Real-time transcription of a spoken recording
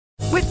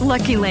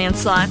Lucky Land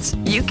Slots,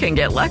 you can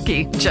get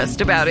lucky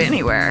just about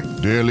anywhere.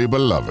 Dearly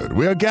beloved,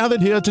 we are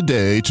gathered here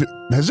today to...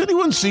 Has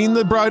anyone seen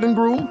the bride and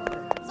groom?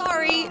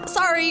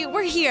 Sorry,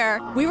 we're here.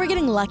 We were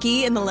getting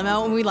lucky in the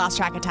limo and we lost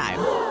track of time.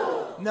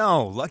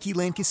 No, Lucky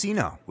Land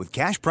Casino, with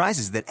cash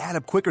prizes that add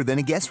up quicker than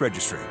a guest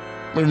registry.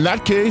 In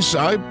that case,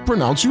 I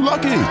pronounce you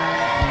lucky.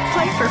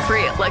 Play for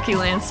free at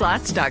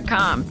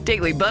LuckyLandSlots.com.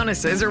 Daily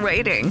bonuses are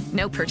waiting.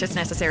 No purchase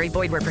necessary.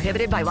 Void where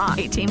prohibited by law.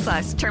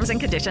 18+. Terms and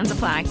conditions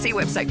apply. See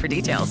website for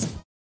details.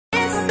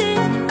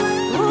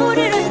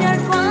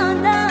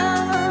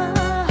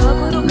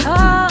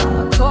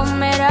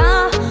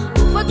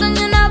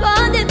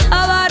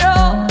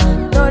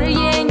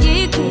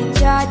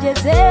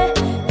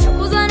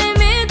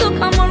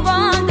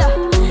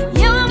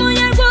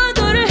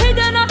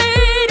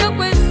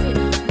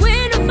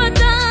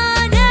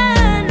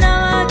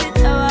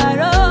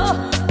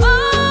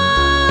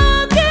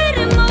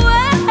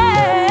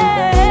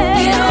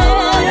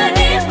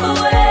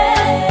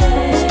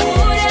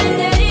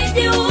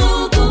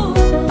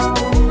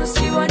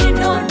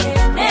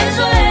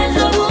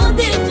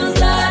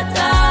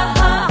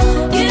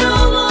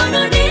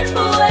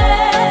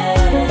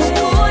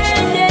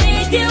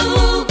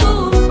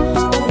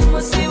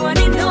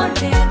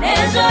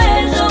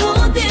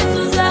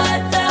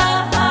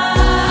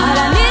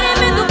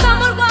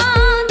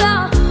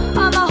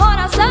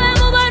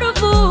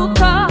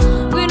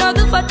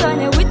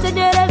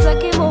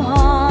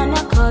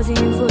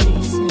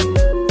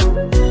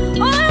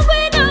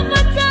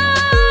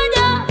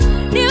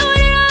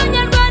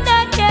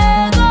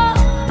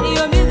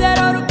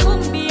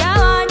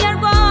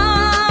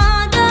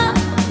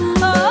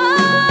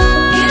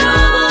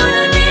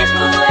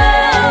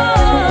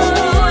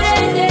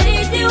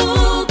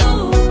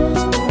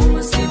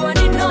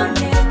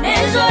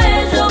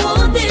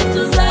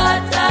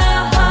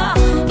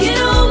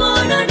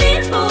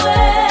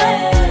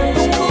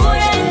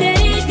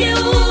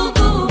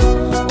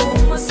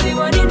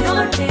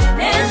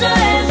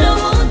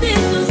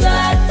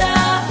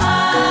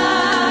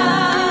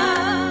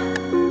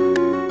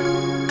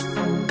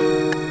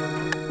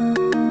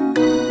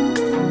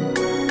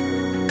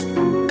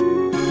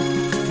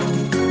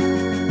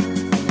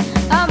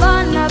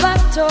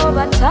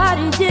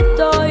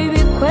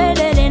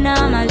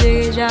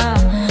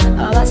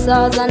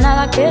 abasaza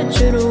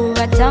n'abakecuru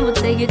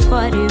batambutse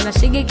gitwari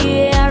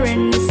bashigikiye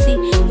RNC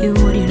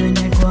ihuriro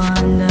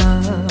nyarwanda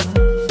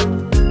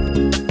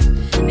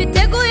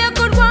biteguye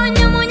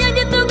kurwanya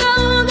umunyagitugu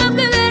ahubwo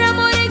bwibera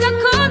muri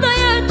gakondo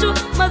yacu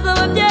maze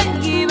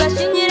ababyeyi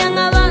bashingira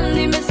nk'abandi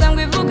imisango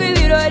ivuga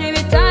ibirori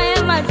bitaye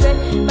maze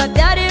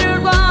babyarira u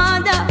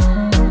Rwanda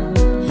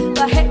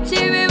bahetse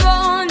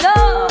ibibondo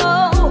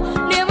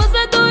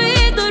nimuze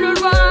duhindura u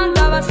Rwanda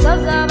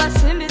abasaza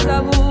basimbiza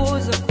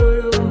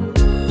abuzukuru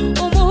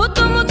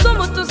umuhutu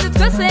mutusi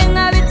twese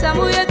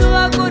nk'abitsamuye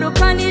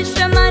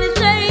duhagurukanisha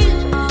marije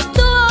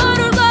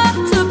tuhora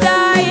urwatsi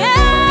ubwaye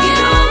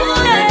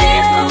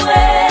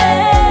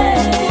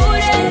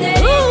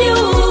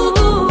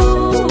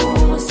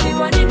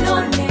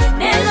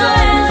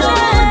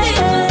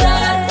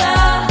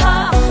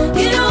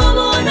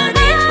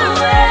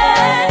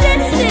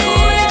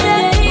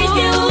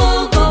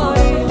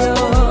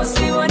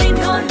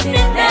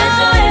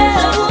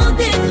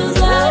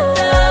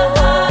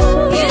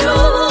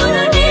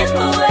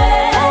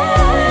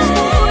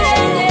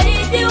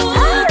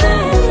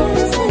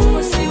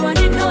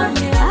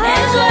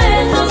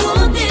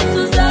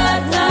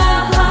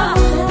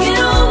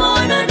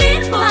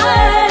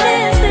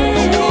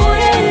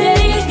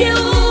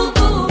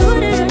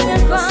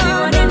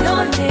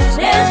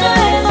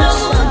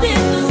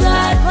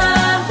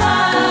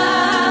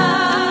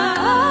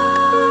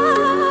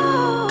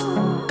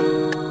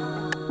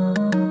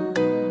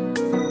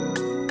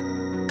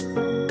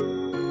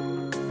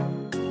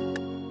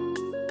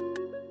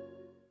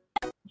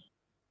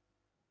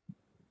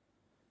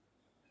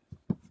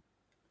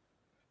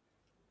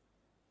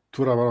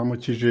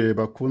Turabaramukije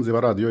bakunze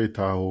ba radio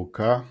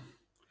Itahuka.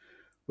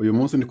 Uyu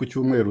munsi ni ku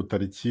cyumweru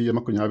tariki ya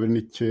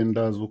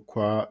 29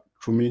 z'ukwa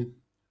 10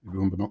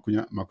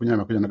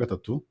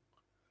 2023.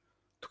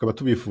 Tukaba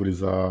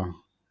tubifuriza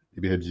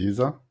ibihe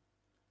byiza.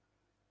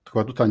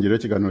 Tukaba dutangira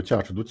ikiganiro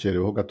cyacu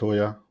dukereweho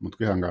gatoya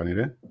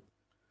mutwihanganire.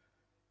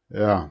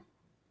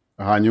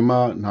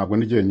 Hanyuma ntabwo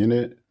ndi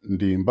jyenyine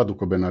ndi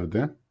Mbaduko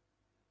Bernardin.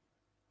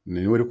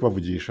 Ni uri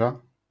kubavugisha.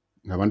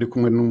 Nkaba ndi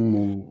kumwe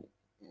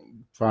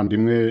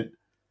n'umuvandimwe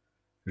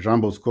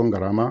Jean Bosco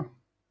Ngarama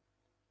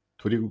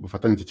turi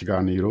gufatanya iki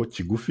kiganiro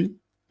kigufi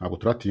ntabwo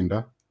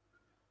turatinda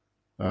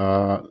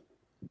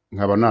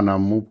nkaba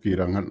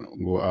nanamubwira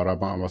ngo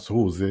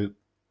abasuhuze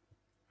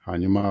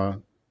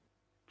hanyuma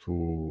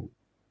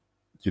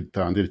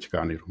tugitandira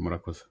ikiganiro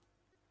murakoze.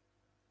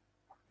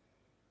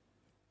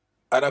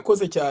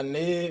 Arakoze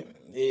cyane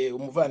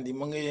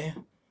umuvandimwe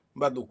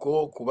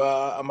Mbaduko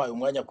kuba amaye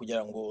umwanya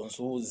kugira ngo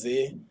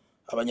nsuhuze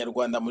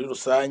abanyarwanda muri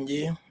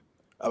rusange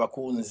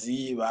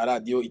abakunzi ba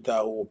radio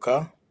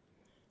Itahuka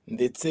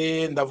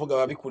ndetse ndavuga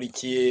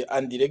ababikurikiye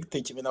en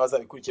direct kimwe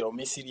n'abazabikurikira mu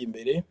minsi iri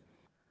imbere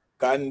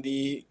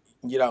kandi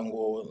ngira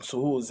ngo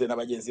nsuhuze na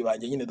bagenzi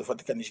banjye nyine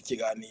dufatikanije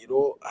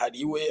ikiganiro,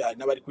 hari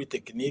n'abari kuri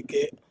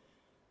tekinike,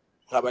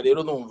 nkaba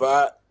rero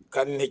numva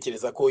kandi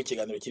ntekereza ko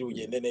ikiganiro kiri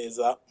bugende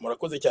neza.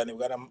 Murakoze cyane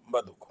Bwana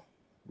Mbaduko.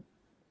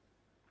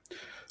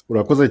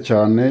 urakoze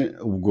cyane.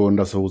 Ubwo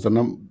ndasuhuza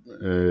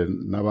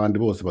n'abandi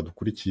bose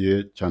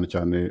badukurikiye, cyane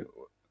cyane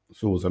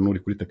suhuza n'uri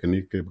kuri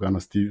tekinike Bwana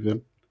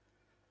Steven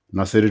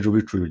na Serge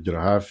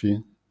ubicugira hafi,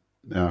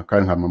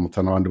 kandi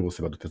nkamamutsa n'abandi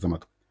bose baduteze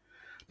amatwi.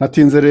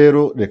 Natinze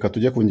rero, reka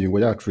tujye ku ngingo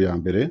yacu ya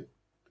mbere.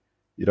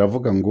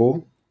 Iravuga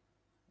ngo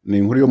ni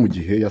inkuru yo mu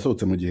Gihe,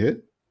 yasohotse mu Gihe,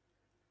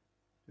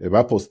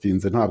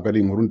 bapostinze, ntabwo ari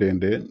inkuru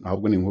ndende,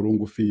 ahubwo ni inkuru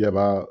ngufi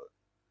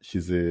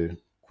yabashyize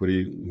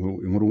kuri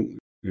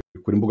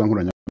mbuga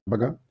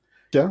nkoranyambaga.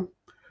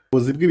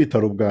 Ubuyobozi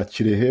bw'ibitaro bwa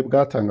Kirehe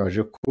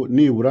bwatangaje ko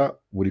nibura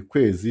buri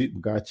kwezi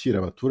bwakira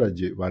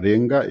abaturage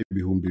barenga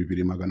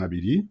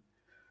 2,200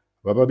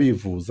 baba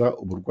bivuza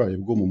uburwayi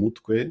bwo mu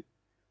mutwe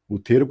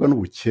buterwa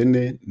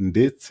n'ubukene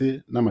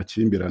ndetse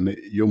n'amakimbirane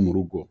yo mu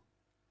rugo.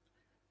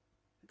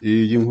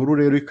 Iyi nkuru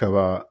rero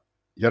ikaba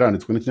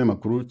yaranditswe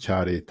n'ikinyamakuru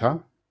cya leta,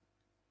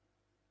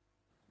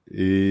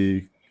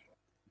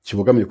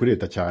 kibogamiye kuri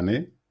leta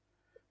cyane,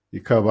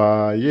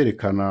 ikaba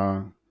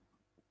yerekana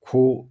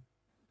ko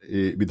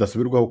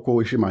bidasubirwaho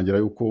ko ishimangira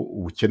yuko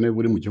ubukene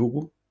buri mu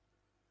gihugu,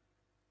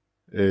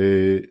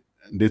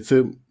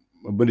 ndetse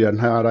muri ya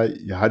ntara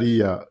ya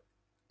hariya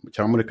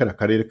cyangwa muri kariya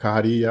karere ka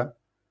hariya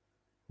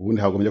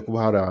ubundi hagombye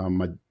kuba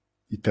hari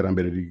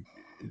iterambere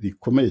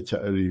rikomeye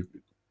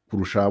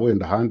kurusha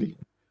wenda ahandi,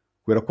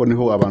 kubera ko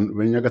niho abantu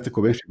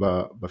b'Anyagatsiko benshi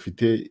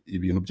bafite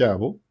ibintu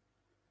byabo.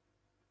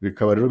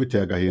 Bikaba rero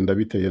biteye agahinda,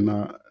 biteye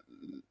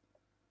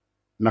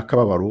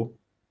n'akababaro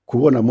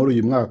kubona muri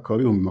uyu mwaka wa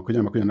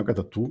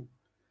 2023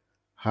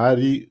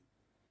 hari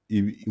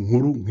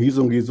inkuru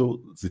nk'izo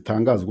ngizo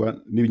zitangazwa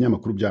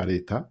n'ibinyamakuru bya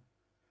leta,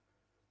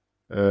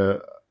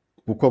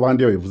 kuko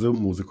abandi babivuze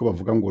muzi ko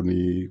bavuga ngo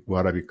ni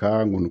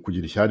guharabika, ngo ni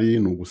kugira ishyari,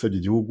 ni ugusebya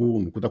igihugu,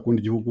 ni kudakunda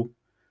igihugu.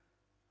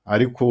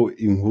 Ariko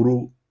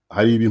inkuru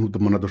hari ibintu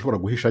umuntu adashobora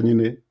guhisha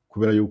nyine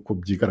kubera yuko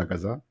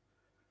byigaragaza.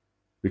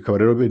 Bikaba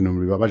rero ibintu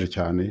bibabaje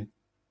cyane,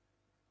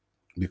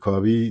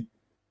 bikaba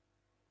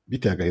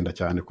biteye agahinda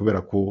cyane,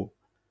 kubera ko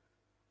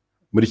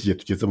muri iki gihe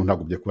tugezemo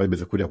ntabwo byo kuba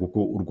bimeze kuriya,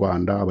 kuko u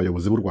Rwanda,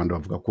 abayobozi b'u Rwanda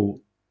bavuga ko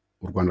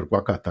u Rwanda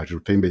rwakataje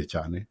ruteye imbere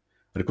cyane,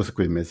 ariko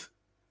siko bimeze.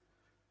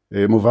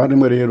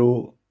 Muvandimwe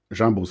rero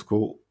Jean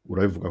Bosco,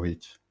 urabivugaho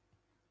iki?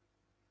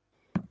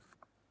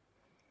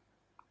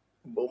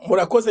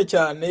 Murakoze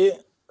cyane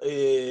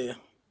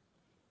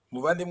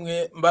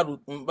muvandimwe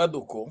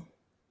Mbaduko.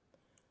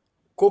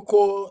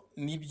 Koko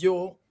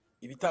nibyo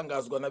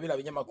ibitangazwa na biriya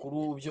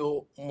binyamakuru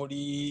byo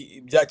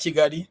muri bya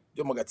Kigali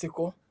byo mu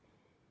Gatsiko.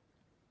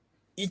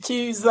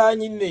 Ikiza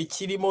nyine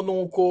kirimo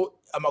nuko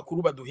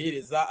amakuru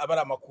baduhereza aba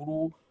ari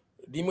amakuru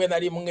rimwe na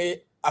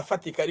rimwe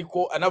afatika,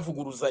 ariko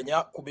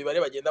anavuguruzanya ku mibare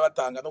bagenda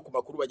batanga no ku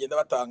makuru bagenda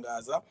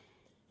batangaza.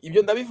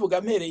 Ibyo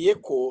ndabivuga mpereye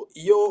ko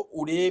iyo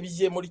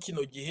urebye muri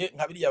kino gihe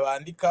nka biriya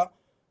bandika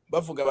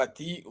bavuga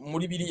bati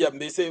muri biriya,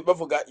 mbese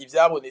bavuga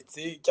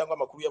ibyabonetse cyangwa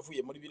amakuru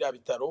yavuye muri biriya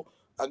bitaro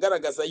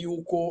agaragaza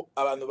yuko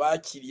abantu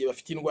bakiriye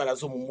bafite indwara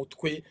zo mu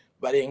mutwe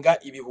barenga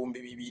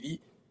 2,000,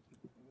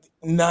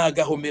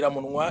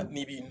 n'agahomeramunwa,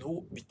 ni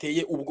ibintu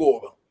biteye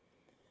ubwoba.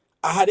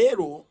 Aha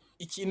rero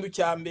ikintu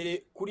cya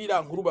mbere kuri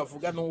iriya nkuru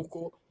bavuga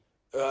nuko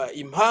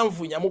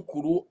impamvu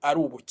nyamukuru ari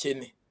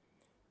ubukene.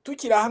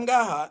 Tukiri aha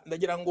ngaha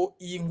ndagira ngo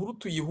iyi nkuru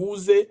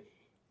tuyihuze,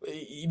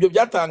 ibyo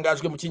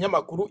byatangajwe mu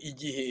kinyamakuru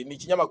Igihe, ni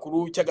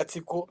ikinyamakuru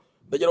cy'Agatsiko,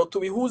 ndagira ngo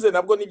tubihuze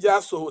nabwo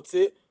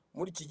n'ibyasohotse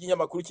muri iki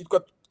kinyamakuru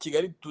cyitwa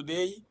Kigali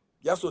Today,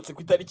 byasohotse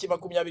ku itariki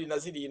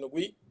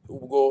 27,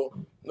 ubwo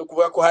no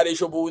kuvuga ko hari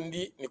ejo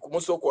bundi, ni ku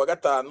munsi wo kuwa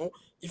gatanu,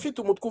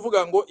 ifite umutwe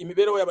uvuga ngo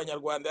imibereho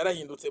y'Abanyarwanda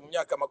yarahindutse mu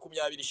myaka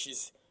 20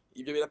 ishize.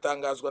 Ibyo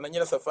biratangazwa na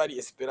Nyirasafari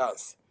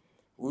Esperance.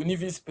 Uyu ni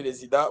vice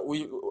perezida,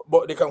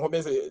 reka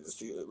nkomeze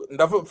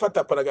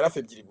ndafata paragrafe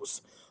ebyiri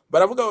gusa.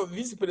 Baravuga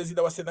vice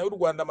perezida wa Sena y'u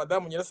Rwanda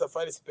Madamu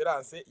Nyirasafari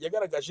Esperance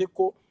yagaragaje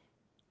ko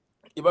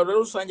ibarura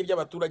rusange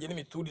by'abaturage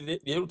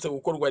n'imiturire riherutse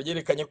gukorwa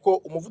ryerekanye ko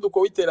umuvuduko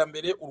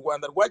w'iterambere u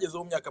Rwanda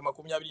rwagezeho mu myaka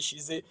 20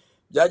 ishize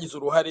byagize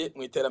uruhare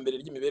mu iterambere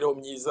ry'imibereho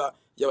myiza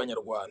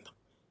y'Abanyarwanda.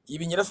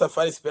 Ibi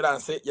Nyirasafari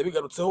Esperance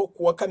yabigarutseho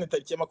kuwa 4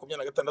 tariki ya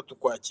 26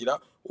 Ukwakira,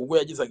 ubwo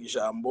yagezaga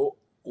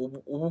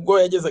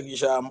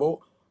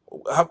ijambo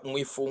mu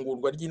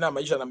ifungurwa ry'inama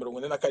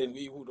y'147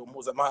 y'ihuriro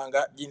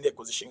mpuzamahanga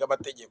ry'inteko zishinga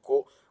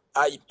amategeko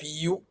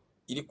IPU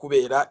iri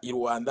kubera i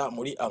Rwanda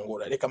muri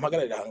Angola. Reka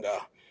mpagararira aha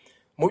ngaha.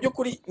 Mu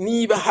by'ukuri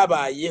niba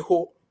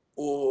habayeho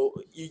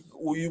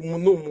uyu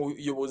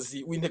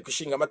umuyobozi w'inteko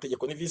ishinga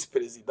amategeko ni vice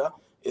perezida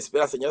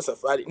Esperance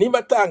Nyirasafari, niba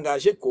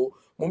atangaje ko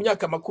mu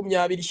myaka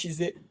 20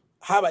 ishize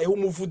habayeho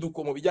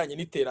umuvuduko mu bijyanye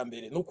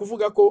n'iterambere, ni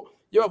ukuvuga ko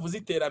iyo bavuze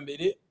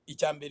iterambere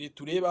icya mbere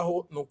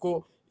turebaho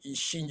nuko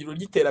ishingiro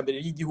ry'iterambere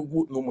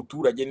ry'igihugu ni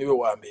umuturage, niwe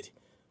wa mbere.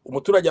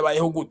 Umuturage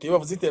abayeho gute? Iyo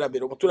bavuze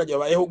iterambere, umuturage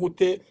abayeho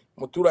gute?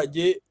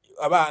 Umuturage,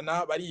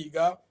 abana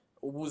bariga,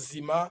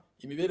 ubuzima,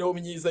 imibereho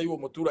myiza y'uwo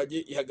muturage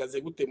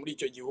ihagaze gute muri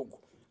icyo gihugu?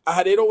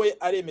 aha rero we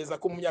aremeza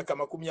ko mu myaka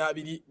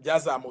 20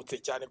 byazamutse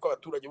cyane ko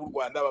abaturage b'u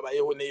Rwanda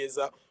babayeho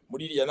neza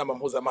muri iriya nama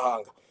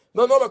mpuzamahanga.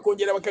 Noneho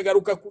bakongera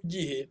bakagaruka ku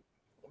gihe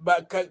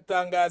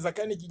bakatangaza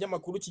kandi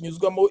ikinyamakuru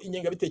kinyuzwamo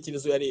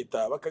ingengabitekerezo ya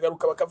leta,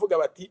 bakagaruka bakavuga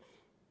bati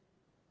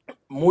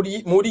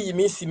muri iyi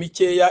minsi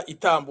mikeya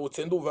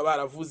itambutse ndumva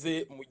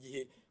baravuze mu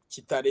gihe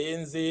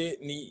kitarenze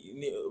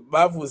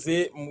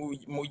bavuze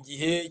mu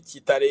gihe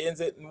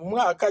kitarenze mu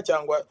mwaka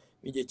cyangwa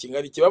igihe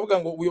kingana iki, bavuga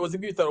ngo ubuyobozi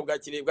bw'ibitaro bwa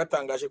Kirehe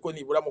bwatangaje ko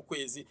nibura mu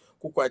kwezi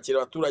kukwakira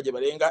abaturage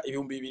barenga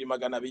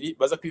 2200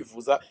 baza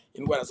kwivuza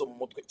indwara zo mu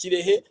mutwe.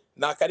 Kirehe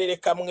ni akarere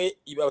kamwe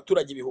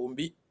abaturage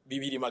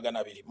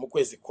 2200 mu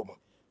kwezi kumwe.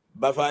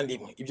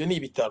 Bavandimwe, ibyo ni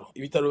ibitaro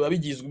biba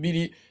bigizwe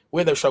biri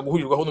wenda bishaka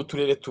guhurirwaho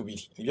n'uturere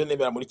tubiri, nibyo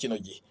nemera muri kino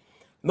gihe.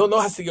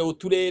 Noneho hasigaye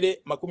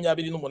uturere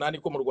 28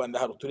 ko mu Rwanda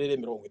hari uturere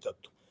 30.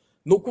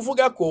 Ni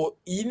ukuvuga ko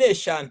iyi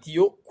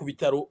neshantiyo ku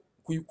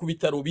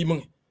bitaro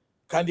bimwe,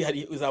 kandi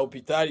hari za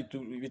hopitali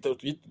ibitaro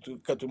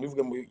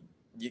tubivuge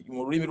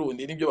mu rurimi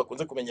rundi nibyo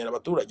bakunze kumenyera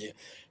abaturage.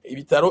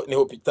 Ibitaro ni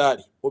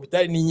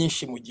hopitali ni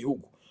nyinshi mu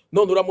gihugu.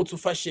 None uramutse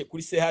ufashe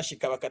kuri CH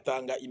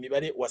bakatanga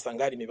imibare,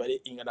 wasanga hari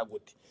imibare ingana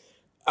gute.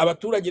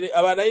 Abaturage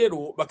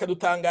rero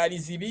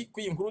bakadutangariza ibi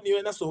ko inkuru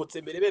niyo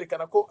nasohotse mbere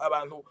berekana ko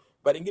abantu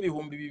barenga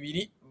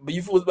 2000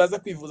 bivuza baza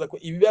kwivuza ko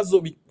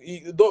ibibazo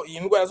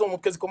indwara zo mu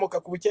mutwe zikomoka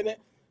ku bukene.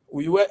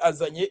 Uyu we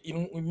azanye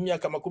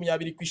imyaka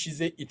 20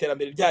 kwishize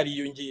iterambere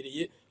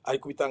ryariyongereye, ari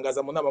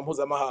kubitangaza mu nama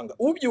mpuzamahanga.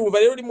 Ubyumva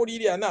rero uri muri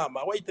iriya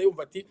nama wahita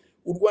yumva ati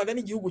u Rwanda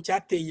ni igihugu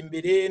cyateye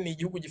imbere, ni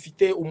igihugu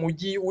gifite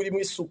umujyi uri mu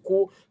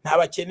isuku, nta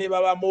bakene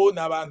babamo,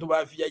 n'abantu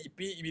ba VIP,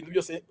 ibintu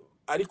byose,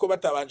 ariko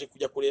batabanje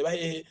kujya kureba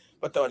hehe,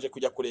 batabanje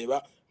kujya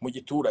kureba mu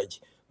giturage.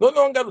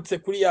 Noneho ngarutse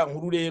kuri ya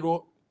nkuru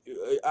rero,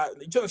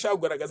 icyo nashaka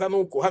kugaragaza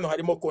nuko hano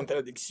harimo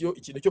contradiction,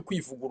 ikintu cyo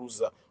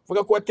kwivuguruza.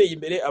 Vuga ko wateye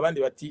imbere,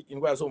 abandi bati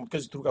indwara zo mu mutwe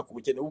zituruka ku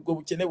bukene. Ubwo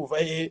bukene buva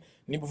hehe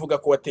niba uvuga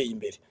ko wateye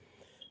imbere?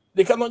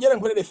 Reka nongera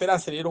nkore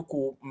reference rero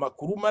ku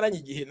makuru maranye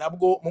igihe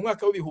nabwo mu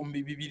mwaka wa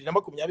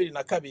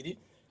 2022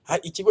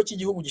 ikigo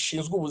cy'igihugu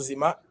gishinzwe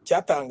ubuzima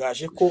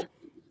cyatangaje ko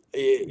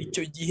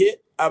icyo gihe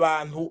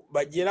abantu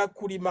bagera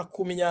kuri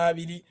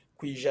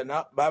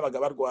 20% babaga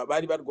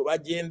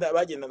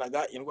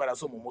bagendanaga indwara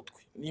zo mu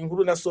mutwe. Ni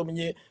inkuru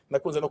nasomye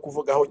nakunze no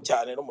kuvugaho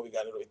cyane no mu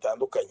biganiro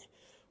bitandukanye.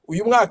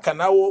 Uyu mwaka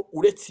nawo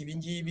uretse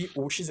ibingibi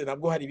ubushize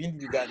nabwo hari ibindi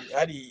biganiro,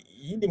 hari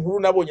iyindi nkuru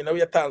nabonye nawe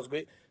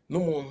yatanzwe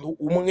n'umuntu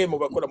umwe mu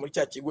bakora muri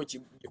cya kigo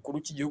gikuru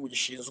cy'igihugu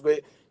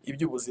gishinzwe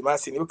iby'ubuzima,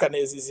 sinibuka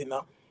neza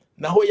izina,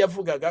 naho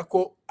yavugaga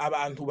ko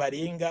abantu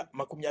barenga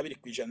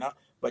 20%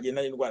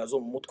 bagendana indwara zo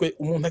mu mutwe.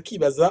 Umuntu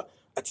akibaza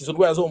ati izo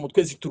ndwara zo mu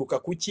mutwe zituruka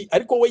kuki?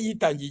 Ariko we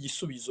yitangiye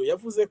igisubizo,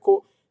 yavuze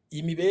ko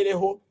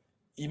imibereho,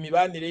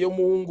 imibanire yo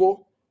mu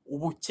ngo,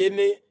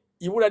 ubukene,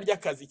 ibura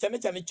ry'akazi, cyane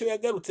cyane icyo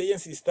yagarutse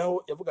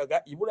yensistaho,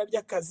 yavugaga ibura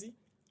ry'akazi,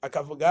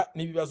 akavuga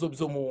n'ibibazo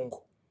byo mu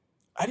ngo.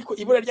 Ariko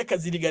ibura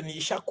ry'akazi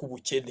riganisha ku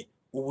bukene.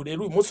 Ubu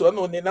rero uyu munsi wa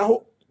none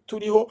naho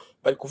turiho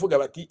bari kuvuga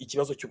bati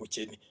ikibazo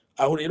cy'ubukene.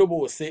 Aho rero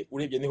bose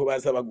urebye niho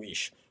baza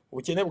bagwisha.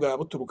 Ubukene bwa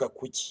buturuka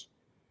kuki?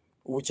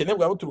 Ubukene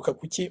bwa buturuka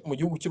kuki mu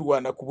gihugu cy'u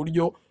Rwanda ku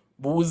buryo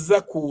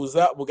buza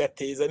kuza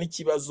bugateza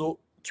n'ikibazo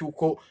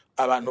cyuko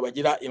abantu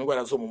bagira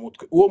indwara zo mu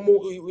mutwe? Uwo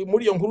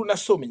muri iyo nkuru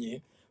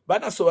nasomye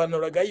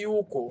banasobanuraga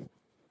yuko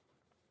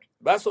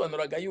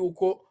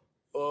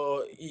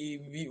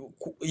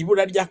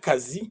ibura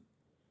ry'akazi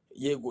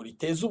yego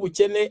riteza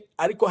ubukene,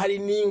 ariko hari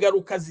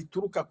n'ingaruka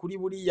zituruka kuri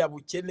buriya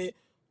bukene,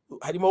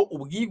 harimo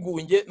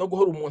ubwigunge no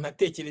guhora umuntu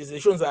atekereza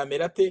ejo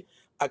nzamera te,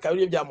 akaba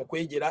ariyo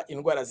byamukwegera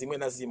indwara zimwe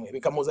na zimwe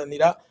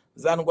bikamuzanira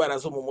za ndwara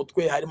zo mu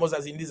mutwe. Harimo za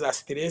zindi za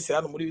stress,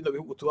 hano muri bino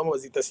bihugu tubamo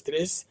bazita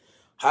stress,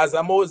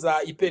 hazamo za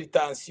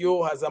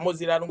hypertension, hazamo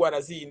zira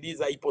ndwara zindi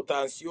za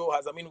hypotension,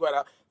 hazamo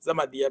indwara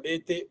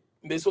z'amadiabete.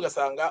 Mbese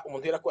ugasanga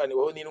umuntu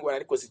yarakoraniweho n'indwara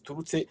ariko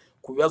ziturutse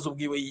ku bibazo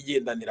bwiwe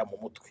yigendanira mu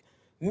mutwe.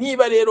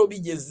 Niba rero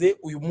bigeze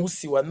uyu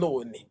munsi wa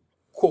none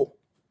ko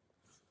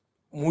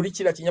muri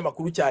kira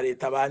kinyamakuru cya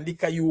leta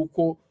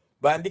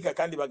bandika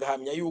kandi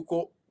bagahamya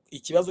yuko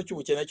ikibazo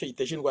cy'ubukene cyo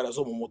giteje indwara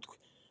zo mu mutwe,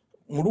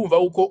 murumva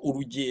uko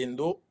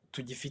urugendo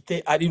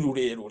tugifite ari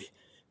rurerure.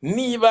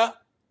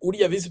 Niba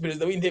uriya vice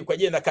president w'inteko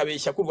agenda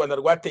akabeshya ko u Rwanda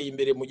rwateye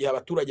imbere mu gihe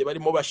abaturage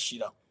barimo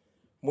bashira,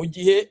 mu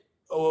gihe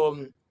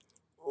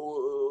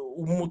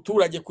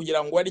umuturage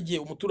kugira ngo arye,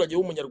 umuturage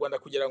w'umunyarwanda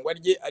kugira ngo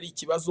arye ari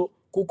ikibazo,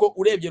 kuko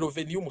urebye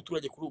revenue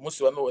y'umuturage kuri uyu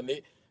munsi wa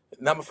none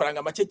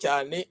n'amafaranga make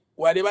cyane,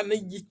 wareba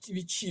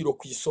n'ibiciro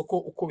ku isoko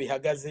uko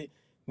bihagaze,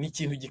 ni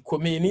ikintu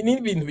gikomeye, ni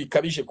ibintu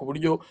bikabije ku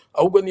buryo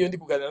ahubwo niyo ndi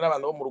kuganira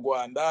n'abantu bo mu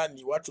Rwanda,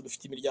 ni wacu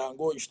dufite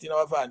imiryango, inshuti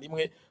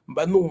n'abavandimwe,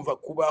 mba numva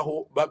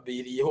kubaho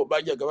baberiyeho.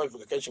 Bajyaga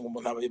bavuga kenshi ngo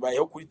umuntu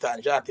abayeho kuri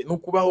tangente, no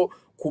kubaho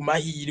ku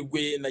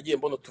mahirwe. Nagiye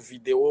mbona tu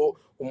video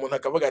umuntu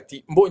akavuga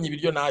ati mbonye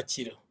ibiryo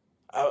nakira.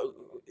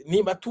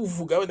 Niba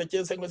tuvuga wenda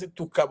cyangwa se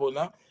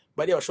tukabona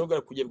bari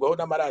bashobora kugerwaho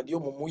n'amaradiyo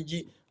mu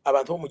mujyi,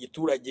 abantu bo mu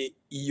giturage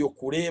iyo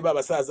kureba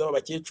abasaza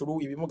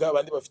b'abakecuru, ibimuga,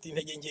 abandi bafite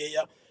intege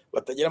nkeya,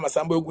 batagira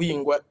amasambu yo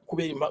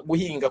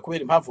guhinga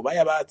kubera impamvu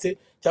bayabatse,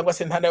 cyangwa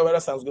se nta nayo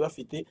barasanzwe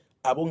bafite,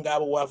 abo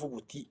ngabo wavuga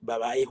uti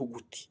babayeho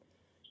guti?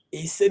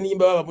 ese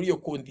nimba baba muri iyo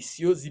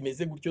kondisiyo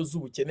zimeze gutyo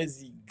z'ubukene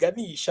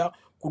ziganisha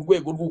ku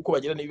rwego rw'uko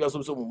bagira n'ibibazo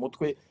byo mu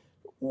mutwe,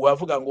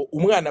 wavuga ngo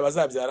umwana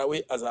bazabyara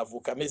we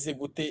azavuka ameze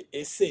gute?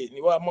 Ese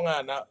ni wa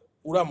mwana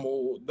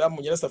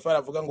uramudamu Nyirasafari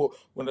avuga ngo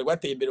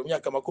rwateye imbere mu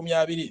myaka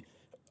 20,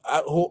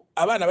 aho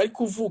abana bari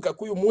kuvuka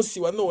kuri uyu munsi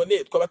wa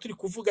none twaba turi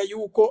kuvuga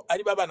yuko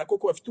ari babana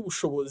koko bafite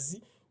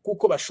ubushobozi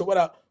kuko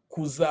bashobora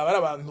kuzaba ari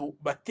abantu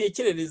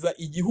batekerereza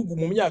igihugu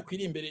mu myaka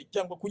iri imbere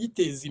cyangwa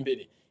kugiteza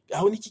imbere?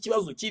 Aho niki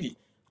kibazo kiri.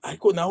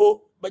 Ariko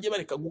naho bajye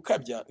bareka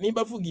gukabya,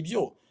 nimba avuga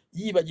ibyo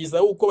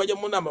yibagiza uko bajya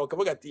mu nama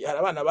bakavuga ati hari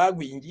abana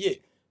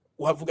bagwingiye,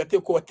 uhavuga ate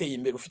ko wateye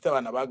imbere ufite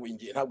abana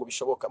bagwingiye? Ntabwo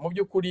bishoboka. Mu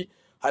by'ukuri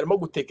harimo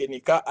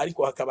gutekenika,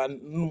 ariko hakaba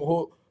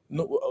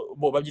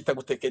bo babyita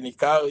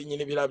gutekenika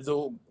nyine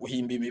birabyo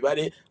guhimba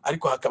imibare,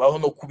 ariko hakabaho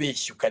no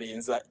kubeshya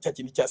ukarenza cya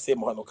kintu cya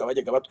semuhanuka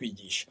bajyaga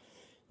batwigisha.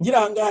 Ngira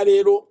ahangaha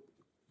rero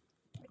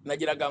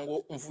nagiraga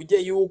ngo mvuge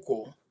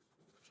yuko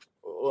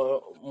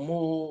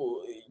mu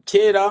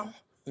kera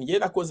ngiye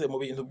nakoze mu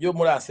bintu byo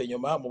muri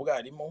enseignement mu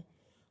bwarimu.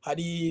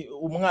 Hari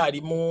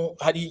umwarimu,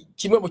 hari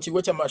kimwe mu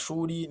kigo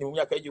cy'amashuri ni mu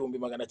myaka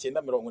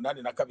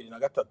y'1982 na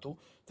 3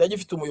 cyari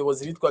gifite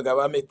umuyobozi bitwaga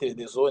ba maître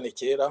de zone,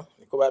 kera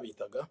niko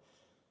babitaga.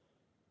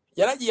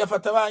 Yaragiye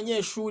afata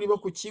abanyeshuri bo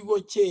ku kigo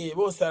cye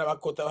bose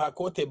arabakota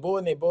hakote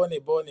bone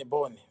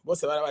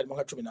bose barabarimo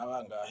nka 10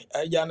 n'abangahe,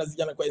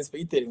 zijyana kwa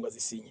inspecteur ngo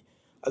azisinye.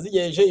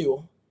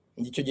 Azigejeyo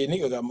icyo gihe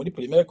nigaga muri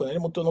primaire ko nari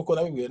muto nuko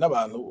nabibwiwe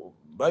n'abantu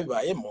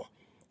babibayemo.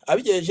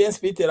 Abigejeje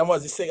inspecteur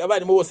amwazise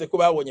abarimu bose ko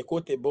babonye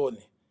kote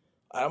bone,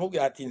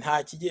 aramubwira ati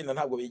nta kigenda,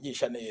 ntabwo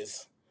bigisha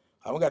neza.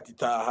 Aramubwira ati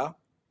taha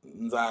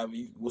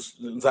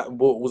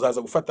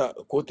uzaza gufata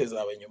kote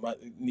zawe nyuma,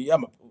 ni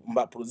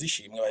impapuro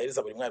zishimwe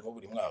bahereza buri mwarimu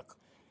buri mwaka.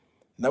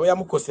 Nawe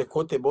yamukose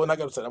kote bone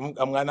agarutse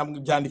amwana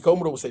byandikaho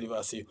muri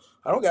observation.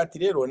 Aramubwira ati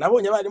rero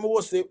nabonye abarimu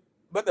bose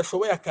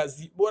badashoboye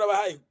akazi bora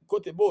bahaye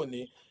kote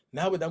bone,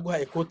 nawe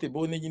ndaguhaye kote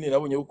bone nyine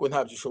nabonye uko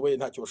ntabyo ushoboye,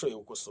 ntacyo washoboye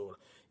gukosora.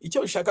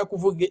 Icyo bishaka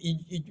kuvuga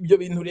ibyo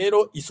bintu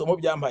rero, isomo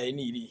byampaye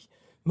ni irihe?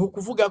 Ni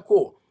ukuvuga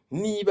ko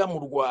niba mu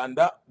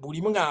Rwanda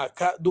buri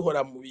mwaka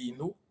duhora mu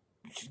bintu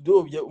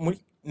muri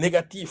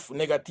negatifu,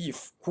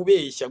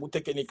 kubeshya,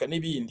 gutekenika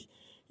n'ibindi,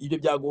 ibyo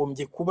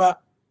byagombye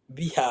kuba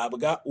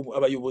bihabwa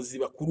abayobozi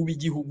bakuru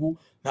b'igihugu,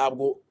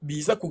 ntabwo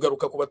biza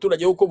kugaruka ku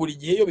baturage, kuko buri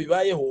gihe iyo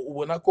bibayeho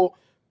ubona ko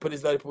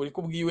Perezida wa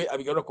Repubulika ubwiwe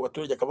abigarura ku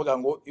baturage akavuga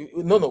ngo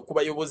nono ku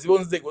bayobozi bo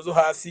nzego zo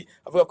hasi,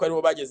 avuga ko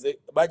aribo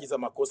bagize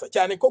amakosa,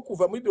 cyane ko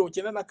kuva muri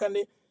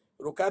 1994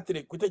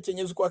 rokatire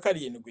kwitekenyeza kwa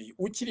 7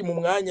 ukiri mu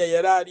mwanya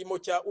yararimo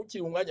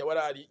ukiri mu mwanya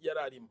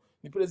yararimo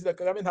ni Perezida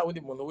Kagame, nta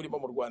wundi muntu urimo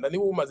mu Rwanda. Ni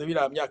umaze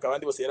bira myaka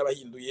abandi bose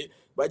yarabahinduye,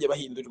 baje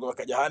bahindurirwa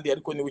bakajya handi,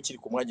 ariko ni ukiri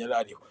ku mwanya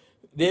yarariho.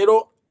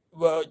 Rero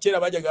kera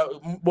bajyaga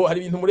hari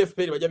ibintu muri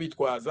FPR bajya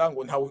bitwaza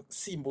ngo nta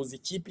simbuza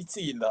ikipe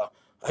itsinda,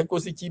 ariko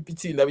si ikipe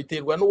itsinda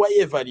biterwa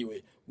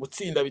n'uwayevariwe,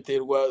 gutsinda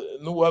biterwa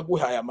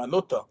n'uwaguhaye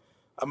amanota.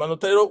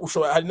 Amanota rero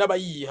hari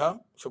n'abayiha,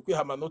 ushobora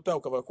kwiha amanota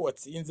ukavuga ko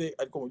watsinze,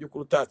 ariko mu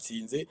by'ukuri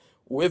utatsinze,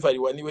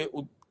 uwevariwa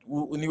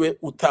niwe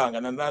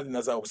utanga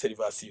na za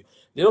observation.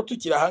 Rero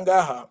tukira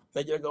ahangaha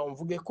nagiraga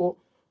mvuge ko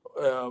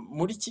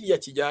muri kiriya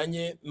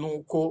kijyanye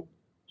nuko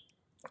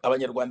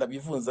abanyarwanda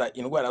bivunza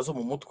indwara zo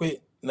mu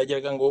mutwe,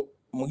 nagiraga ngo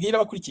mbwira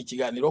abakuri iki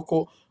kiganiro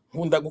ko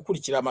nkunda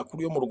gukurikira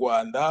amakuru yo mu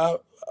Rwanda.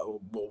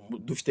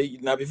 Dufite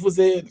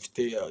nabivuze,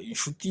 dufite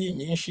inshuti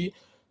nyinshi,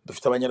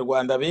 dufite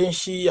abanyarwanda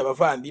benshi,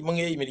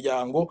 abavandimwe,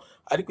 imiryango,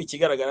 ariko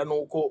ikigaragara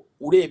nuko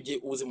urebye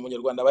ubuzima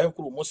umunyarwanda bahe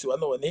kuri umunsi wa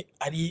none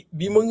ari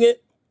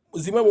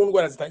zimwe mu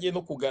ndwara zitangiye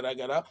no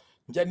kugaragara.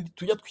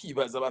 Tujya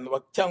twibaza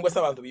abantu cyangwa se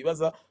abantu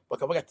bibaza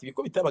bakavuga ati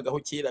biko bitabagaho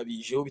kera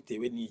bijeho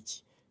bitewe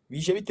n'iki?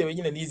 Bije bitewe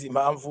nyine n'izi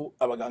mpamvu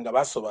abaganga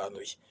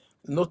basobanuye.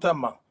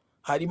 Notama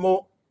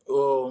harimo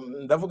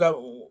mvuga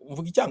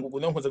icyangugu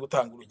niyo nkoze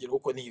gutanga urugero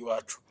kuko ni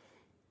iwacu.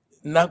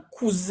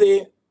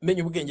 Nakuze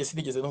menye ubwenge,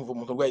 sinigeze numva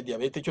umuntu urwaye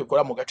diabete cyo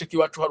gukora mu gace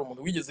k'iwacu hari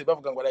umuntu wigeze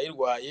bavuga ngo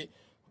arayirwaye,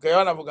 ukaba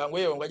banavuga ngo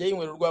yewe ngo ajye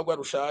yinywera urwagwa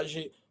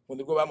rushaje, ngo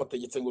nibwo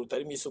bamutegetse ngo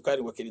rutarimo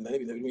isukari, ngo kirinda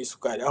n'ibintu birimo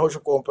isukari. Aho je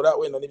kompora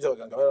wenda n'ibyo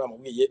abaganga bari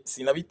bamubwiye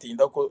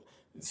sinabitinda ko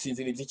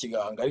sinzi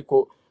n'iby'ikiganga,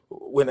 ariko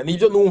wenda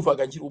nibyo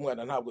numvaga nkiri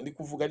umwana, ntabwo ndi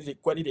kuvuga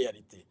ko ari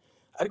realite.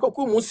 Ariko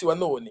ku munsi wa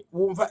none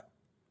wumva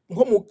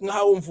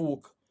nkaho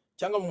mvuka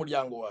cyangwa mu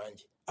muryango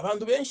wanjye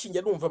abantu benshi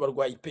njye numva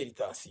barwaye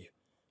hypertension,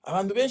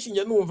 abantu benshi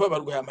njye numva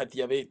barwaye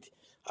amadiabete,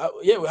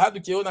 yewe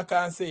hadukiyeho na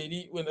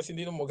kanseri. Wenda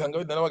sindi n'umuganga,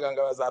 wenda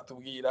n'abaganga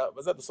bazatubwira,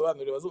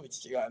 bazadusobanurira bazumva iki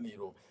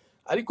kiganiro.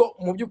 Ariko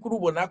mu by'ukuri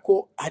ubona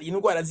ko hari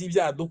indwara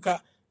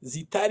z'ibyaduka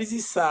zitari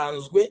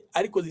zisanzwe,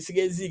 ariko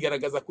zisigaye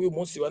zigaragaza kuri uyu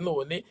munsi wa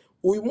none.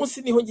 Uyu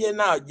munsi niho ngiye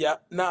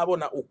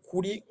nabona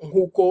ukuri,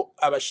 nk'uko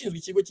abashinzwe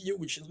ikigo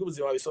cy'igihugu gishinzwe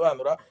ubuzima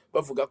babisobanura,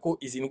 bavuga ko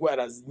izi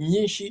ndwara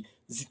nyinshi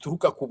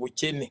zituruka ku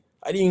bukene,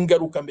 ari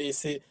ingaruka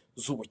mbese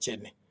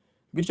z'ubukene.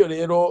 Bityo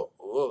rero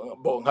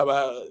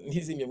nkaba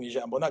ntizimye mu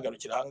ijambo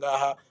nagarukira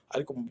ahangaha,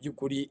 ariko mu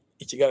by'ukuri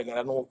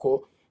ikigaragara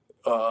nuko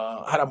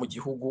hari mu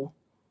gihugu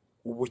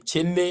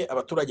ubukene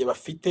abaturage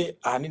bafite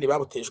ahanini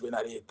babutejwe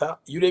na leta.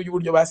 Iyo urebye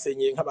uburyo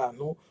basenyeye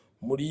nk'abantu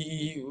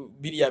muri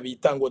biriya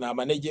bita ngo ni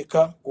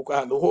amanegeka, kuko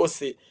ahantu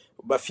hose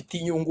bafite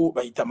inyungu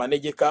bahita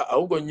amanegeka.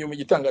 Ahubwo nyuma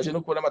igitangaje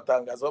no kubona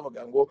amatangazo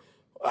bavuga ngo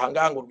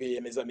ahangaha ngo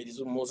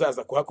rwiyemezamiriza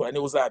muzaza kuhakora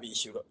niwe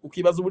uzabishyura.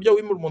 Ukibaza uburyo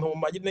wimura umuntu mu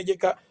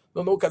manegeka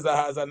noneho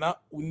ukazahazana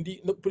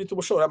undi kuri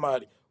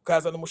umushoramari,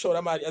 ukazana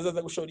umushoramari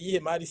azaza gushora iyihe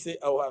mari se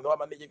aho hantu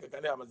h'amanegeka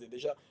kandi hamaze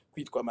deja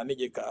kwitwa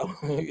amanegeka.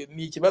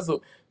 Ni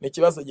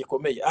ikibazo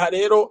gikomeye. Aha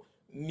rero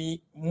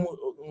ni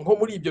nko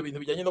muri ibyo bintu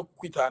bijyanye no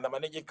kwitahana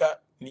amanegeka,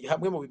 ni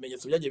hamwe mu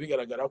bimenyetso byagiye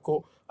bigaragara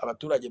ko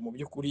abaturage mu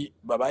by'ukuri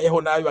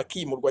babayeho nabi,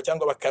 bakimurwa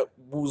cyangwa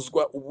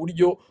bakabuzwa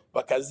uburyo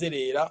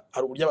bakazerera.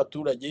 Hari uburyo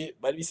abaturage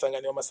bari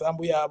bisanganiye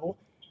amasambu yabo,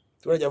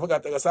 abaturage bavuga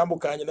ati agasambu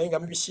kanje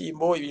nahingamo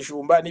ibishyimbo,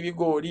 ibijumba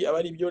n'ibigori, aba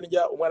ari ibyo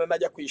ndya, umwana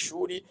najya ku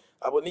ishuri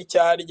abona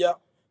icyarya,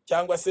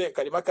 cyangwa se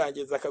karima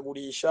kangeza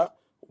akagurisha,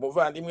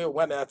 umuvandimwe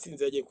umwana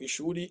yatsinze yagiye ku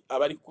ishuri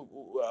aba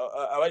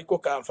ariko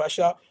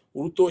kamfasha,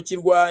 urutoki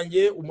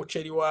rwanjye,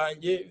 umuceri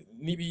wanjye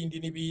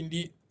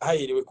n'ibindi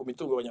haherewe ku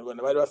mitungo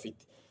abanyarwanda bari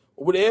bafite.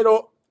 Ubu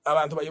rero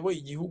abantu bayoboye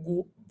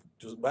igihugu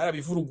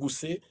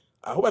barabivuruguse,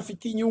 aho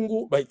bafite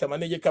inyungu bahita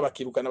amanegeka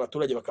bakirukana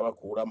abaturage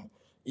bakabakuramo.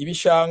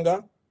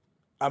 Ibishanga,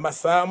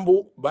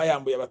 amasambu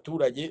bayambuye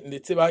abaturage,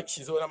 ndetse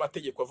bashyizeho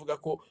n'amategeko avuga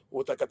ko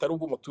ubutaka atari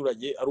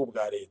ubw'umuturage ari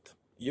ubwa leta.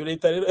 Iyo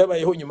leta rero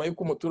yabayeho nyuma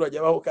y'uko umuturage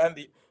abaho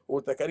kandi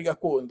ubutaka ari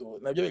gakondo,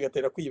 nabyo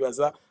bigatera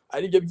kwibaza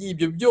aribyo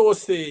by'ibyo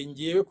byose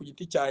ngewe ku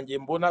giti cyanjye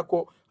mbona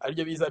ko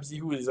aribyo biza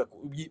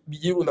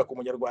byirunda ku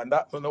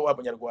munyarwanda, noneho wa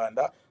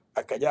munyarwanda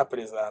akajya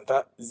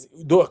presenta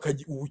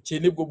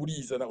ubukene bwo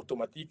burizana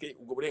automatique,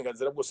 ubwo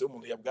burenganzira bwose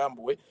umuntu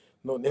yabwambuwe,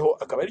 noneho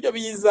akaba aribyo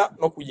biza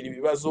no kugira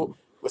ibibazo,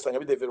 ugasanga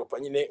bidevelopa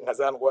nyine nka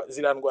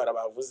ziriya ndwara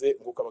bavuze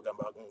nguko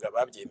abaganga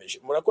babyemeje.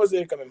 Murakoze,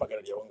 reka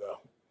mpagarariye aho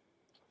ngaho.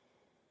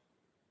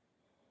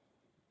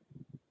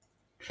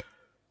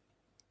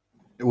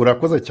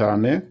 Urakoze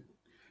cyane.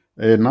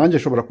 Nanjye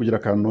nshobora kugira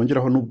akantu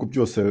nongeraho, nubwo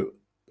byose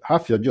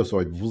hafi ya byose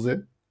wabivuze.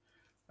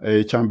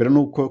 Cyambere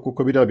nuko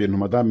kuko biriya bintu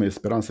Madame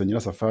Esperance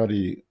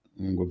Nyirasafari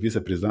ngo vice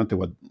presidente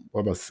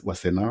wa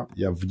Sena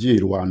yavugiye i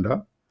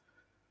Rwanda,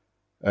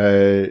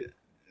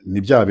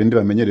 ni bya bindi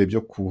bamenyereye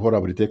byo kuhora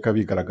buri teka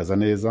bigaragaza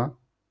neza,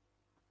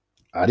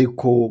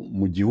 ariko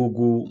mu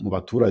gihugu mu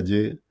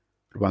baturage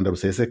Rwanda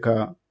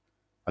ruseseka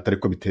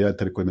atariko biteye,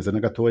 atariko bimeze na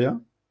gatoya.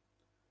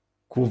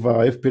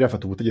 Kuva FPR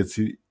afata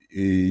ubutegetsi,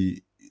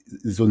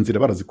 izo nzira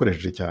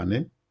barazikoresheje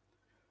cyane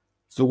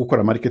zo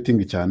gukora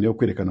marketing cyane yo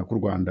kwerekana ko u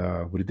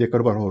Rwanda buri teka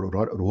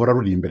ruhora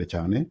ruri imbere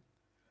cyane,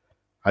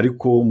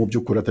 ariko mu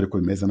by'ukuri atariko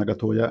bimeze na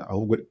gatoya,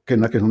 ahubwo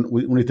kenake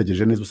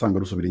unitegereje neza usanga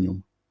rusubira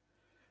inyuma.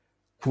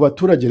 Ku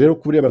baturage rero,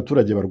 kuri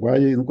abaturage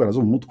barwaye indwara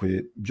zo mu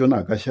mutwe, byo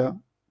nagashya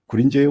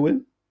kuri njyewe.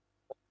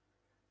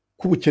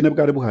 Ku bukene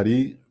bwari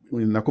buhari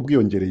nako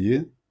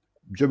bwiyongereye,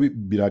 byo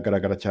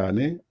biragaragara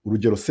cyane.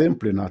 Urugero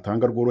simple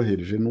natanga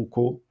rworohereje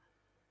nuko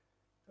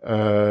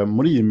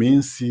muri iyi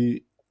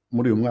minsi,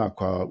 muri uyu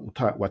mwaka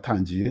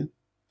watangiye,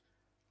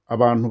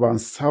 abantu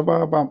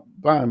bansaba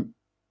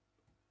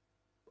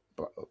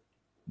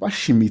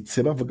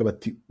bashimitse bavuga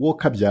bati wowe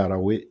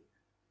kabyarawe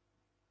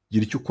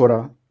gira icyo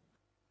ukora,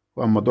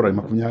 wa amadolari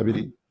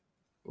 20,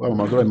 wa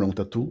amadolari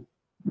 30,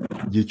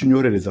 gira icyo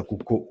unyoherereza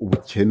kuko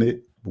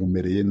ubukene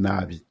bumereye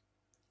nabi.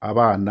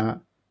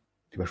 Abana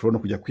ntibashobora no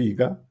kujya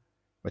kwiga,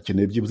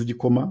 bakeneye byibuze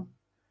igikoma,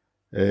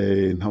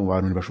 nta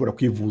bantu ntibashobora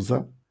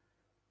kwivuza.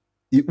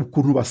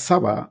 Ukuntu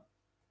basaba,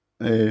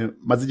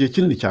 maze igihe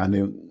kinini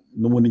cyane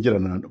n'ubundi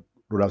ngerana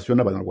relation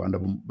n'abanyarwanda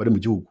bari mu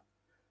gihugu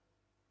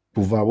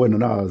kuva wenda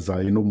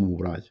nazaye no mu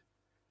Burayi,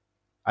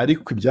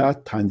 ariko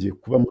ibyatangiye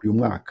kuba muri uyu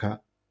mwaka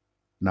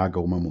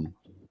nagahuma munwa.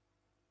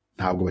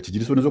 Ntabwo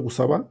bakigira isoni zo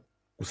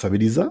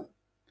gusabiriza,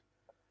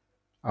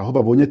 aho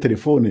babonye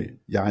telefone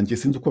yanjye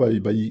sinzi uko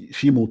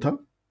bayishimuta,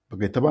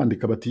 bagahita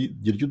bandika bati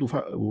gira icyo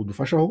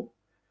udufashaho.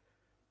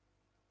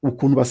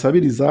 Ukuntu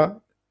basabiriza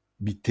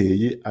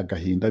biteye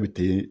agahinda,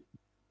 biteye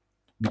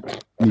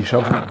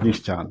nishavu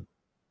byinshi cyane,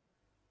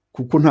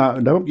 kuko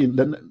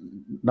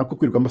nako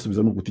kwirirwa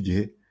mbasubiza no guta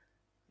igihe.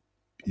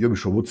 Iyo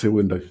bishobotse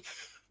wenda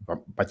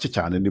bake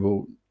cyane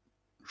nibo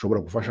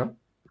ushobora gufasha,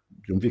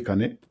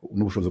 byumvikane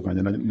n'ubushobozi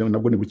bwanjye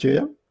nabwo ni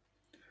bukeya,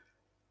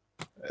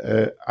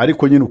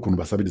 ariko nyine ukuntu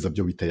basabiriza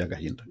byo biteye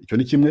agahinda. Icyo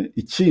ni kimwe.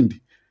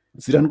 Ikindi,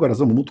 ziriya ndwara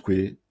zo mu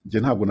mutwe njye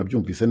ntabwo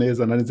nabyumvise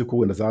neza, nari nzi ko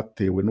wenda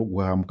zatewe no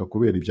guhamuka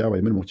kubera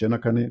ibyabaye muri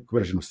 1994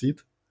 kubera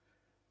jenoside,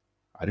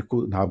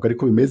 ariko ntabwo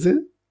ariko bimeze.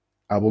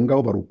 Abo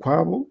ngabo bari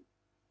ukwabo,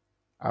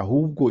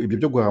 ahubwo ibyo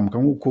byo guhamuka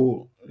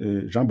nk'uko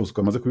Jean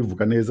Bosco amaze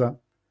kubivuga neza,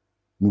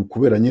 ni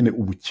ukubera nyine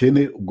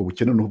ubukene. Ubwo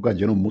bukene n'ubwo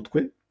bwagiye no mu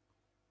mutwe,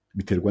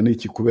 biterwa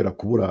n'iki? Kubera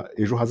kubura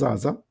ejo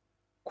hazaza,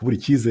 kubura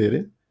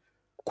icyizere,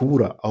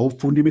 kubura aho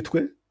upfunda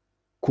imitwe,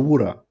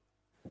 kubura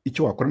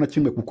icyo wakora na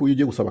kimwe, kuko iyo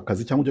ugiye gusaba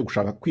akazi cyangwa ugiye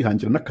gushaka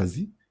kwihangira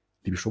n'akazi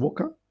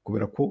ntibishoboka,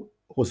 kubera ko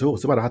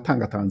hose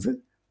barahatangatanze.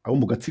 Abo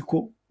mu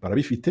gatsiko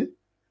barabifite,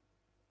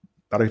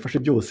 barabifashe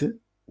byose,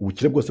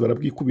 ubukire bwose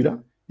barabwikubira,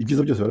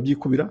 ibyiza byose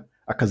barabyikubira,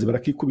 akazi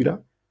barakikubira,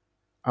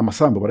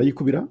 amasambu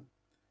barayikubira,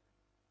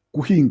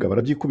 guhinga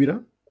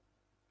barabyikubira,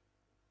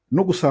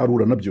 no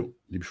gusarura nabyo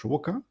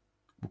ntibishoboka,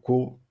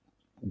 kuko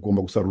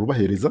ugomba gusarura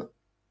ubahereza.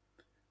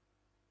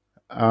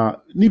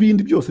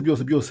 N'ibindi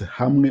byose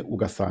hamwe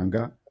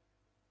ugasanga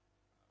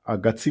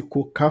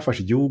agatsiko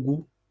kafashe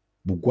igihugu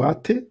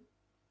bugwate,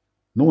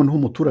 noneho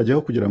umuturage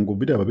aho kugira ngo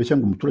biriya babeshya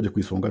ngo umuturage ku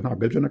isonga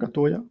ntabwo aribyo na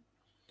gatoya,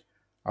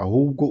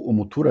 ahubwo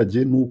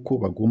umuturage nuko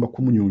bagomba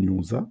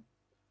kumunyunyuza,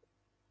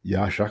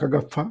 yashaka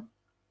agapfa,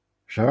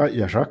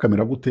 yashaka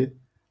kamera gute,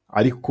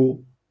 ariko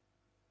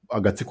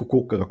agatsiko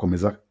ko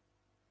kagakomeza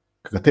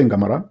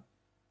kagatengamara,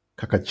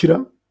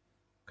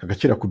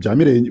 kagakira ku bya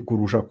mirenge,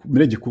 kurusha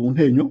mirenge ku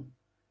ntenyo,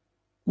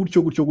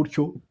 gutyo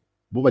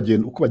bo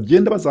bagenda uko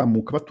bagenda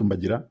bazamuka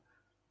batumbagira,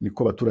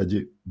 niko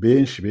abaturage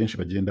benshi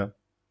bagenda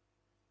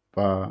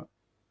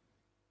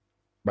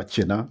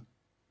bakena,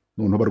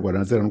 noneho barwara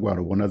na zera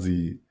ndwara ubona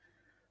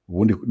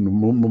ubundi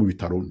mu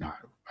bitaro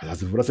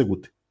azivura se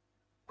gute?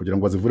 Kugira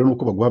ngo bazivure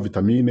nuko baguha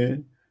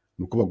vitamine,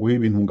 nuko baguha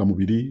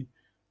intungamubiri,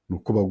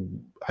 nuko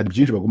hari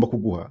byinshi bagomba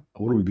kuguha.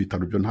 Abo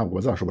ibitaro byo ntabwo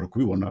bazashobora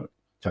kubibona,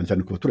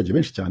 cyane ku baturage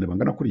benshi cyane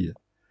bangana kuriya.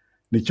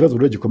 Ni ikibazo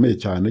rero gikomeye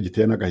cyane,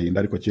 giteye n'agahinda,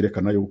 ariko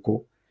cyerekana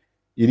yuko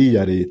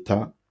iriya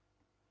leta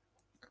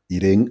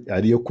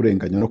ariyo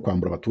kurenganya no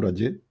kwambura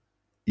abaturage,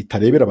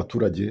 itarebera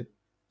abaturage.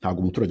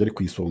 Ntabwo umuturage ari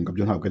ku isonga,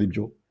 byo ntabwo ari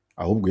byo,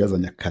 ahubwo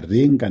yazanye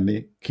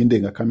akarengane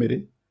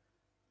k'indengakamere,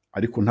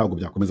 ariko ntabwo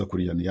byakomeza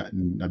kuriya.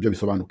 Nabyo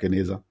bisobanuke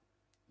neza,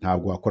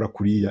 ntabwo wakora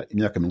kuriya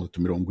imyaka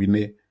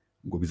 30-40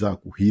 ngo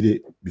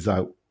bizaguhire,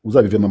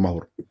 uzabivemo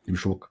amahoro,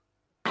 ntibishoboka.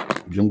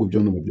 Ibyo ngubyo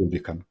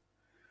byumvikana.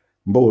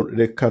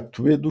 Reka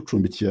tube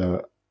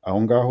ducumbikiye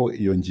aho ngaho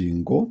iyo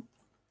ngingo,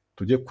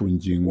 tujye ku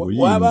ngingo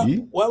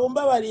yindi. Waba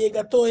umbabariye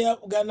gatoya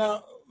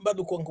bwana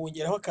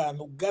badukongongeraho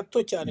akantu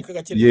gato cyane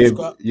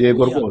k'agakereshwa?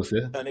 Yego rwose,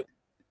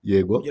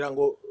 yego, kugira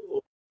ngo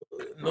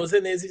noze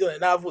neza ibyo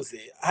navuze.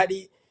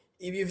 Hari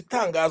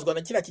ibitangazwa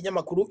na kiriya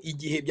kinyamakuru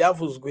Igihe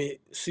byavuzwe,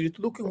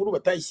 surituduko inkuru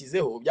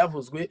batayishyizeho,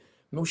 byavuzwe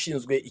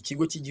n'ushinzwe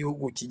ikigo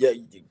cy'igihugu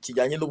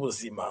kijyanye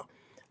n'ubuzima,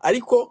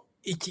 ariko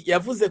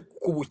yavuze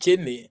ku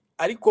bukene,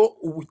 ariko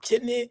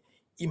ubukene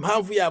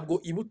impamvu yabwo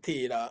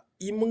ibutera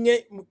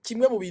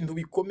kimwe mu bintu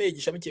bikomeye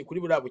gishamikiye kuri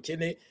buriya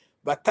bukene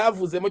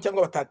batavuzemo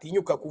cyangwa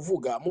batatinyuka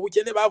kuvuga. Mu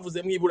bukene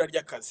bavuzemo ibura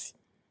ry'akazi.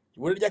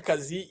 Ibura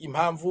ry'akazi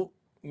impamvu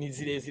ni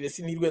zirezire,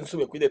 sinirwe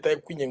nsube kuri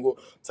detail kw'inyengo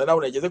sana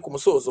unageze ku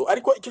musozo,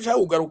 ariko icyo ushaka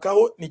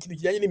kugarukaho ni ikintu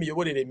kijyanye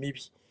n'imiyoborere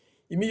mibi.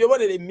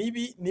 Imiyoborere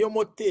mibi niyo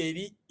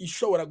moteri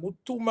ishobora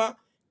gutuma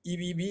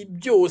ibi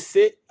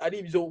byose, ari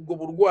ibyo ubwo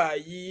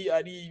burwayi,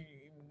 ari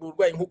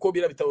burwayi nk'uko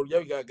bitabo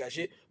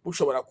byabigaragaje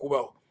bushobora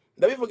kubaho.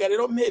 Ndabivuga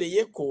rero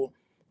mpereye ko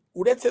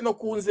uretse no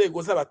ku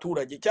nzego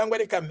z'abaturage, cyangwa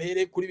reka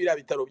mpere kuri biriya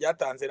bitaro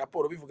byatanze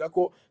raporo bivuga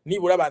ko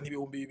nibura abantu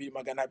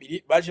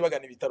 2200 baje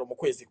bagana ibitaro mu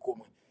kwezi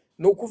kumwe.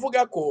 Ni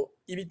ukuvuga ko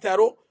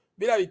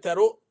biriya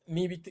bitaro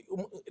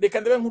reka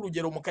ndabe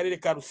nk'urugero mu karere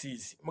ka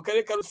Rusizi. Mu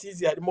karere ka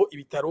Rusizi harimo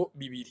ibitaro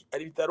bibiri,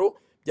 ari ibitaro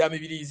bya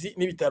Mibirizi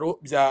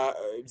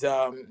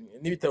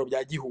n'ibitaro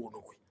bya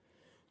Gihundwe.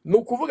 Ni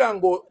ukuvuga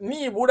ngo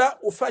nibura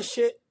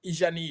ufashe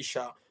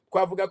ijanisha,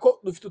 twavuga ko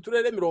dufite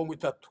uturere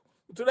 30.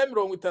 Uturere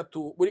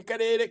 30, buri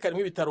karere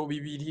karimo ibitaro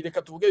bibiri,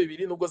 reka tuvuge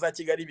bibiri, nubwo za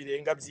Kigali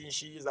birenga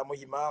byinshi, za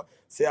Muhima,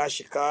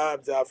 CHK,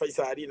 bya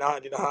Faisal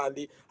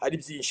n'ahandi hari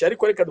byinshi,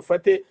 ariko reka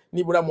dufate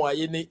nibura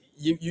moyenne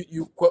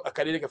yuko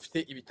akarere gafite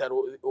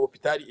ibitaro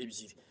hopitali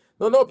ebyiri.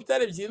 None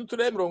hopitali ebyiri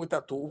n'uturere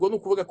 30, ubwo ni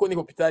ukuvuga ko ni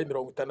hopitali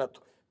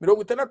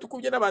 60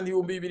 kubye n'abandi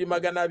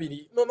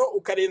 2200. None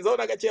ukarenzaho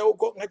na gakeya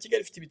uko nka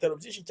Kigali ifite ibitaro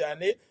byinshi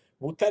cyane,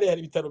 Butare hari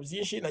ibitaro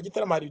byinshi, na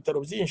Gitarama hari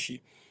ibitaro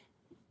byinshi.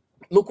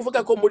 No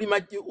kuvuga ko muri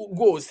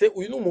rwose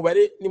uyu ni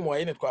umubare ni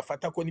moyenne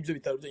twafata ko nibyo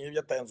bitaro byonyine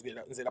byatanzwe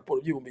nze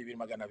raporo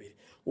 2200.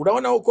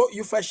 Urabona ko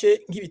iyo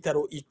ufashe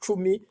nk'ibitaro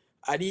 10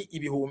 ari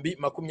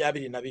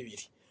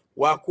 22,000,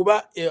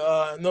 wakuba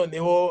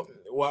noneho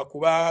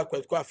wakuba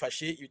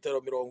twafashe ibitaro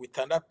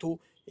 60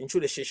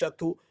 inshuro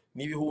 6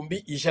 ni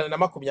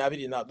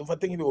 120.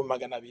 Dufate nk'ibihumbi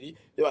 200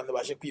 by'abantu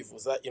baje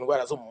kwivuza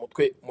indwara zo mu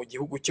mutwe mu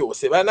gihugu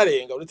cyose,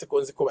 banarenga, uretse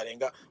ko nzi ko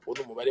barenga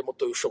uwo umubare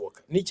muto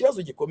ushoboka. Ni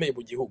ikibazo gikomeye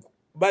mu gihugu.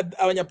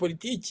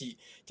 Abanyapolitiki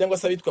cyangwa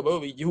se abitwa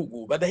abayoboye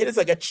igihugu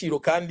badahereza agaciro,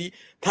 kandi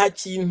nta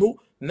kintu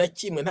na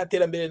kimwe, nta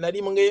terambere na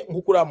rimwe,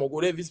 nk'uko uriya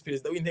mugore vice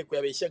perezida w'inteko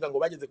yabeshyaga ngo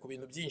bageze ku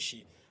bintu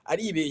byinshi.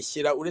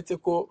 Aribeshyera, uretse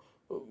ko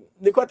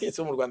niko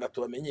ategetse mu Rwanda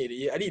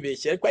tubamenyereye,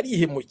 aribeshyera ariko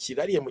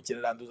arihemukira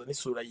aranduza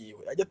n'isura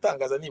yiwe. Ajya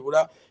atangaza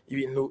nibura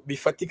ibintu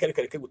bifatika,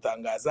 reka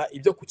gutangaza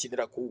ibyo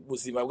kukinira ku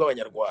buzima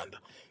bw'abanyarwanda.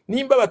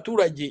 Nimba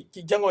abaturage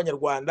cyangwa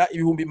abanyarwanda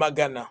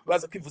 100,000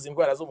 baza kwivuza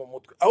indwara zo mu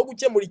mutwe, aho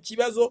gukemura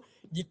ikibazo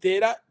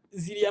gitera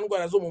ziriya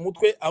ndwara zo mu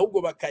mutwe,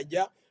 ahubwo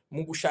bakajya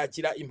mu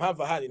gushakira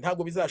impamvu ahandi,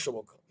 ntabwo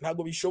bizashoboka.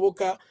 Ntabwo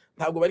bishoboka,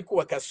 ntabwo bari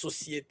kubaka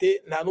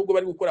societe, nta nubwo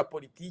bari gukora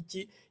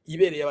politiki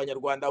ibereye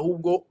abanyarwanda,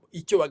 ahubwo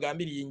icyo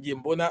bagambiriye ngiye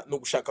mbona no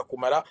gushaka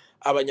kumara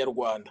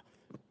abanyarwanda.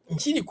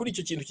 Nkiri kuri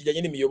icyo kintu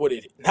kijyanye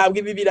n'imiyoborere, ntabwo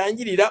ibi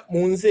birangirira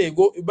mu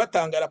nzego.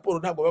 Batanga raporo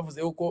ntabwo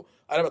bavuze uko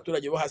ari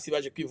abaturage bo hasi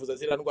baje kwivuza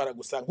ziriya ndwara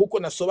gusa, nkuko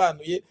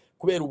nasobanuye,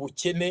 kubera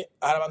ubukene.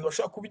 Hari abantu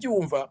bashaka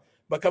kubyumva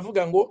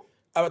bakavuga ngo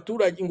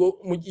abaturage ngo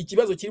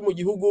ikibazo kiri mu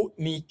gihugu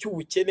ni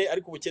icy'ubukene,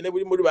 ariko ubukene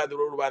buri muri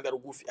rubanda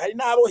rugufi. Hari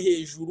n'abo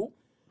hejuru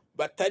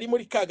batari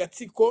muri ka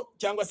gatsiko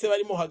cyangwa se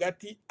barimo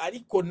hagati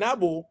ariko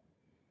nabo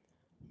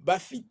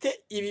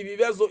bafite ibi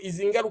bibazo,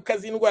 izi ngaruka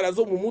z'indwara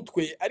zo mu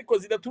mutwe ariko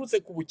zidaturutse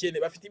ku bukene,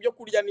 bafite ibyo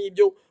kurya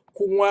n'ibyo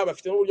kunywa,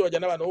 bafite n'uburyo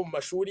bajyana abana bo mu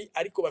mashuri,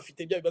 ariko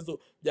bafite bya bibazo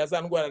bya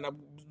za ndwara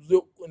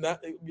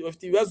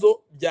bafite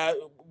ibibazo bya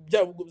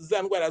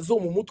za ndwara zo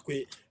mu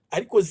mutwe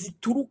ariko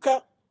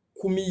zituruka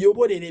ku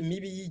miyoborere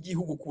mibi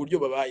y'igihugu ku buryo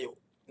babayeho.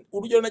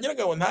 Urugero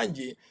nageraga ngo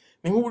ntange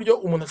ni nk'uburyo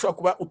umuntu ashobora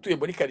kuba utuye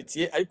muri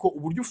quartier ariko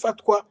uburyo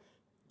ufatwa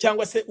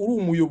cyangwa se uri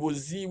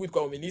umuyobozi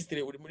witwa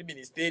ministre, uri muri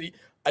ministeri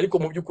ariko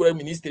mu by'ukuri ari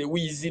ministre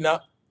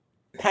w'izina,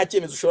 nta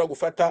cyemezo ushobora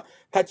gufata,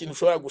 nta kintu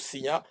ushobora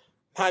gusinya,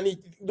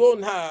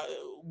 nta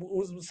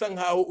usa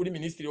nkaho uri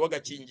ministre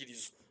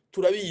w'agakingirizo.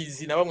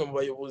 Turabizi na bamwe mu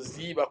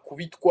bayobozi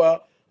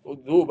bakubitwa,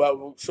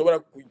 bashobora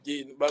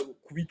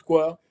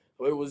kubitwa,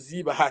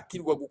 abayobozi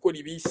bahatirwa gukora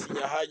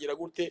ibisinya hagira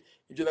gute,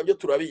 ibyo nabyo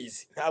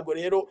turabizi. Ntabwo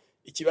rero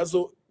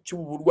ikibazo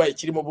cy'uburwayi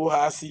kirimo bo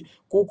hasi,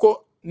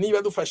 kuko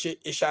niba dufashe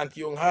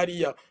echantillion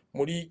hariya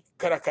muri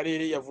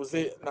karere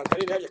yavuze na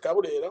karere hariya ka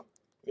Burera,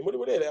 ni muri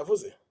Burera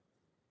yavuze,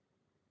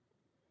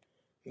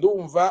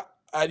 ndumva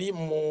ari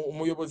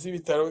umuyobozi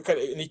w'ibitaro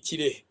ni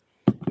Kirehe,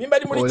 nimba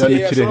ari muri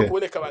Kirehe ashobora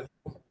kuboneka abantu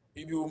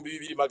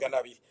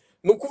 2200.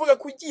 ni ukuvuga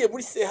ko ugiye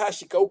muri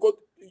CHK uko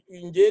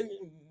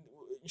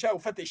nshaka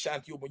gufata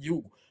echantillion mu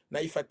gihugu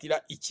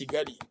nayifatira i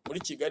Kigali, muri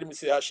Kigali muri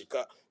CHK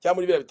cyangwa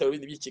muri bira bitaro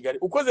bindi by'i Kigali,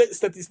 ukoze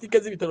statistique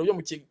z'ibitaro byo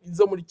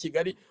zo muri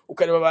Kigali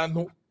ukareba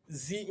abantu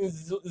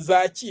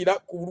zakira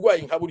ku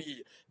burwayi nka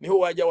buriya, niho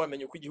wajya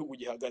wamenya uko igihugu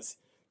gihagaze.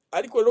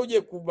 Ariko rero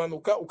ugiye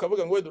kumanuka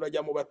ukavuga ngo wenda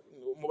urajya mu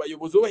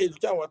bayobozi bo hejuru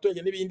cyangwa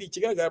abaturage n'ibindi,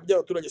 ikigaragara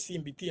by'abaturage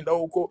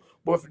simbitindaho uko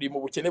bafiri mu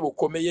bukene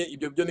bukomeye,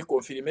 ibyo byo ni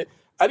confirme.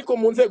 Ariko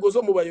mu nzego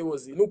zo mu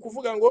bayobozi ni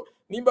ukuvuga ngo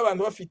nimba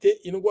abantu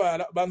bafite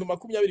indwara, abantu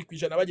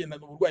 20%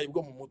 bagendana uburwayi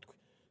bwo mu mutwe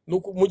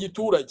mu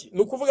giturage,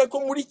 ni ukuvuga ko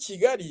muri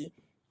Kigali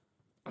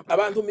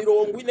abantu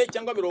 40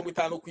 cyangwa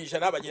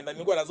 50% bagendana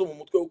indwara zo mu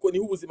mutwe, uko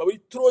niho ubuzima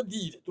buri trop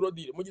dire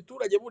mu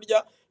giturage.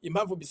 Burya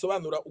impamvu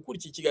bisobanura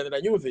ukurikiye ikiganiro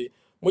nyumve,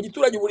 mu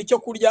giturage buri cyo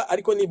kurya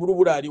ariko nibura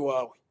uburari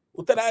wawe,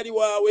 utarari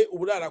wawe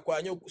uburara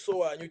kwa so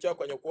wanyu cyangwa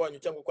kwa nyoko wanyu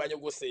cyangwa kwa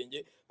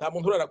nyogosenge. Nta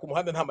muntu urara ku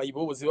muhanda, nta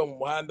mayibobozi ba mu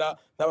muhanda,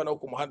 n'abana bo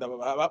ku muhanda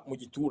baba mu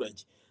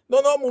giturage.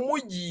 Noneho mu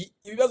mujyi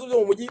ibibazo byo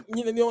mu mujyi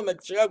nyine niho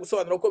nashaka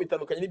gusobanura uko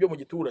bitandukanye n'ibyo mu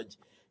giturage.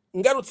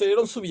 Ngarutse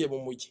rero nsubiye mu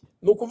mujyi,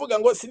 ni ukuvuga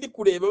ngo sindi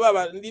kureba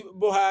baba ndi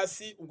bo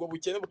hasi, ubwo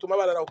bukene butuma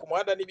barara ku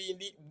muhanda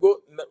n'ibindi,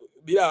 ubwo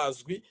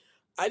birazwi.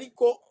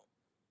 Ariko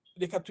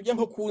reka tujye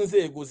nko ku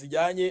nzego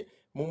zijyanye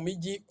mu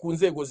mijyi, ku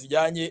nzego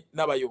zijyanye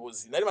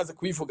n'abayobozi. Nari maze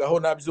kubivugaho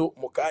nabyo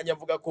mu kanya,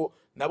 mvuga ko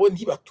nabo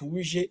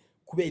ntibatuje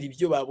kubera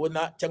ibyo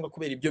babona cyangwa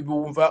kubera ibyo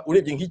bumva.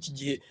 Urebye nk'iki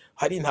gihe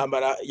hari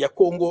intambara ya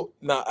Kongo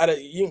na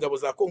y'ingabo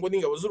za Kongo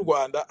n'ingabo z'u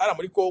Rwanda, ara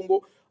muri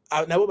Kongo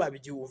nabo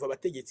babyumva,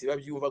 abategetsi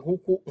babyumva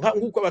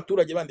nk'uko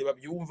abaturage bandi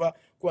babyumva,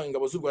 kuba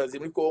ingabo z'u Rwanda ziri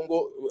muri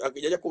Kongo.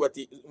 Yajya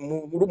kubati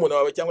murumuna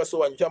wawe cyangwa so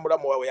wanyu cyangwa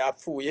muramu wawe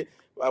yapfuye,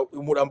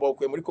 umurambo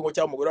wakuye muri Kongo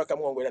cyangwa umugore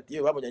akamwongorera ati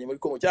bamujyanye muri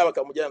Kongo cyangwa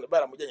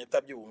baramujyanye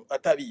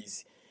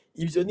atabizi.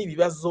 Ibyo ni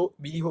ibibazo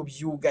biriho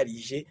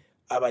byugarije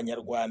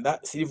abanyarwanda.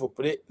 S'il vous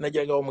plaît,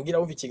 nagiraga bamugira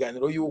wumva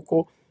ikiganiro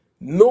yuko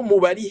no mu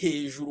bari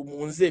hejuru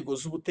mu nzego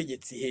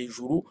z'ubutegetsi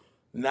hejuru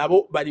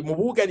nabo bari mu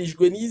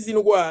bugarijwe n'izi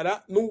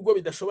ndwara, nubwo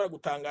bidashobora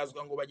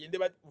gutangazwa ngo bagende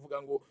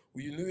bavuga ngo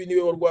uyu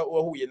niwe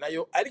wahuye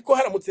nayo. Ariko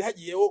haramutse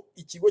hagiyeho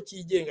ikigo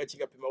cyigenga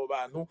kigapima abo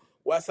bantu,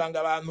 wasanga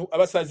abantu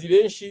abasazi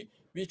benshi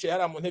bicaye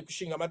hari mu nteko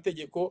ishinga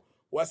amategeko,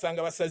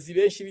 wasanga abasazi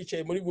benshi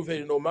bicaye muri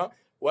guverinoma,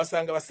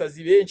 wasanga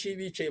abasazi benshi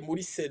bicaye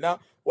muri Sena,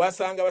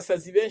 wasanga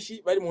abasazi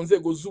benshi bari mu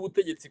nzego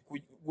z'ubutegetsi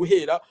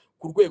guhera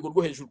ku rwego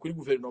rwo hejuru kuri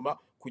guverinoma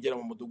kugera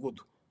mu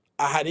mudugudu.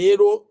 Aha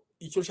rero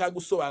icyo nshaka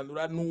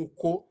gusobanura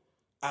nuko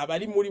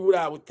abari muri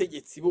buriya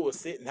butegetsi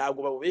bose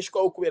ntabwo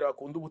babubeshwaho kubera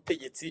bakunda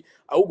ubutegetsi,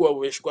 ahubwo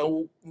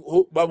babubeshwaho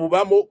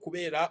babubamo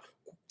kubera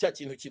cya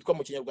kintu cyitwa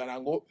mu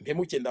Kinyarwanda ngo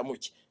mpemuke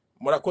ndamuke.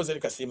 Murakoze,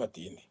 reka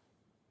simatinde.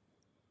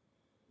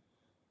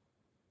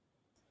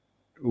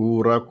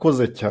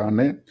 Urakoze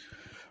cyane.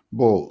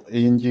 Bo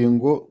iyi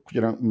ngingo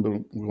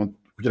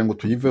kugira ngo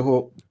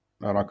tuyiveho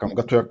hari akantu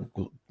gatoya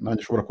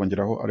nanjye ushobora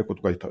kongeraho, ariko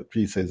twahita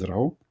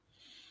tuyisezeraho.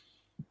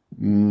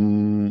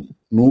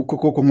 Nuko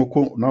koko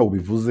nk'uko nawe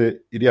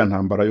ubivuze, iriya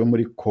ntambara yo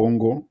muri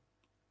Kongo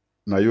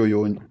nayo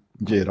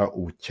yongera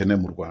ubukene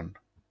mu Rwanda.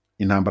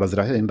 Intambara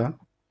zirahenda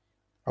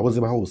aho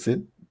ziba hose,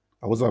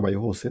 aho zabaye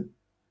hose.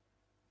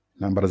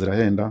 Intambara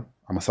zirahenda,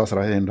 amasasu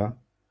arahenda,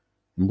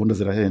 imbunda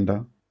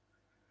zirahenda,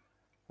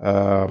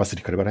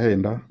 abasirikare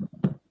barahenda,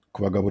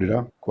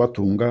 kubagaburira,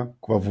 kubatunga,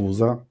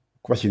 kubavuza,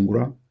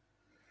 kubashyingura,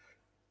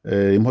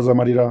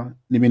 impozamarira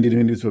n'ibindi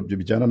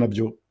bijyana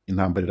nabyo.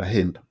 Intambara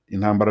irahenda.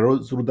 Intambara rero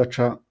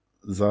z'urudaca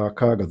za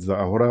kaga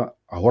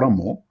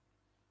ahoramo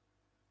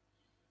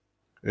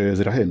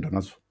zirahenda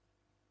nazo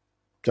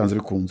byanze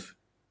bikunze,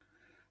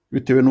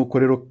 bitewe nuko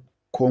rero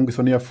Kongo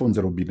iso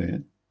niyafunze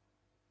robine,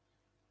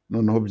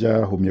 noneho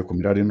byahumye ku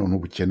mirari, none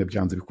ubukene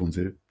byanze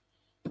bikunze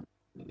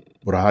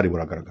burahari,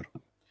 buragaragara.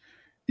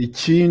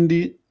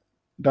 Ikindi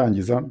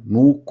ndangiza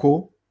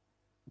nuko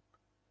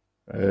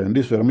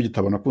ndisubiramo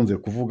igitabo nakunze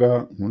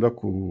kuvuga nkunda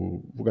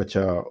kuvuga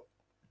cya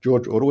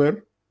George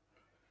Orwell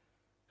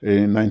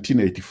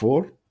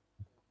 1984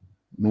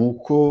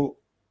 nuko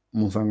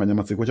mu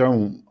nsanganyamatsiko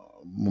cyangwa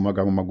mu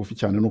magambo magufi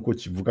cyane nuko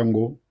kivuga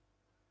ngo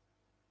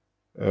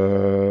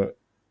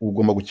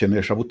ugomba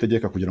gukenesha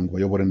butegeka kugira ngo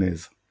bayobore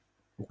neza,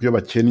 kuko iyo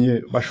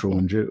bakennye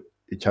bashonje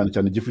cyane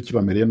cyane igifu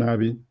kibamereye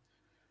nabi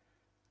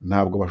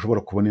ntabwo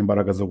bashobora kubona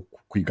imbaraga zo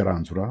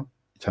kwigaranzura,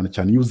 cyane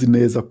cyane iyo uzi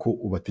neza ko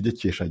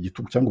ubategekesha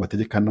igitugu cyangwa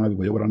ubategeka nabi,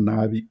 bayobora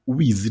nabi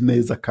ubizi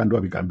neza kandi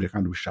wabigambiriye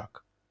kandi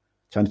ubishaka,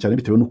 cyane cyane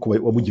bitewe nuko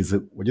wageze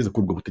kuri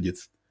ubwo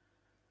butegetsi.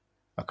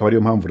 Akaba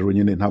ariyo mpamvu rero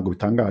nyine ntabwo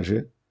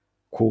bitangaje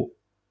ko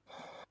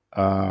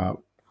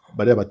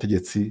bari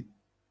abategetsi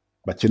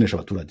bakenesha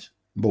abaturage.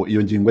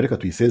 Iyo ngingo reka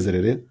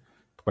tuyisezerere,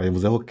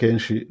 twayivuzeho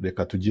kenshi,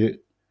 reka tujye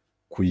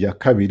ku ya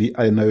kabiri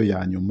ari nayo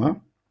ya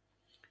nyuma.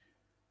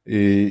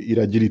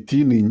 Iragira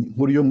iti, ni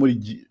inkuru yo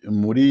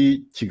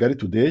muri Kigali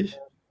Today,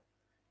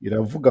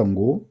 iravuga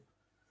ngo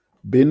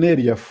BNR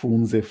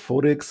yafunze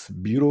Forex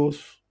Bureaus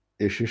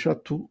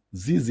 6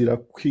 zizira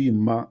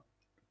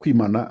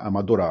kwimana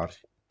amadolari.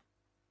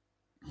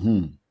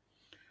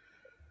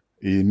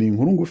 Ni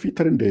inkuru ngufi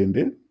itari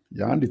ndende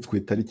yanditswe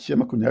tariki ya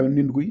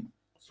 27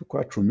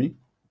 z'ukwa 10,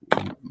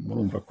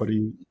 murumva ko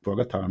ari kuwa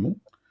gatanu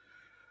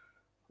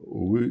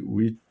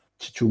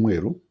w'iki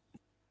cyumweru.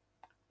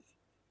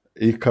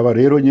 Ikaba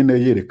rero nyine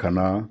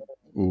yerekana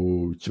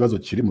ikibazo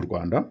kiri mu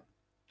Rwanda.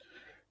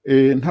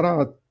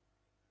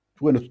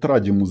 Wenda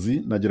tutarajya imuzi,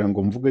 nagira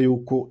ngo mvuge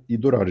yuko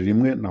idolari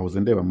rimwe nahoze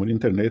ndeba muri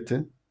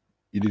internet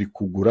iri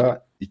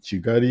kugura i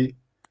Kigali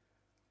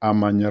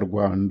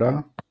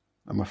amanyarwanda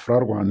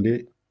amafaranga Rwanda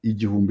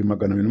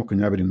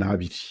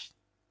 1222.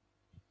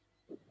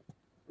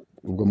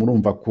 Ubwo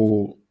murumva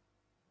ko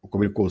uko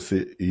biri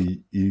kose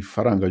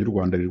ifaranga y'u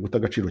Rwanda riri guta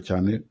agaciro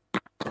cyane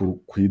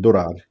ku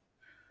idolari.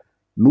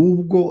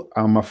 Nubwo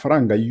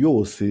amafaranga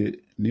yose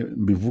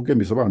mbivuge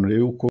mbisobanure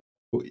yuko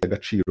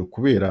agaciro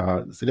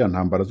kubera ziriya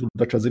ntambara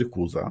z'udaca ziri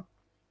kuza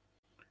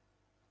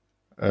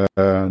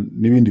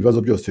n'ibindi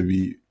bibazo byose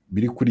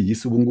biri kuri iyi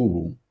si ubu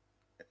ngubu,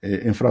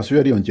 inflation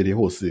yariyongereye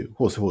hose.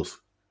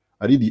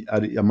 Ari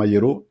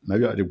amayero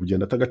nayo ari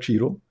kugenda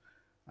atagaciro,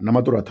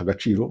 n'amadolari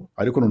atagaciro,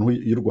 ariko noneho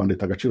y'u Rwanda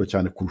itagaciro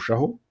cyane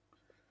kurushaho.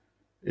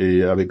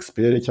 Aba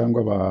expert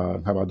cyangwa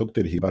nk'aba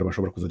Dr. Himbara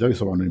bashobora kuzajya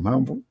bisobanura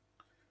impamvu.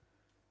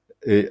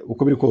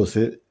 Uko biri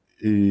kose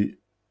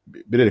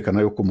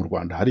birerekana yuko mu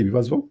Rwanda hari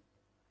ibibazo.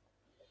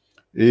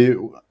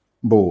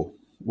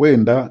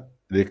 Wenda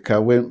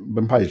reka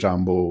mpaye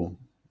ijambo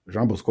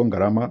Jean Bosco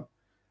Ngarama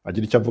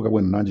agira icyo avuga,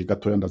 wenda nanjye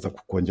gatoya ndaza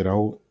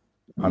kukongeraho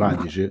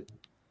arangije.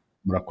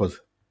 Murakoze.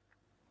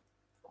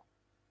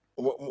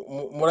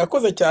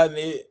 Murakoze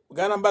cyane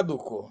Bwana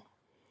Mbaduko.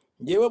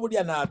 Ngewe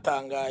burya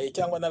natangaye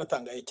cyangwa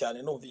naratangaye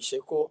cyane numvishe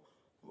ko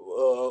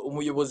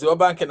umuyobozi wa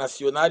Banque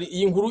Nationale,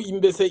 iyi nkuru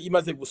imbese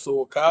imaze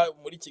gusohoka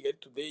muri Kigali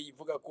Today,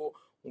 ivuga ko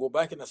ngo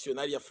Banque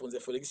Nationale yafunze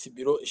Forex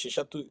Bureau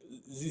 6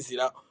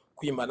 zizira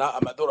kwimana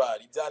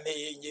amadolari.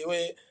 Byanteye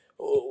ngewe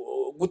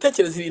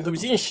gutekereza ibintu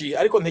byinshi,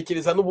 ariko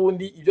ntekereza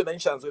n'ubundi ibyo nari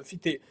nsanzwe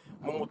mfite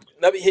mu mutwe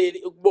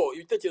nabihere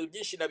ibitekerezo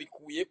byinshi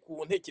nabikuye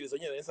ku ntekerezo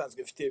nyine nari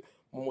nsanzwe mfite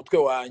mu mutwe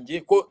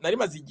wanjye, ko nari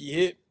maze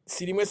igihe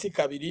si rimwe si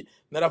kabiri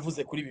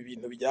naravuze kuri ibi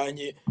bintu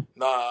bijyanye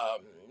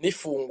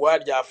n'ifungwa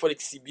rya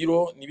Forex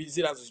Bureau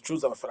n'ibiziranzo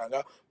zicuruza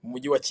amafaranga mu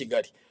mujyi wa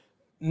Kigali.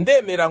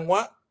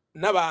 Ndemeranywa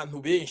n'abantu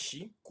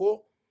benshi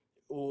ko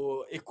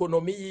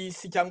ekonomi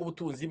y'isi cyangwa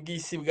ubutunzi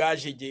bw'isi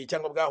bwajegeye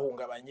cyangwa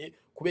bwahungabanye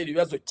kubera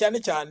ibibazo, cyane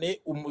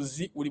cyane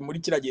umuzi uri muri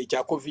kiragihe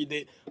cya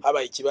Covid,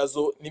 habaye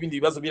ikibazo n'ibindi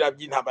bibazo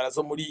by'intambara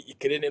zo muri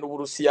Ukraine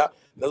n'Uburusiya,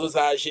 nazo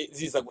zaje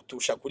ziza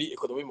gutusha kuri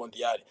ekonomi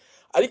mondiale.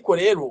 Ariko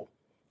rero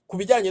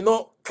kubijyanye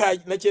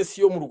na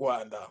kesi yo mu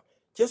Rwanda,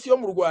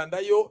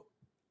 yo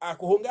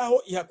aho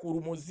ngaho ihakura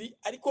umuzi,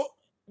 ariko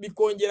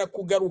bikongera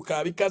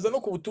kugaruka bikaza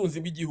no ku butunzi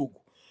bw'igihugu.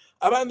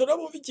 Abantu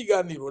nabo bumva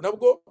ikiganiro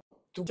nabwo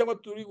cyangwa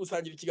turi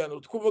gusangira ikiganiro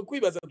twuva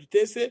kwibaza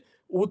dutese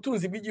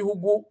ubutunzi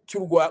bw'igihugu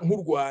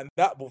nk'u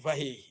Rwanda buva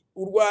hehe.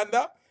 U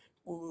Rwanda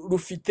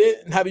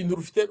rufite nta bintu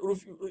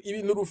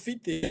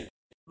rufite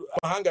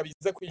amahanga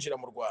biza kwinjira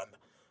mu Rwanda,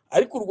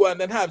 ariko u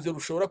Rwanda ntabyo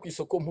rushobora ku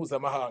isoko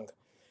mpuzamahanga.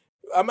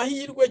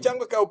 Amahirwe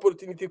cyangwa ka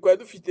opportunity kwa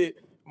dufite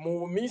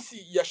mu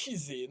minsi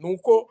yashize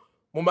nuko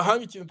mu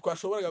mahanga ikintu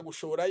twashoboraga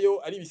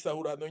gushorayo ari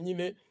ibisahurano,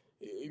 nyine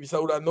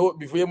ibisahurano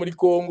bivuye muri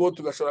Kongo,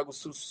 tugashobora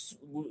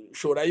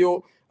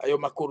gushorayo ayo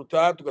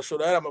makoruta,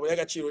 tugashora amabuye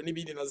y'agaciro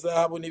n'ibindi na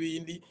zahabu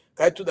n'ibindi,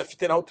 kandi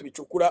tudafite naho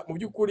tubicukura. Mu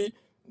by'ukuri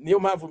niyo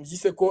mpamvu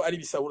mbyise ko ari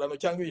ibisahurano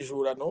cyangwa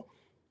ibijurano,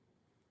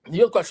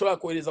 niyo twashobora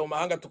kohereza mu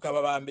mahanga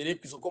tukaba ba mbere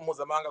ku isoko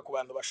mpuzamahanga ku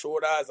bantu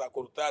bashora za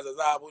koruta, za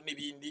zahabu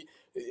n'ibindi.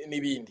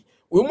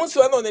 Uyu munsi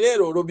wa none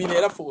rero robine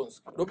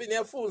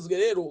yafunzwe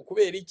rero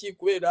kubera iki?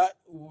 Kubera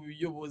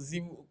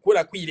ubuyobozi,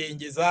 kubera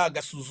kwirengeza,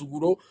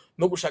 agasuzuguro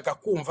no gushaka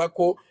kumva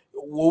ko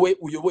wowe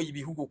uyoboye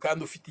ibihugu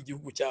kandi ufite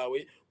igihugu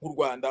cyawe nk'u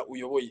Rwanda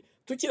uyoboye.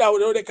 Tukiri aho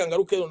rero reka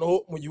ngaruke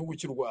noneho mu gihugu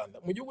cy'u Rwanda.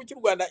 Mu gihugu cy'u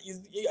Rwanda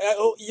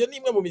iyo ni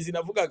imwe mu mizi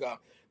navugaga.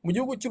 Mu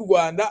gihugu cy'u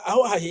Rwanda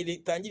aho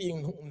tangiriye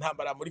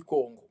intambara muri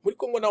Kongo. Muri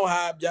Kongo naho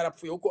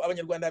byarapfuye kuko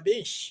abanyarwanda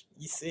benshi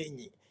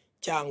Gisenyi,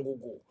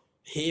 Cyangugu,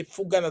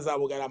 hepfo ugana za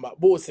Bugarama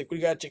bose kuri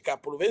gace ka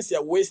province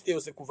ya West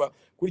yose kuva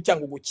kuri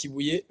Cyangugu,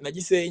 Kibuye na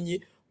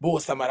Gisenyi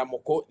bose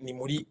amaramuko ni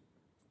muri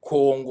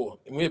Kongo,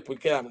 ni muri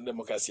Repubulika ya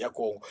Demokarasi ya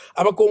Kongo.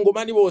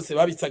 Abakongomani bose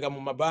babitsaga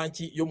mu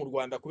mabanki yo mu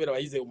Rwanda kubera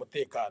bahize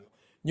umutekano.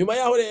 Nyuma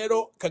yaho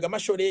rero Kagame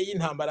ashoreye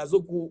y'intambara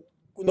zo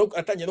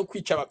atangiye no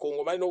kwica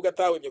abakongomani nubwo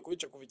atahwemye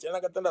kubica kuva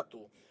 1996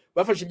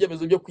 bafashe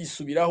ibyemezo byo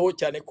kwisubiraho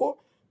cyane ko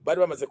bari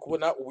bamaze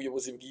kubona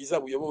ubuyobozi bwiza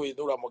buyobowe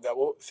n'ura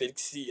mugabo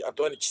Felix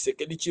Antoine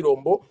Tshisekedi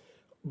Chirombo.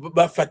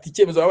 Bafata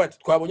icyemezo bati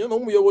twabonye no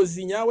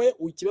umuyobozi nyawe,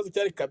 ikibazo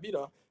cyari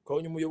Kabila,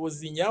 twabonye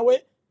umuyobozi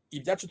nyawe,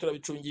 ibyacu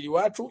turabicungira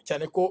iwacu,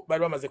 cyane ko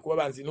bari bamaze kuba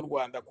banzi n'u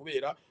Rwanda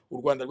kubera u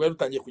Rwanda rwari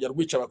rutangiye kujya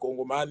rwica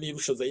abakongomani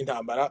rushoza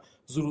y'intambara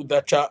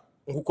z'urudaca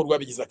nkuko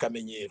rwabigize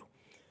akamenyero.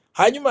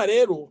 Hanyuma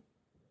rero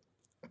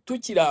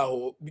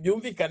tukiraho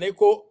byumvikane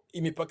ko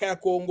imipaka ya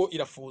Kongo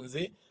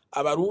irafunze,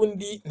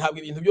 abarundi ntabwo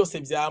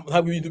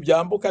ibintu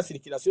byambuka,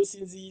 circulation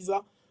si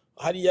nziza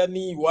hariya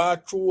ni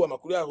iwacu.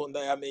 Amakuru yaho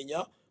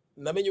ndayamenya,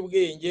 namenye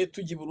ubwenge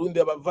tugi Burundi,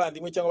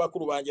 abavandimwe cyangwa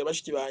bakuru banjye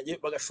bashiki banjye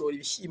bagashora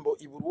ibishyimbo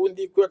i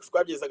Burundi kubera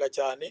twabyezaga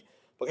cyane,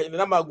 bakagenda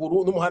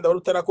n'amaguru n'umuhanda wari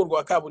utarakorwa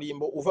wa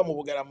kaburimbo uva mu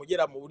Bugarama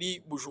ugera muri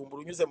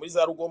Bujumbura unyuze muri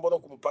za Rugombo no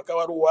ku mupaka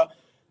wa Ruwa.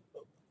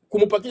 Ku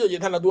mupaka iyo gihe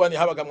nta na duwani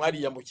habaga,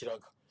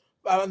 mwariyambukiraga,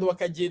 abantu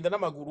bakagenda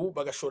n'amaguru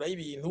bagashora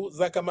ibintu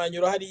za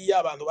Kamanyoro hariya.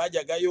 Abantu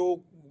bajyagayo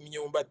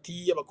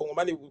imyumbati,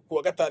 abakongomani ku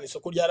wa gatanu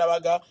isoko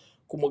ryarabaga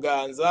ku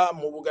Muganza,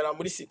 mu Bugarama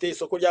muri Cité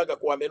isoko ryaga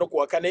ku wa mbere no ku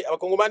wa kane,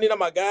 abakongomani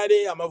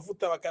n'amagare,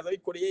 amavuta bakaza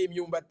bikoreye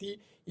imyumbati,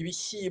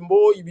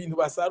 ibishyimbo, ibintu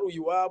basaruye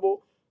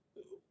iwabo,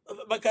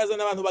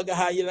 bakazana abantu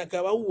bagahahirana,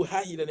 akaba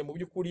ubuhahirane mu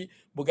by'ukuri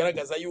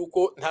bugaragaza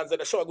yuko nta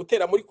nzara ashobora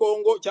gutera muri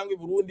Kongo cyangwa i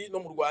Burundi no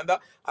mu Rwanda.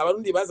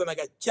 Abarundi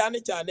bazanaga cyane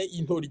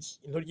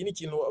intoryi ni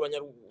ikintu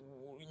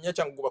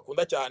Nyacyangugu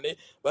bakunda cyane,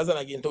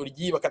 bazanaga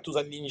intoryi,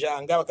 bakatuzanira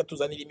injanga,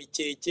 bakatuzanira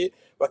imikeke,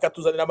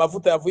 bakatuzanira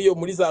amavuta yavuye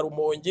muri za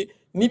Rumonge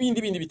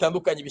n'ibindi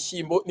bitandukanye,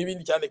 ibishyimbo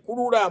n'ibindi cyane.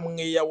 Kuri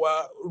uramwe ya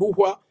wa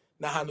Ruhwa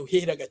na ahantu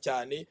heraga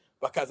cyane,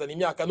 bakazana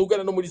imyaka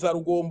n'ugana no muri za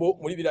Rugombo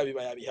muri biriya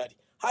bibaya bihari.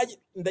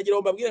 Ndagira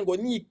ngo mbabwire ngo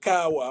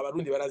n'ikawa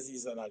abarundi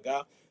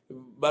barazizanaga,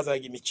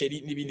 bazanaga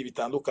imiceri n'ibindi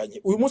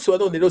bitandukanye. Uyu munsi wa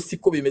none rero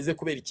siko bimeze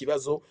kubera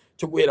ikibazo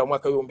cyo guhera mu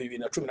mwaka wa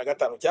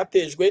 2015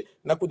 cyatejwe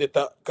na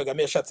kudeta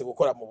Kagame yashatse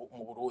gukora mu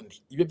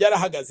Burundi. Ibyo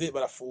byarahagaze,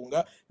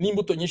 barafunga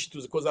n'imbuto nyinshi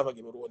tuziko zavaga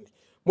i Burundi.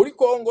 Muri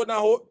Kongo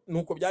naho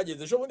nuko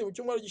byageze. Ejo bundi mu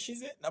cyumweru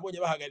gishize nabonye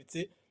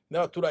bahagaritse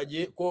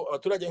n'abaturage ko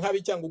abaturage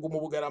nk'ab'Icyangugu mu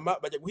Bugarama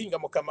bajya guhinga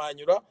mu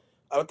Kamanyura,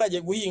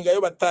 abatagiye guhinga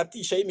yo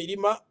batatisha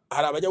imirima,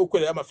 hari abajya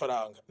gukorera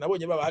amafaranga.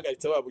 Nabonye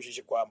babahagaritse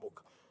babujije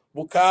kwambuka.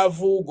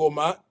 Bukavu,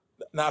 Goma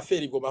na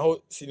aferi Goma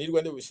ho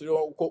sinirwa ndi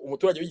bisuriho uko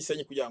umuturage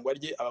w'igisenyi kugira ngo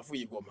arye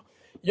abavuye Goma.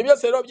 Ibyo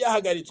byose rero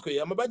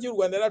byahagaritswe. Amabanki y'u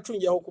Rwanda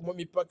yaracungiye aho ku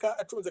mipaka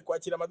acunze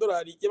kwakira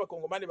amadolari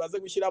y'abakongomani baza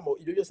gushyiramo,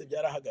 ibyo byose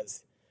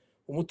byarahagaze.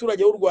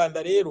 Umuturage w'u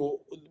Rwanda rero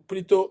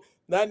plutôt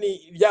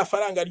rya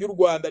faranga ry'u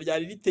Rwanda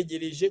ryari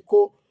ritegereje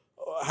ko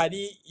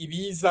hari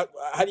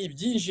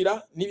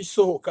ibyinjira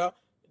n'ibisohoka,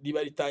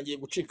 riba ritangiye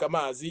gucika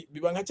amazi,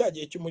 biba nka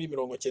cyagiye cyo muri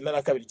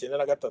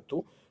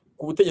 1992-93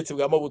 ku butegetsi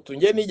bwa Mobutu.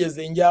 Nge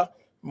nigeze njya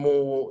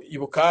mu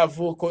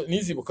Ibukavu ko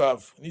nizi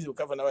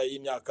Bukavu nabaye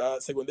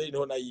y'imyaka secondaire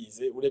niho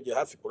nayize, urebye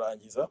hafi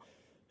kurangiza.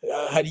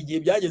 Hari igihe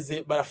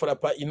byageze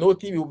barafrapa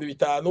inoti y'ibihumbi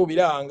 5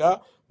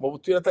 biranga.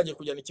 Mobutu yaratangiye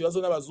kujyana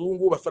ikibazo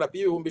n'abazungu, bafrapa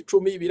y'ibihumbi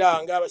 10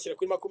 biranga, bashyira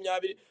kuri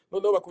 20,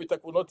 noneho bakubita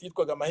ku noti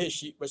yitwaga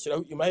maheshi,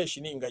 bashyiraho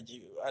imaheshi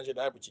n'ingagi anje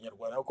nayo mu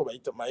Kinyarwanda uko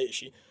bayita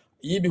maheshi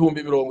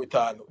y'ibihumbi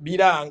 50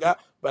 biranga,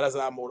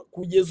 barazamura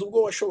kugeza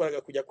ubwo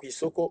washoboraga kujya ku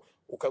isoko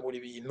ukagura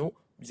ibintu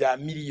bya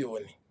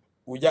miliyoni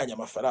ujyanye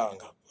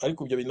amafaranga.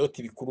 Ariko ibyo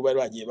binoti bikuru bari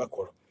bagiye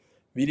bakora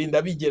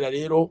birinda bigera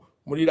rero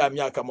muri la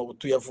myaka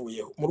Mobutu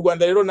yavuyeho. Mu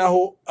Rwanda rero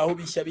naho aho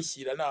bishya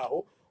bishyira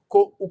naho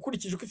ko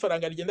ukurikije uko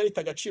ifaranga rigenda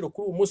rita agaciro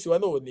kuri uyu munsi wa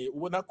none,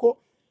 ubona ko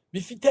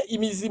bifite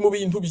imizi mu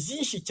bintu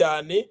byinshi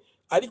cyane.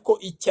 Ariko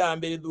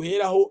icyambere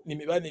duheraho ni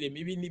imibanire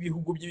mibi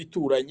n'ibihugu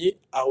by'ibituranyi.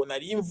 Aho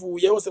nari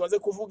mvuye hose maze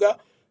kuvuga,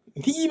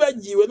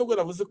 ntibagiwe nubwo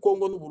navuze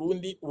Kongo n'u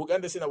Burundi,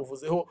 Ubugande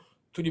sinabuvuzeho,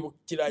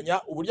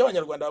 turibukiranya uburyo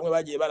abanyarwanda bamwe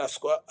bagiye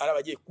baraswa ari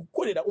abagiye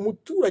gukorera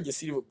umuturage.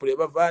 Sirivupure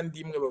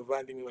bavandimwe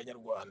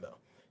banyarwanda,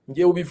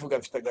 ngiye ubivuga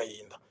mfite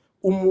agahinda.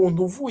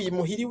 Umuntu uvuye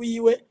muhiri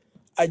wiwe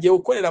agiye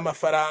gukorera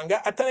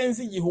amafaranga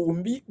atarenze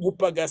 1000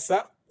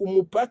 gupagasa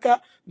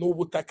umupaka,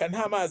 n'ubutaka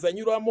nta mazi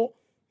anyuramo,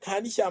 nta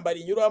n'ishyamba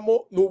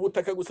rinyuramo,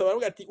 n'ubutaka gusa.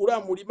 Baravuga ati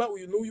uramurima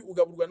uyu n'uyu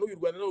ugaburwa n'uyu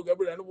Rwanda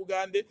n'ugaburira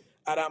n'Ubugande,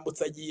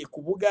 arambutse agiye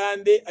ku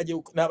Bugande, agiye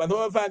n'abantu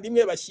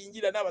b'abavandimwe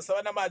bashingira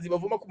n'abasaba n'amazi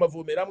bavuma ku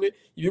mavomeramwe.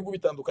 Ibihugu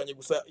bitandukanye,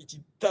 gusa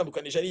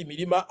ikitandukanije ari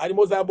imirima,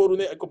 harimo za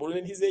Borune, ariko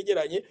Borune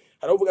ntizegeranye.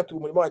 Aravuga ati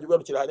umurimo wanjye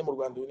ugarukira hane mu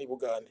Rwanda ni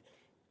Bugande.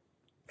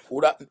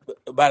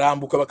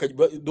 barambuka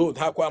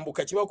nta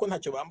kwambuka kibaho ko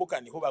ntacyo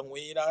bambuka, niho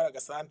banywera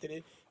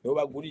agasantere, niho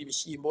bagurira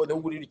ibishyimbo, niho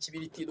bagurira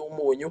ikibiriti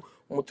n'umunyu.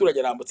 Umuturage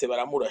arambutse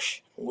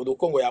baramurashe ngo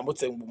duko ngo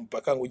yambutse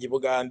umupaka ngo ujye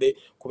Bugande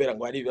kubera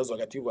ngo hari ibibazo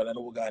hagati y'u Rwanda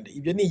n'Ubugande.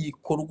 Ibyo ni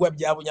ibikorwa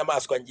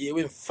by'abunyamaswa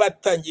ngewe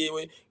mfata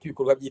ngewe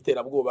nk'ibikorwa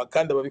by'iterabwoba,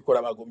 kandi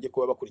ababikora bagombye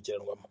kuba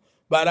bakurikiranwamo.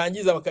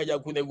 Barangiza bakajya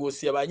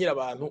kunegosiya ba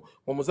nyirabantu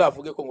ngo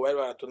muzavuge ko ngo bari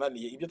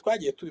baratunaniye. Ibyo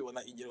twagiye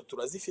tubibona, ingero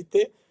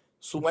turazifite,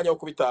 si umwanya wo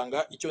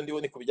kubitanga. Icyo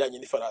ndiho ni kubijyanye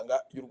n'ifaranga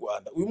y'u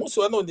Rwanda. Uyu munsi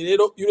wa none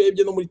rero iyo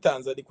urebye no muri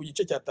Tanzania, ku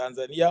gice cya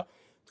Tanzania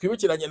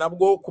twibukiranye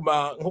nabwo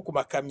nko ku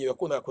makamyo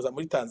yakundaga kuza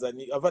muri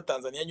Tanzania, ava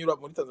Tanzania anyura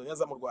muri Tanzania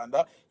aza mu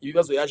Rwanda,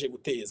 ibibazo yaje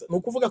guteza. Ni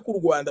ukuvuga ko u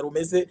Rwanda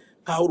rumeze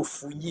nk'aho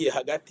rufungiye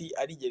hagati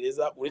ari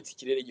gereza, uretse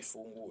ikirere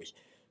gifunguye.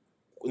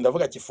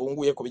 Ndavuga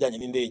kifunguye ku bijyanye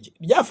n'indege.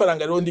 Rya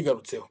faranga rero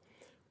ndigarutseho,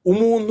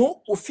 umuntu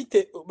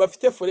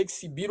bafite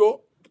forex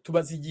biro,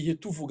 tubaza igihe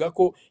tuvuga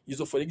ko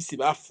izo forex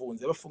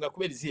bafunga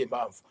kubera izihe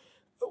mpamvu.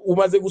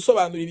 Umaze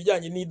gusobanura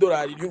ibijyanye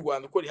n'idolari ry'u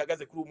Rwanda uko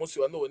rihagaze kuri uyu munsi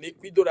wa none,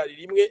 ku idolari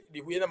rimwe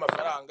rihuye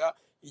n'amafaranga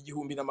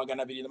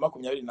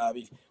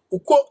 1222.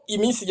 Uko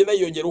iminsi igenda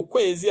yiyongera,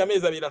 ukwezi,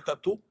 amezi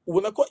 2-3,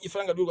 ubona ko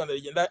ifaranga ry'u Rwanda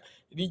rigenda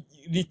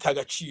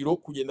ritagaciro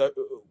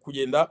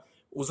kugenda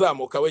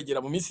uzamuka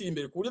wegera mu minsi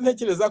imbere, ku buryo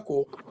ntekereza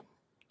ko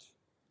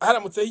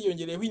haramutse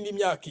hiyongereyeho indi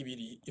myaka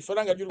 2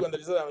 ifaranga ry'u Rwanda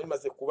rizaba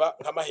rimaze kuba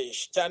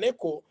nk'amaheshi, cyane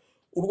ko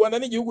u Rwanda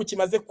n'igihugu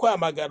kimaze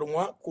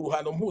kwamaganwa ku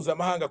ruhando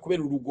mpuzamahanga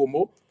kubera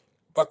urugomo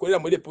bakorera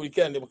muri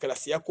Repubulika ya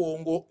Demokarasi ya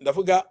Kongo.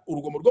 Ndavuga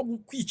urugomo rwo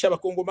kwica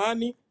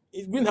abakongomani,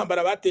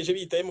 rw'intambara bateje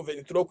bita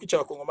M23 wo kwica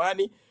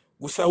abakongomani,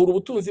 gusahura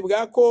ubutunzi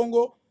bwa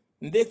Kongo,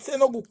 ndetse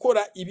no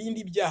gukora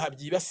ibindi byaha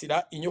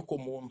byibasira inyoko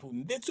muntu.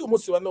 Ndetse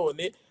umunsi wa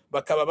none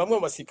bakaba bamwe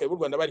mu basirikare b'u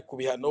Rwanda bari ku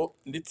bihano,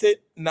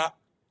 ndetse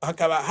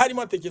hakaba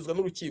harimo hatekerezwa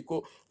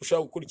n'urukiko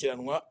rushobora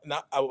gukurikiranwa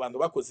na abo bantu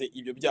bakoze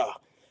ibyo byaha.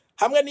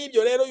 Hamwe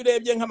n'ibyo rero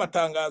urebye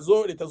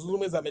nk'amatangazo Leta Zunze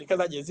Ubumwe za Amerika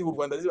zagiye ziha u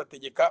Rwanda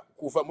zibategeka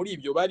kuva muri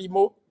ibyo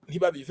barimo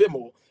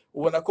ntibabivemo,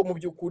 ubona ko mu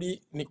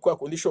by'ukuri ni kwa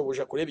kundi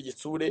shoboja kureba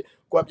igitsure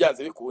kuba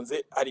byanze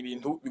bikunze hari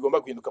ibintu bigomba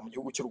guhinduka mu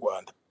gihugu cy'u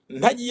Rwanda.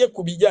 Ntagiye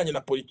kubijyanye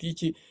na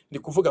politiki, ni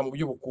kuvuga mu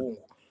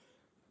by'ubukungu.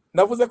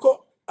 Navuze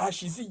ko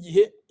hashize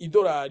igihe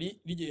idolari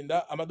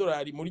rigenda,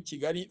 amadolari muri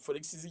Kigali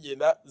forex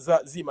zigenda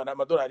zimana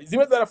amadolari,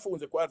 zimwe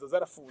zarafunze, kwanza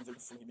zarafunze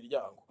gufunga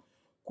imiryango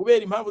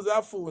kubera impamvu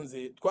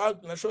zafunze.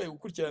 Twanashoboye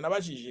gukurikirana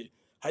abajije,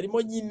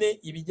 harimo nyine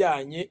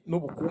ibijyanye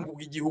n'ubukungu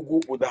bw'igihugu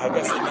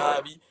budahagaze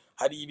nabi.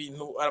 Hari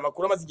ibintu,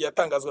 amakuru amaze igihe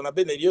atangazwa na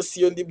Beneriyo,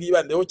 siyo ndi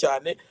bwibandeho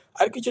cyane,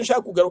 ariko icyo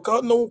nshaka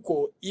kugarukaho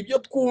nuko ibyo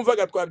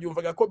twabyumvaga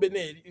ko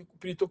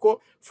plutôt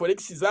ko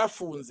forex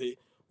zafunze.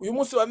 Uyu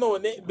munsi wa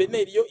none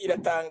Beneriyo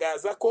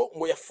iratangaza ko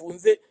ngo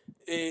yafunze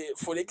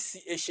forex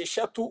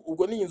 6,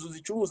 ubwo ni inzu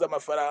zicuruza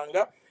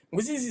amafaranga,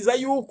 ngo ziziza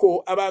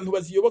yuko abantu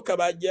baziyoboka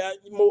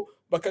bajyamo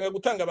bakanga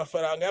gutanga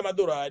amafaranga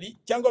y'amadolari,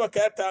 cyangwa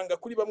bakayatanga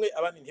kuri bamwe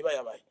abandi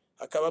ntibayabaye,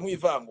 akaba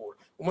mwivangura.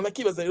 Umuntu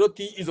akibaza rero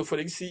ati izo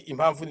forex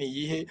impamvu ni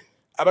yihe?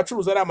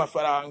 Abacuruza ari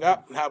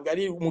amafaranga, ntabwo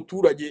ari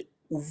umuturage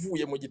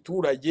uvuye mu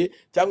giturage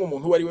cyangwa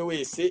umuntu uwo ari we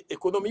wese.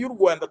 Ekonomi y'u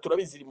Rwanda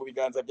turabiziri mu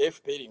biganza bya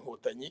FPR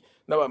inkotanyi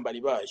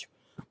n'abambari bayo.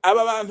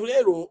 Aba bantu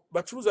rero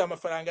bacuruza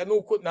amafaranga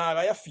nuko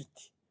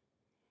nabayafite,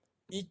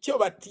 icyo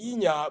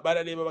batinya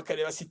barareba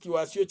bakareba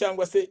situation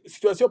cyangwa se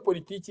situation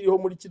politiki iriho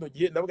muri kino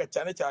gihe. Ndavuga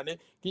cyane cyane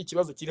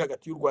nk'ikibazo kiri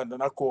hagati y'u Rwanda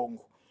na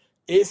Kongo.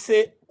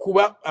 Ese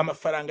kuba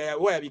amafaranga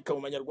yawe wayabika mu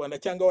manyarwanda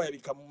cyangwa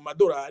wayabika mu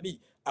madolari,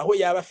 aho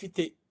yaba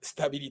afite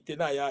stabilité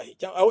nayahe,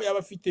 cyangwa aho yaba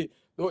afite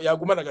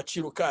yagumana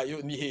agaciro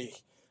kayo ni hehe?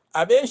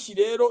 Abenshi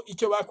rero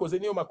icyo bakoze,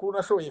 niyo makuru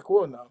nashoboye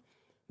kubona,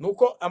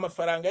 nuko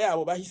amafaranga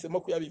yabo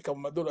bahisemo kuyabika mu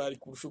madolari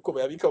kurusha uko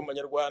bayabika mu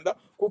manyarwanda,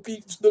 kuko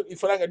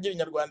ifaranga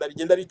ry'inyarwanda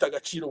rigenda rita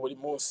agaciro buri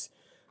munsi.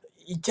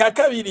 Icya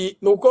kabiri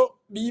nuko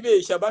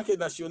bibeshya Banque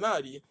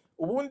Nationale,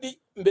 ubundi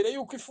mbere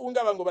yuko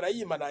ifunga ngo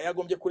barayimana,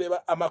 yagombye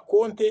kureba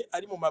amakonte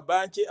ari mu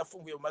mabanki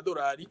afunguye mu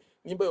madolari,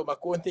 nimba yo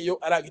makonte yo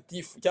ari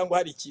active cyangwa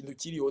hari ikintu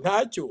kiriyo.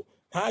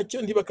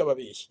 Ntacyo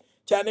ntibakababeshya,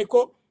 cyane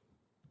ko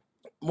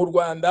mu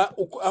Rwanda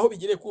aho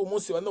bigire ku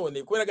munsi wa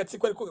none, kubera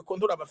agatsiko ariko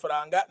gakontora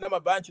amafaranga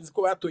n'amabanki,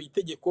 ziko batoye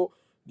itegeko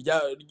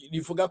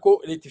rivuga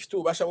ko leta ifite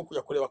ububasha bwo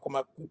kujya kureba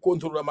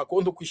gukontorora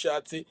amakonto uko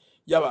ishatse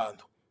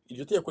y'abantu.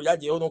 Iryo tegeko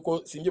ryagiyeho,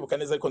 nuko simbyibuka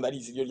neza ariko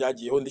ndarizi iryo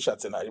ryagiyeho,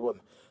 ndishatse naribona.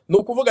 Ni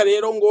ukuvuga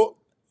rero ngo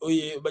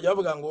bajya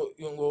bavuga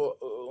ngo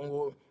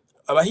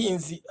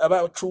abahinzi,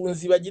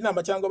 abacunzi bajya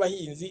inama cyangwa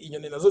abahinzi,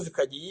 inyoni nazo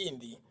zikajya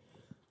iyindi.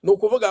 Ni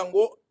ukuvuga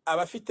ngo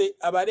abafite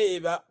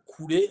abareba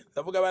kure,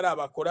 ndavuga bari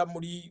abakora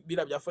muri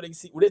bira bya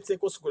forex, uretse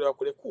ko sukureba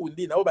kure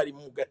kundi nabo bari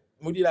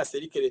muri la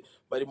serikere,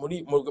 bari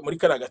muri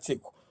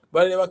karagatsiko,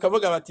 bareba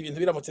bakavuga bati ibintu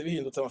biramutse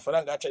bihindutse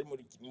amafaranga yacu ari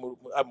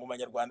mu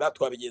manyarwanda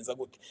twabigenza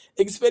gute?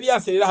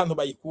 Experience rero ahantu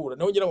bayikura,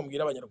 naho ngira ngo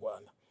mbwira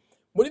abanyarwanda.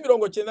 Muri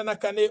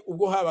 1994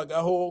 ubwo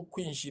habagaho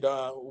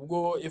kwinjira,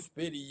 ubwo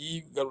FPR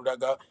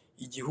yigaruraga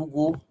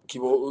igihugu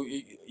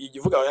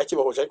igivuga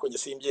yakibahoje, ariko nge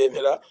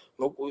simbyemera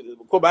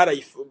ko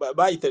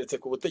bayiteretse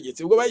ku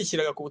butegetsi. Ubwo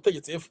bayishyiraga ku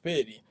butegetsi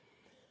FPR,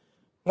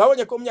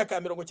 mwabonye ko mu myaka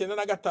ya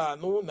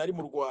 1995 nari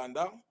mu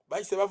Rwanda,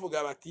 bahise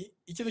bavuga bati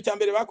ikintu cya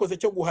mbere bakoze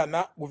cyo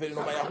guhana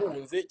guverinoma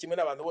yahunze kimwe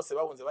n'abantu bose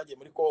bahunze bagiye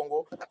muri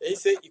Kongo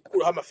yahise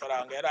ikuraho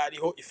amafaranga yari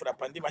ariho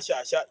ifurapa andi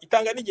mashyashya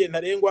itanga n'igihe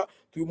ntarengwa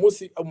uyu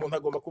munsi umuntu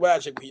agomba kuba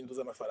yaje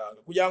guhinduza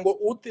amafaranga kugira ngo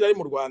utiri ari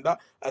mu Rwanda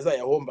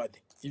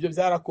azayahombane. Ibyo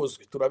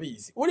byarakozwe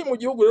turabizi. Uri mu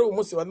gihugu rero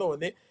umunsi wa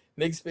none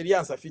na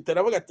experience afite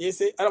aravuga ati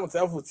ese aramutse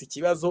yavutse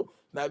ikibazo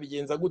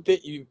nabigenza gute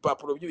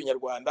ibipapuro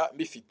by'Ibinyarwanda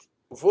mbifite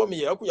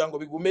uvomiye kugira ngo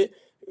bigume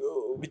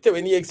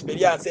bitewe ni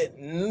experience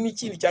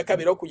n'ikindi cya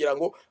kabiri kugira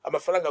ngo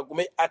amafaranga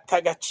agume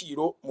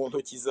atagaciro mu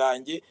ntoki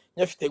zanjye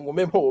nyafite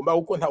ngume mpomba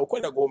uko nta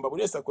ukorera guhomba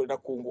buri wese akorera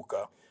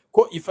kunguka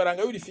ko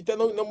ifaranga y'urifite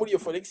no muri iyo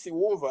forex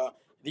wumva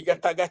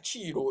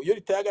rigatagaciro iyo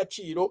ritaye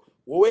agaciro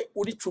wowe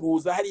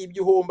uricuruza hari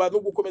ibyo uhomba no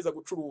gukomeza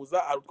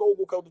gucuruza arutwo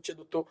uguka uduce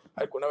duto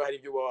ariko nawe hari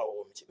ibyo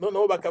wahombye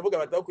noneho bakavuga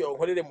batakuye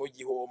nkorere mu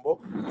gihombo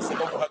ise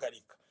no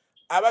guhagarika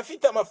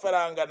abafite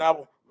amafaranga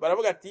nabo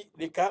baravuga ati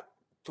reka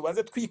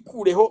tubanze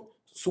twikureho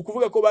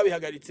sukuvuga ko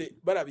babihagaritse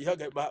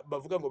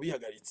bavuga ngo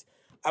bihagaritse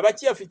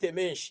abakiyafite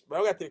menshi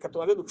baravuga ati reka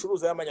tubanze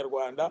ducuruza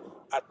y'amanyarwanda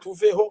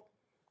atuveho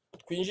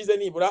twinjize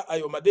nibura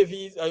ayo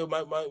madevize ayo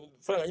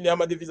mafaranga nyine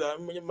y'amadevize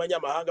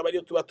y'amanyamahanga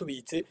bariyo tuba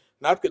tubitse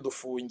natwe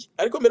dufunge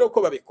ariko mbere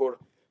uko babikora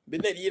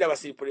beneri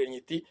yirabasiripurira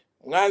nyiti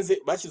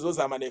mwanze bashyizeho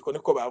za maneko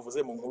niko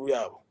bavuze mu nkuru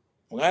yabo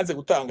mwanze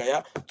gutanga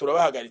ya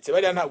turabahagaritse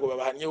bariya ntabwo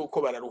babahanye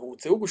uko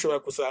bararuhutse ahubwo ushobora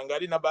kusanga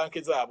ari na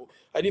banki zabo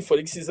ari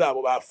forex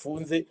zabo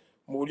bafunze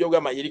mu buryo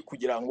bw'amayeri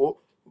kugira ngo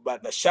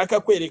badashaka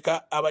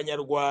kwereka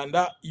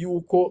abanyarwanda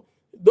yuko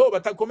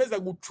batakomeza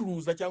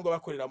gucuruza cyangwa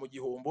bakorera mu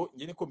gihombo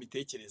nge niko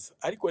mitekereza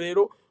ariko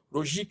rero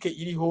logique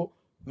iriho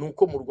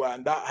nuko mu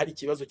Rwanda hari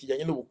ikibazo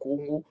kijyanye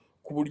n'ubukungu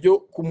ku buryo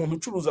ku muntu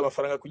ucuruza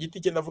amafaranga ku giti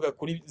cye ndavuga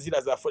kuri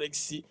zira za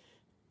forex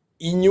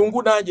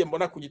inyungu nanjye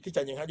mbona ku giti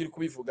cyanjye nkanjye uri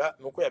kubivuga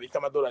nuko yabika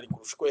amadolari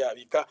kurusha uko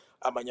yabika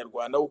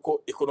amanyarwanda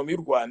uko ekonomi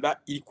y'u Rwanda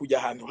iri kujya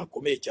ahantu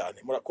hakomeye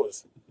cyane.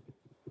 Murakoze.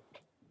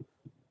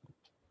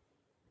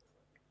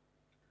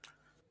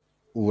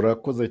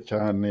 Urakoze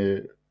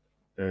cyane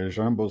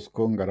Jean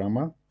Bosco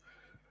Ngarama.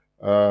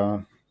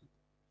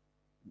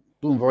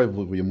 Ndumva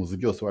wabivuye muzi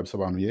byose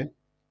wabisobanuye.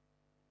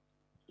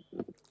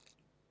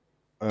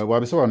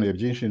 Wabisobanuye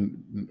byinshi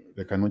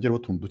reka nongereho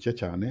utuntu duke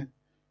cyane.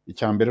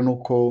 Icyambere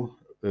nuko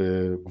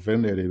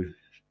Guverineri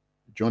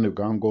John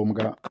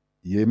Bwangombwa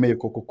yemeye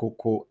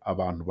koko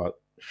abantu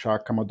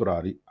bashaka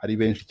amadolari ari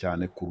benshi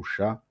cyane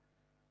kurusha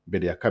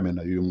mbere ya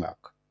Kamena y'uyu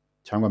mwaka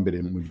cyangwa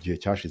mbere mu gihe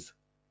cyashize.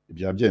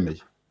 Ibyo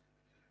byemeye.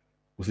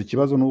 Gusa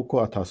ikibazo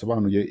nuko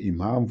atasobanuye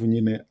impamvu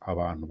nyine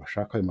abantu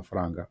bashaka ayo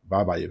mafaranga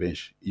babaye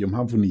benshi. Iyo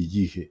mpamvu ni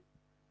iyihe?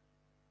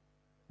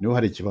 Niho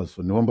hari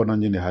ikibazo, niho mbona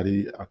nyine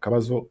hari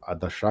akabazo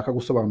adashaka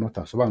gusobanura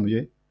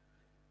atasobanuye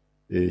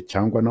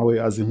cyangwa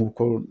nawe azi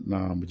nkuko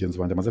na mugenzi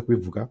wanjye amaze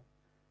kubivuga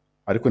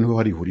ariko niho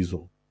hari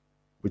ihurizo.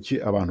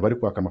 Kuki abantu bari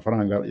kwaka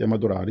amafaranga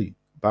y'amadolari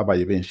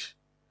babaye benshi?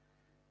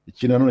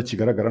 Ikindi nanone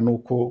kigaragara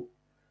nuko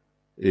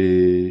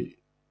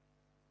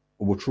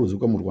ubucuruzi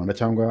bwo mu Rwanda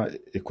cyangwa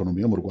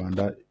ekonomi yo mu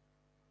Rwanda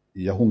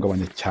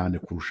yahungabanye cyane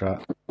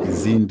kurusha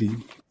izindi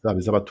zaba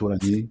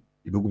iz'abaturanyi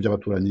ibihugu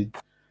by'abaturanyi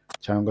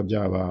cyangwa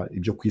byaba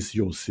ibyo ku isi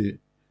yose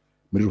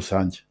muri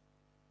rusange.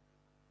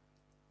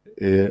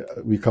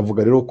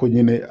 Bikavuga rero ko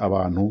nyine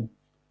abantu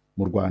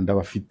mu Rwanda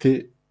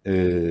bafite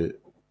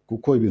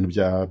kuko ibintu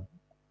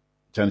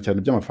cyane cyane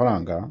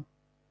by'amafaranga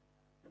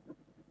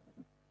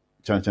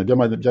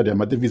cyane byari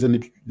amadevize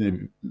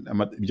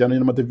bijyanye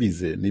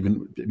n'amadevize ni ibintu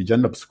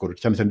bijyanye na psychology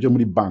cyane cyane byo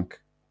muri banki.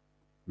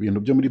 Ibintu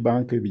byo muri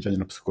banki bijyanye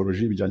na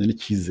psychology bijyanye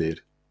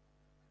n'icyizere.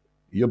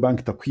 Iyo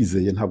banki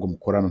itakwizeye ntabwo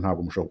mukorana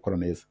ntabwo mushobora gukora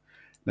neza.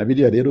 Na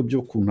biriya rero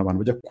byo kuntu abantu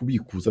bajya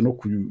kubikuza no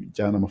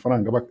kujyana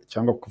amafaranga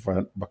cyangwa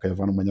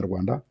bakayavana mu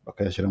Manyarwanda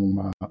bakayashyira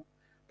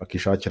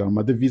bakishakira mu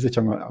madevize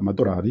cyangwa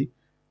amadolari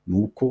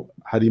nuko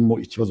harimo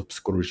ikibazo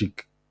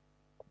psychologique.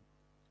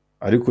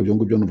 Ariko ibyo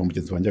ngibyo numva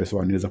mugenzi wanjye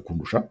abisobanura neza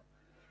kundusha.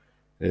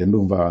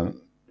 Ndumva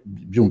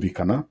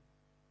byumvikana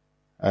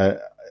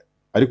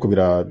ariko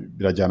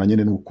birajyana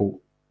nyine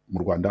nuko mu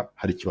Rwanda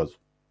hari ikibazo.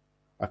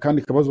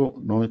 Akandi kabazo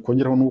no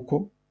kongeraho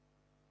nuko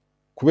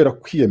kubera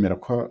kwiyemera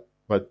kwa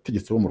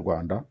bategetse bo mu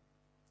Rwanda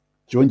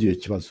byongeye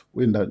ikibazo.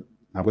 Wenda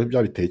ntabwo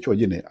byabiteye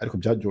cyonyine ariko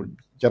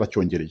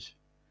byaracyongereye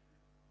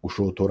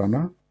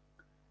gushotorana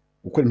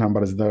gukora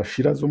intambara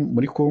zidashira zo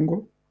muri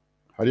Kongo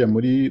hariya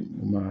muri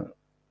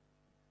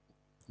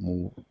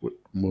mu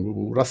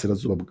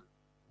burasirazuba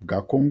bwa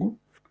Kongo.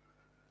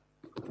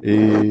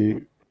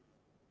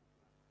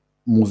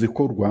 Muzi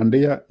ko Rwanda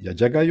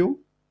yajyagayo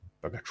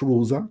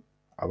bagacuruza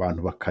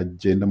abantu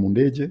bakagenda mu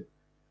ndege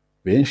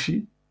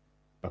benshi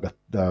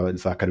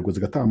za karigwe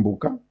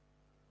zigatambuka.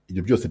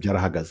 Ibyo byose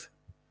byarahagaze.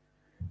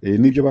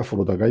 N'ibyo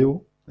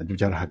baforodagayo nabyo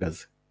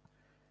byarahagaze.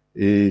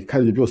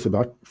 Kandi ibyo byose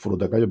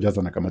baforodagayo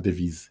byazanaga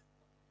amadevize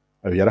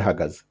ayo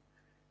yarahagaze.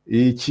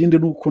 Ikindi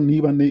nuko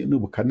niba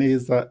nubuka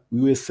neza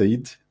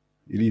USAID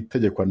iri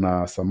tegekwa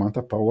na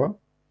Samantha Power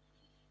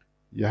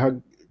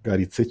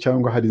yahagaritse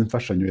cyangwa hari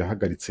imfashanyo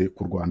yahagaritse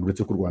ku Rwanda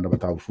uretse ku Rwanda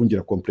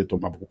batabufungira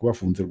completement kuko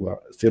bafunze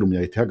rwa serum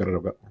ya itihagarara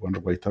u Rwanda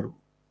rwahita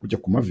rujya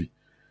ku mavi.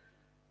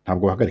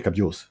 Ntabwo bahagarika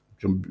byose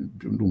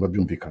ndumva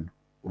byumvikana.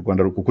 u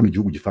Rwanda kuko ni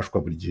igihugu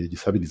gifashwa buri gihe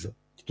gisabiriza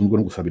gitunzwe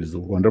no gusabiriza.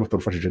 U Rwanda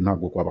batarufashije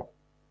ntabwo kwabaho,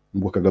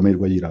 nubwo Kagame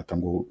yirwa yirata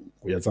ngo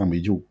yazamuye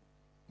igihugu.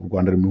 U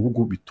Rwanda mu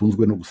bihugu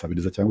bitunzwe no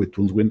gusabiriza cyangwa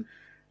bitunzwe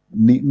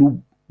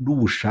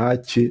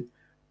n'ubushake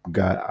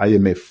bwa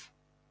IMF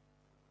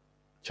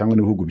cyangwa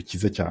n'ibihugu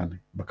bikize cyane,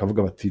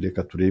 bakavuga bati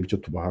reka turebe icyo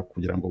tubaha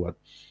kugira ngo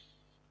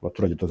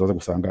abaturage tutazaza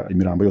gusanga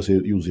imirambo yose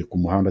yuzuye ku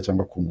muhanda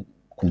cyangwa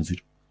ku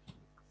nzira.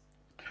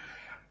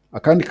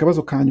 Akandi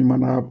kabazo ka nyuma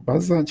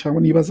nabaza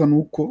cyangwa nibaza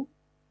nuko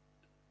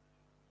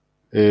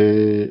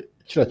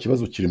kiriya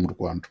kibazo kiri mu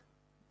Rwanda,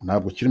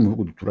 ntabwo kiri mu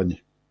bihugu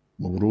duturanye,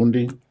 mu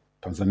Burundi,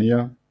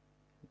 Tanzania,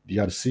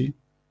 DRC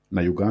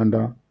na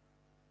Uganda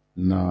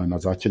na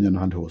za Kenya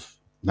n'ahandi hose.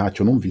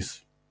 Ntacyo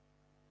numvise,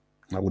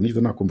 ntabwo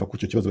nize nakumva ko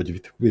icyo kibazo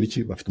bagifite. Kubera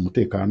iki? Bafite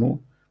umutekano,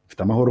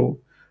 bafite amahoro,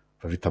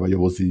 bafite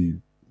abayobozi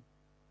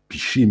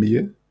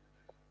bishimiye,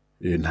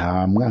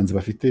 nta mwanzi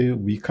bafite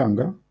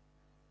wikanga,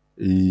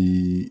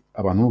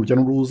 abantu n'urujya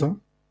n'uruza,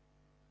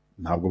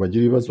 ntabwo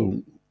bagira ibibazo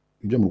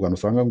ibyo mu Rwanda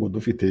usanga ngo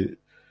dufite.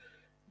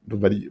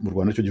 Mu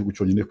Rwanda cyo gihugu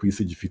cyonyine ku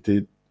isi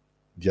gifite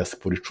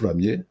diaspora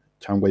icuramye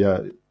cyangwa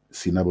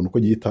sinabona uko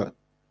gihita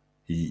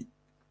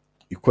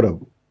ikora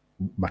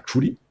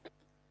macuri,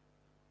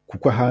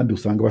 kuko ahandi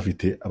usanga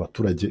bafite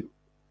abaturage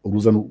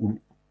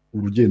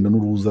urugendo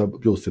n'uruza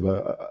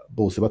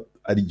bose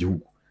ari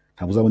igihugu.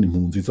 Ntabwo uzabona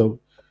impunzi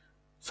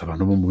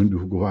z'abantu bo mu bindi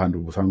bihugu bahandi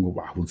usanga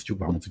bahunze icyo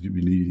bahunze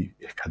ibintu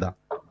kada.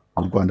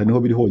 Mu Rwanda niho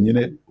biri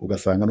honyine,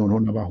 ugasanga noneho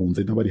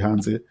n'abahunze n'abari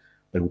hanze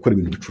bari gukora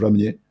ibintu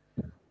bicuramye,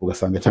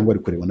 ugasanga cyangwa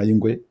bari kureba nayo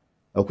ingwe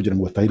aho kugira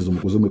ngo batahirize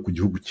umugozi umwe ku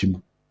gihugu kimwe.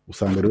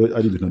 Usanga rero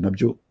ari ibintu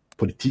nabyo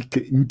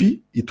politike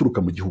mbi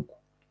ituruka mu gihugu,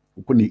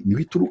 kuko niho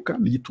ituruka,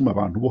 n'igituma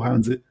abantu bo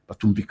hanze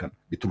batumvikana.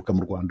 Bituruka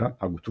mu Rwanda,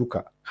 ntabwo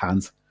bituruka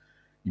hanze.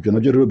 Ibyo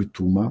nabyo rero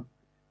bituma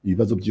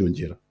ibibazo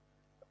byiyongera.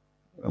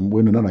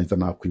 Mbwene narangiza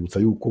nakwibutsa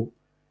yuko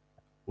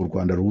u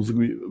Rwanda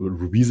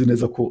rubizi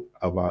neza ko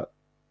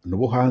abantu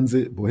bo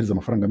hanze bohereza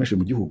amafaranga menshi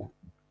mu gihugu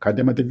kandi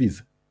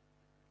y'amadevize,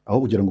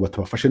 aho kugira ngo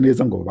batabafashe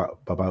neza ngo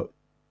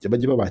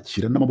bajye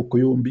babakira n'amaboko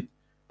yombi,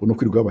 bo no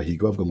kwirirwa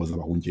bahiga bavuga ngo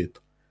zabahungeta.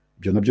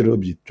 Ibyo nabyo rero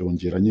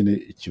byongera nyine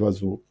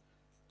ikibazo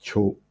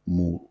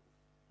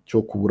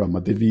cyo kubura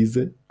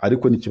amadevize,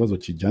 ariko ni ikibazo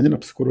kijyanye na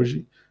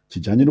psychology,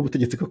 kijyanye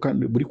n'ubutegetsi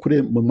kandi buri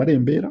kure mu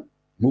marembera,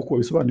 nk'uko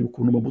bisobanuye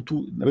ukuntu Mobutu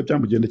nabe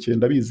byamugendekeye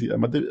ndabizi.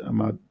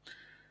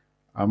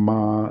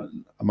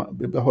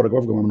 Bahoraga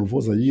bavuga ngo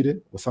nouveau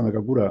Zaire, wasangaga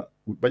agura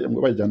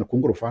bajyana ku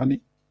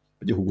ngorofani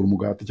bagiye kugura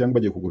umugati cyangwa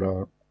bagiye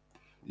kugura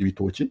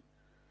ibitoki.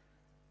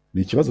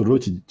 Ni ikibazo rero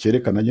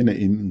cyerekana nyine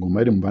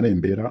ingoma iri mu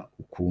marembera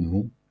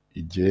ukuntu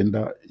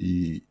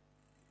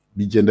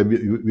bigenda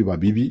biba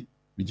bibi,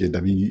 bigenda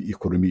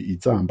ekonomi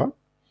izamba,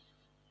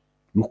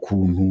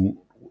 n'ukuntu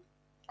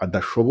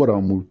adashobora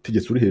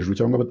umutegetsi uri hejuru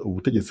cyangwa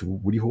ubutegetsi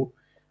buriho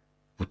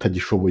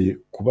butagishoboye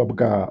kuba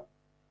bwa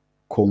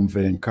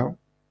konvenka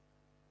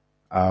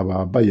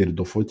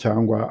ababayerdofo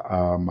cyangwa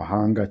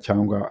amahanga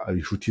cyangwa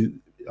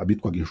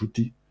abitwaga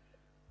inshuti,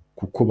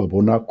 kuko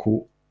babona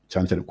ko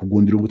cyane cyane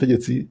kugundira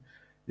ubutegetsi,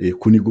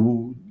 kuniga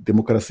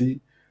demokarasi,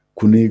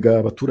 kuniga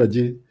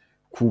abaturage,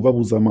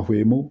 kubabuza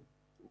amahwemo,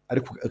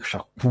 ariko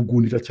agashaka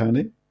kugundira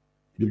cyane.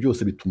 Ibyo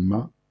byose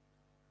bituma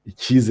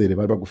icyizere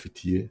bari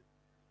bagufitiye,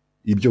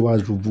 ibyo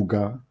waje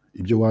uvuga,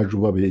 ibyo waje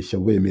ubabeshya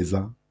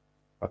ubemeza,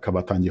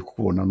 bakabatangiye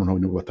kukubona noneho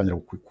nibwo batangira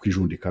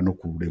kwijundika no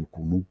kureba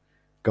ukuntu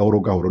gahoro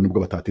gahoro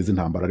nibwo batateza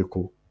intambara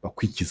ariko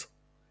bakwikiza.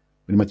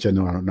 Muri make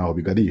naho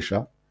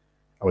biganisha.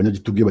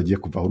 Abanyagitugu iyo bagiye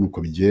kuvaho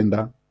nuko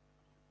bigenda,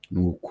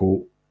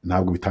 nuko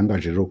ntabwo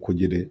bitangaje rero ko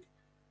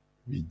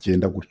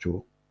bigenda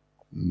gutyo,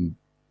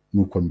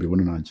 nuko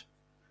mbibona nanjye.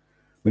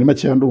 Muri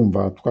make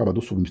ndumva twaba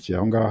dusubundikiye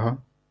aho ngaha,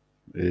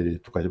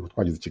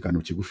 twagize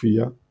ikiganiro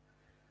kigufiya.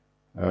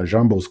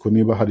 Jean Bosco,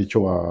 niba hari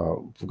icyo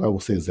wavuga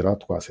usezera,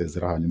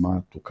 twasezera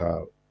hanyuma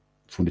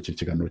tukapfundikira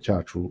ikiganiro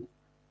cyacu,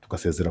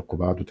 tugasezera ku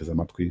baduteze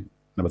amatwi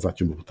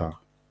n'abazacyumva ubutaha.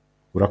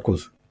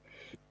 Urakoze.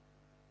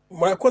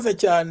 Murakoze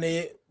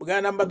cyane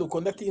Bwana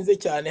Mbaduko, ndatinze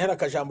cyane. Hari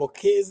akajambo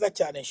keza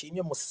cyane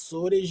nshimye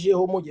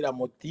musorejeho mugira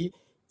muti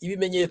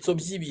ibimenyetso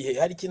by'ibihe.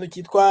 Hari ikintu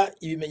cyitwa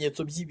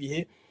ibimenyetso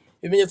by'ibihe.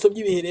 Ibimenyetso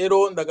by'ibihe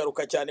rero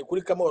ndagaruka cyane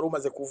kuri kamwe wari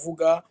umaze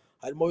kuvuga,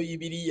 harimo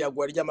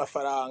ibiriyagwa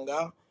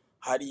ry'amafaranga,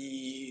 hari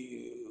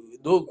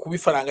kuba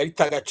ifaranga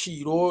rita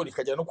agaciro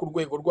rikajya no ku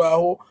rwego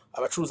rwaho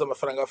abacuruza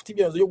amafaranga bafite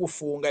ibyemezo byo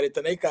gufunga,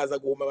 leta nayo ikaza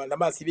guhuma abantu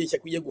amaso ibeshya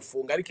ko igiye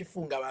gufunga, ariko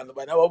ifunga abantu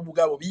nabo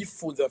ubwabo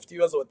bifunze bafite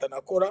ibibazo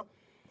batanakora.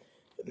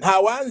 Nta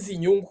wanzi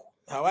inyungu,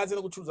 nta wanzi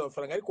no gucuruza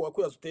amafaranga, ariko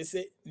wakwibaza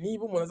utese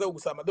niba umuntu aza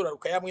gusaba amadolari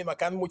ukayamwima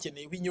kandi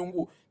mukeneyeho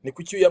inyungu, ni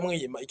kuki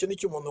uyamwima? Icyo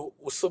nicyo umuntu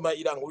usoma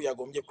irankuru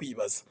yagombye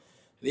kwibaza.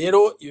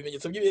 Rero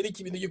ibimenyetso by'ibihe ni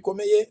ibintu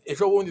gikomeye.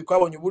 Ejo bundi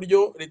twabonye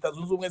uburyo Leta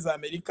Zunze Ubumwe za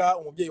Amerika,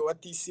 umubyeyi wa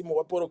batisimu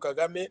wa Paul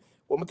Kagame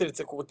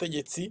wamuteretse ku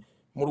butegetsi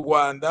mu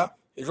Rwanda,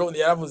 ejo bundi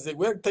yaravuze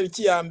guhera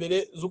tariki ya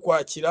mbere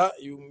z'Ukwakira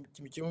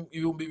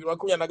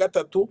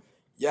 2023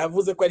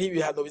 yavuze ko ari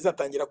ibihano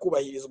bizatangira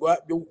kubahirizwa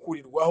byo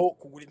gukurirwaho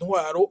kugura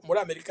intwaro muri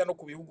Amerika no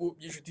ku bihugu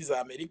by'inshuti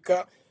za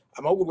Amerika,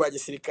 amahugurwa ya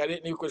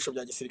gisirikare n'ibikoresho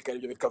bya gisirikare,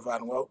 ibyo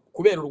bikavanwaho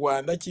kubera u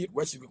Rwanda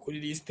rwashyizwe kuri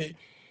liste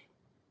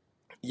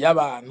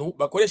y'abantu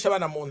bakoresha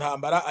abana mu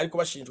ntambara ariko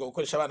bashinjwa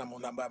gukoresha abana mu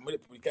ntambara muri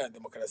Repubulika ya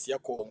Demokarasi ya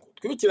Kongo.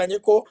 Twibukiranye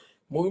ko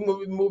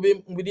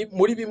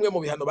muri bimwe mu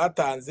bihano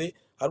batanze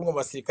hari umwe mu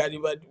basirikari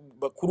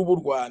bakuru b'u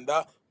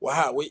Rwanda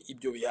wahawe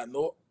ibyo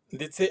bihano,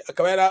 ndetse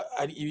akaba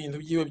ari ibintu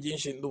byiwe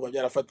byinshi ndumva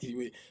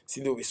byarafatiriwe,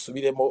 sindi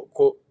bubisubiremo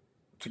ko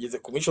tugeze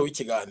ku mwisho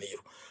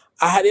w'ikiganiro.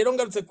 Aha rero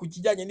ngarutse ku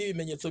kijyanye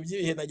n'ibimenyetso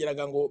by'ibihe,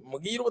 nageraga ngo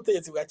mubwire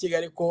ubutegetsi bwa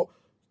Kigali ko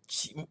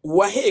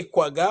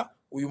uwahekwaga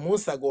uyu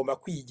munsi agomba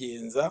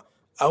kwigenza,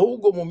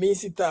 ahubwo mu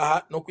minsi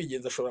itaha no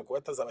kwigenza ashobora kuba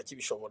atazaba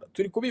kibishobora.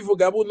 Turi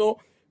kubivuga buno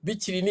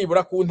bikiri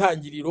nibura ku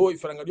ntangiriro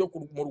ifaranga ryo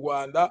mu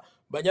Rwanda.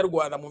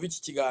 Banyarwanda mu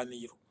biki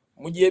kiganiro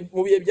mu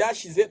bihe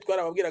byashize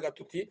twarababwiraga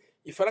tuti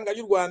ifaranga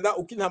ry'u Rwanda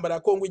uko intambara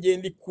ya Kongo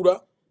igenda ikura,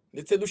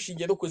 ndetse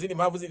dushingiye no ku zindi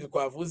mpamvu zindi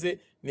twavuze,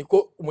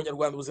 niko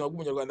umunyarwanda ubuzima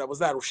bw'umunyarwanda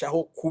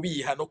buzarushaho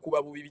kubiha no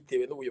kuba bubi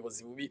bitewe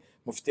n'ubuyobozi bubi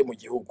mufite mu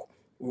gihugu.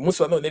 Uyu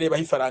munsi wa none reba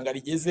aho ifaranga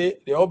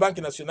rigeze, reba aho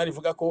Banki Nationale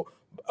ivuga ko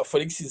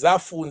forex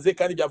zafunze,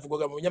 kandi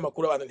byavugwaga mu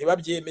binyamakuru abantu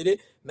ntibabyemere,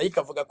 nayo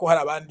ikavuga ko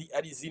hari abandi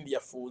ari izindi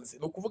yafunze.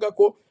 Ni ukuvuga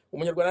ko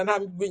umunyarwanda nta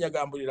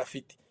rwinyagamburira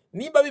afite.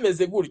 Nimba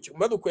bimeze gutyo,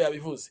 Maduko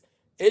yabivuze,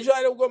 ejo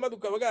hari ubwo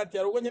Maduko avuga ati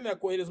hari ubwo nkeneye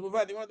kohereza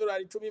umuvandimwe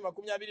 $10, 10,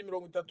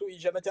 20,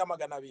 30, 100 cyangwa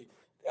 200,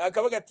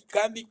 akavuga ati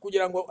kandi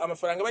kugira ngo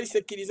amafaranga bari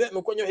sekirize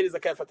nuko nyohereza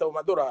akayafata mu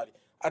madolari.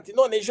 Ati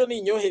none ejo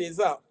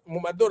ninyohereza mu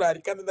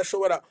madolari kandi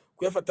ndashobora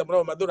kuyafata muri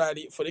abo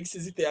madolari forex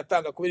zite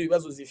yatanga kubera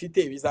ibibazo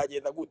zifite,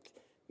 bizagenda gute?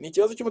 Ni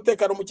ikibazo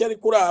cy'umutekano muke ari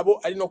kuri abo,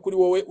 ari no kuri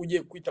wowe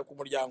ugiye kwita ku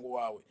muryango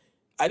wawe.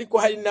 Ariko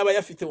hari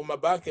n'abayafite mu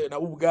mabanki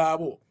nabo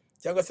ubwabo,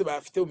 cyangwa se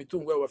bafite mu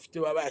mitungo yabo bafite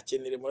baba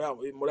bakenere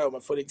muri abo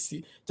maforex,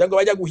 cyangwa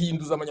bajya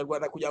guhinduza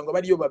amanyarwanda kugira ngo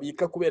bariyo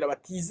babika kubera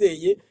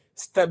batizeye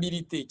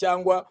stability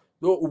cyangwa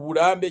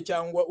uburambe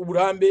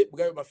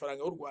bw'ayo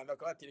mafaranga y'u Rwanda.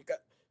 Akabatirika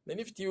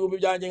nifite ibihumbi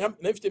byanjye,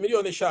 nifite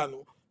miliyoni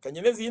 5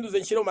 kanyene zihinduze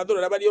nshyire mu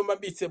madolari aba ariyo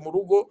mbitse mu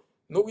rugo,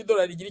 nubwo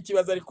idolari rigira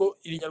ikibazo ariko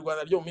iri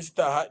nyarwanda ryo mu minsi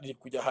itaha riri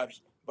kujya habi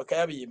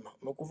bakayabima.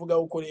 No kuvuga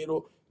uko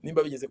rero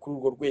nimba bigeze kuri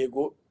urwo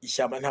rwego,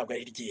 ishyamba ntabwo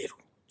ari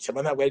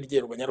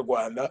ryeru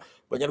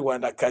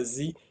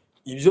banyarwandakazi.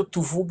 Ibyo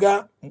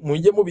tuvuga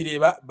mujye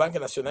mubireba, Banki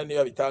Nationale niyo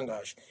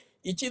yabitangaje.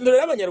 Ikintu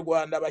rero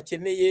abanyarwanda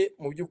bakeneye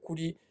mu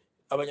by'ukuri,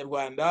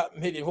 abanyarwanda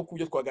mpereye nko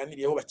kubyo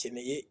twaganiriyeho,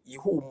 bakeneye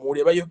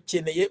ihumure,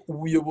 bakeneye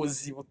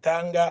ubuyobozi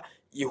butanga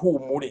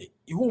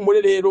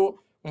ihumure rero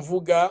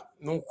mvuga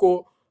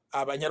nuko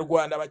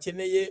abanyarwanda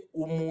bakeneye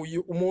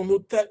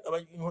umuntu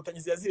inkotanyi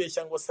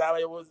yazibeshya ngo si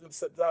abayobozi,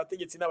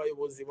 abategetsi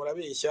n'abayobozi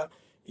murabeshya.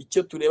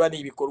 Icyo tureba ni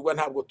ibikorwa,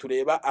 ntabwo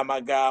tureba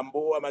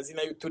amagambo,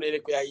 amazina y'uturere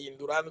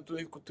kuyahindura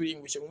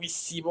kuturingushe mu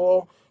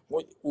isibo,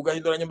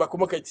 ugahindura nyumba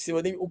kumoka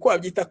isibo, uko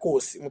wabyita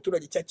kose.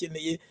 Umuturage icyo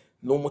akeneye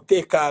ni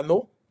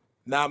umutekano,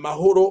 ni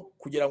amahoro,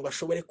 kugira ngo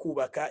ashobore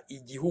kubaka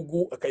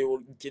igihugu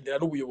akayogendera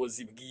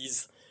n'ubuyobozi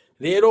bwiza.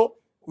 Rero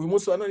uyu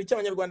munsi wa none icyo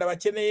abanyarwanda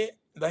bakeneye,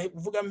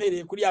 ndavuga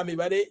mpereye kuri ya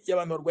mibare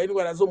y'abantu barwaye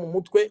indwara zo mu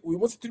mutwe. Uyu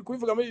munsi turi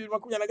kubivuga muri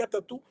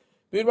 2023,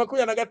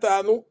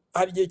 2025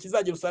 hari igihe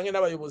kizagera usange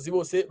n'abayobozi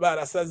bose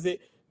barasaze.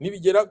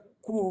 Nibigera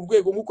kuri uru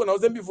rwego nk'uko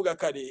nahoze mbivuga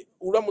kare,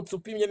 uramutse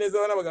upimye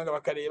neza n'abaganga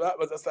bakareba,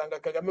 bazasanga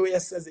Kagame we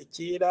yasaze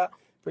kera,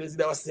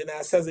 perezida wa Sena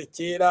yasaze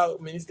kera,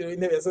 minisitiri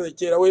w'intebe yasaze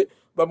kera, we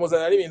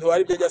bamuzana ari ibintu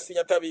hari byo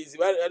yasinya atabizi.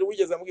 Ari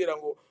wigeze amubwira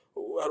ngo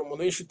hari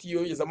umuntu w'inshuti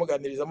yo yigeze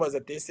amuganiriza amazi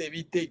atese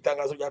bite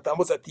itangazo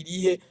ryatambutse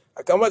atirihe,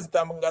 akamubaza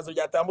itangazo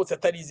ryatambutse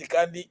atarizi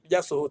kandi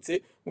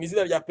ryasohotse mu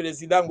izina rya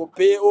perezida ngo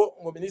PO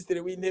ngo minisitiri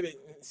w'intebe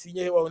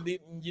sinye wa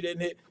undi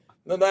ngirente.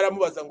 None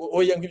aramubaza ngo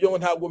oya ngibyo ngo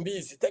ntabwo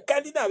mbizi,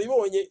 kandi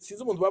nabibonye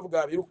sinzi umuntu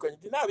bavuga birukanye,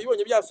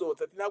 nabibonye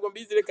byasohotse, ati ntabwo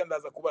mbizi reka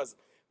ndaza kubaza.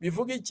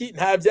 Bivuga iki?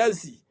 Nta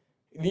byazi,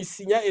 ni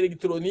sinya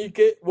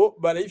electronique bo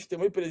barayifite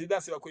muri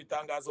presidence, bakora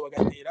itangazo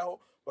bagateraho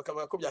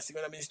bakavuga ko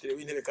byasinywe na minisitiri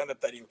w'intebe kandi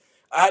atariwe.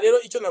 Aha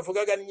rero icyo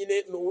navugaga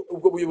nyine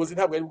ubwo buyobozi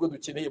ntabwo ari bwo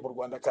dukeneye mu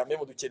Rwanda. Kame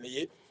mu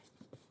dukeneye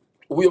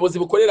ubuyobozi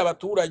bukorera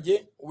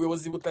abaturage,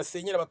 ubuyobozi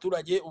butasenyera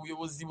abaturage,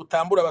 ubuyobozi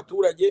butambura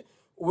abaturage,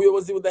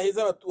 ubuyobozi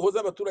budahoza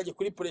abaturage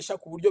kuri pressure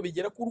ku buryo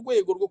bigera ku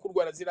rwego rwo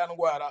kurwara zira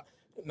ndwara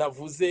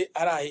navuze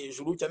ari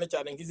hejuru, cyane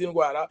cyane nk'izi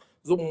ndwara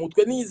zo mu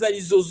mutwe n'izo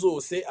arizo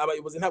zose.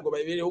 Abayobozi ntabwo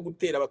babereyeho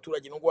gutera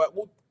abaturage indwara,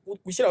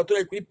 gushyira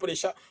abaturage kuri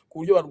pressure ku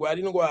buryo barwara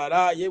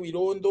indwara yewe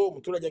irondo,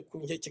 umuturage ku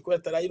nkeke kubera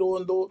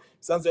atarayirondo,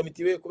 sanzu ya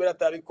mitiweli kubera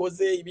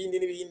atabikoze, ibindi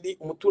n'ibindi.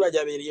 Umuturage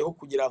abereyeho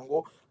kugira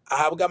ngo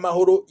ahabwe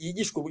amahoro,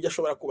 yigishwe uburyo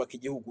ashobora kubaka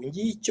igihugu.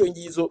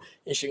 Ngizo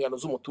inshingano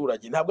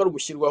z'umuturage, ntabwo ari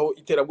ugushyirwaho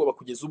iterabwoba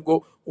kugeza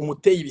ubwo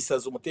umuteye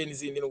ibisazi, umuteye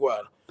n'izindi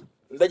ndwara.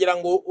 Ndagira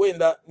ngo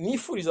wenda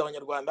nifuriza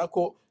abanyarwanda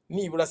ko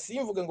nibura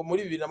simvuge ngo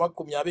muri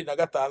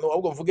 2025,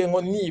 ahubwo mvuge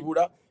ngo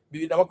nibura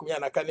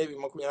 2024,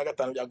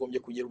 2025 byagombye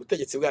kugira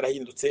ubutegetsi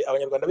bwarahindutse,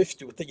 abanyarwanda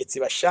bafite ubutegetsi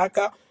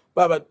bashaka,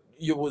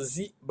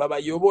 babayobozi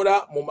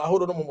babayobora mu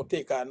mahoro no mu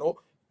mutekano,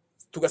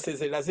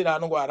 tugasezerera zira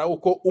ndwara.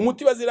 Uko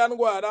umuti bazira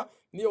ndwara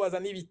niyo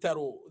wazana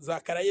ibitaro za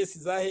Karayesi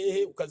za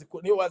hehe,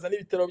 niyo wazana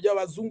ibitaro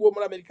by'abazungu bo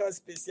muri Amerika, ba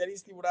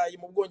specialist i Burayi,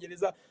 mu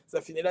Bwongereza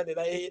za Finland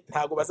na hehe,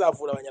 ntago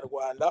bazavura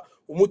abanyarwanda.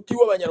 Umuti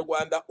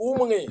w'abanyarwanda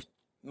umwe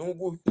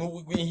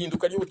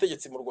n'uguhinduka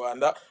ry'ubutegetsi mu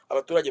Rwanda,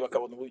 abaturage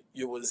bakabona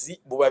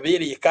ubuyobozi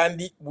bubabereye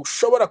kandi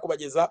bushobora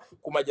kubageza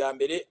ku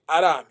majyambere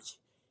arambye.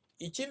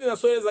 Ikindi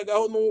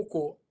nasorezagaho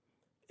nuko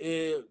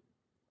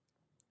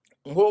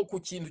nko ku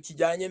kintu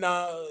kijyanye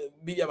na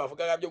biriya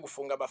bavugaga byo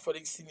gufunga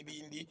amaforex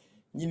n'ibindi,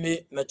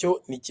 nyine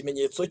nacyo ni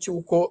ikimenyetso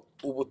cy'uko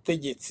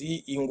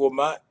ubutegetsi,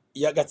 ingoma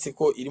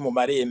y'agatsiko iri mu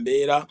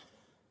marembera.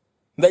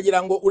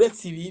 Ndagira ngo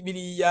uretse ibi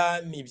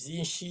biriya ni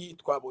byinshi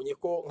twabonye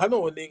ko nka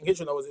none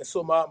nk'ejo nahoze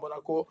nsoma mbona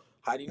ko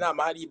hari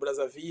inama hari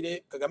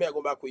Brazzaville Kagame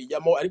yagomba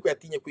kuyijyamo, ariko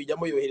yatinye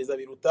kuyijyamo yohereza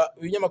Biruta.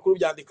 Ibinyamakuru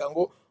byandika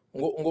ngo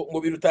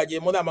Birutagiye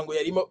mu nama ngo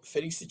yarimo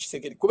Felix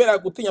Tshisekedi, kubera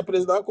gutinya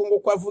perezida wa Kongo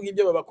ko avuga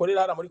ibyo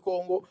babakorera hara muri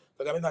Kongo.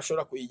 Kagame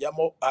ntashobora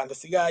kuyijyamo, ahandi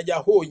asigaye ajya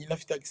honyine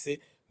afite access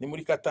ni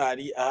muri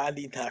Katari,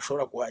 ahandi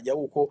ntashobora kuhajya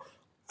kuko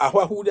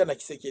aho ahurira na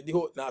Tshisekedi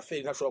ho na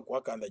aferi ntashobora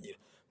kuhakandagira.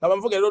 Nkaba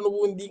mvuga rero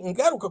n'ubundi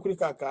ngaruka kuri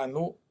ka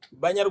kantu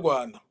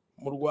banyarwanda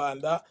mu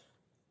Rwanda,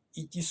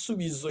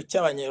 igisubizo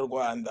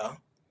cy'abanyarwanda,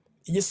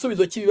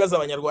 igisubizo cy'ibibazo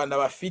abanyarwanda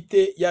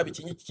bafite, yaba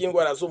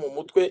cy'indwara zo mu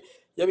mutwe,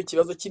 yaba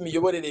ikibazo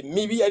cy'imiyoborere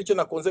mibi, aricyo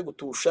nakunze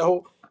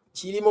gutushaho,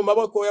 kiri mu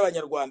maboko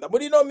y'abanyarwanda.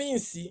 Muri no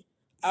minsi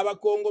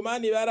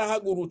abakongomani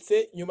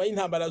barahagurutse nyuma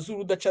y'intambara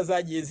z'urudaca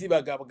zagiye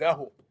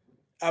zibagabwaho.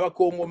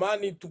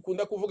 Abakongomani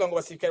tukunda kuvuga ngo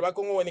basirikare ba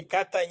Kongo ni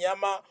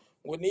katanyama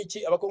ngo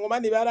niki,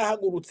 abakongomani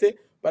barahagurutse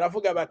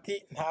baravuga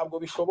bati ntabwo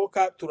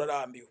bishoboka,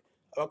 turarambiwe.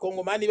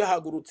 Abakongomani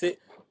bahagurutse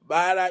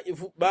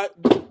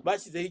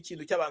bashyizeho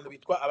ikintu cy'abantu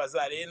bitwa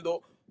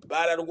abazarendo,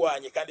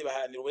 bararwanye kandi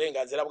baharanira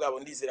uburenganzira bwabo.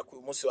 Ndizera ku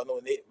uyu munsi wa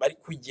none bari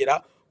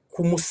kugera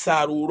ku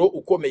musaruro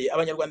ukomeye.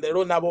 Abanyarwanda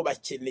rero nabo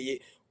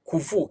bakeneye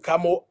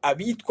kuvukamo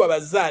abitwa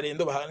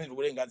abazarendo baharanira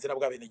uburenganzira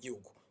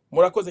bw'abenegihugu.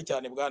 Murakoze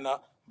cyane bwana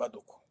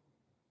Baduko.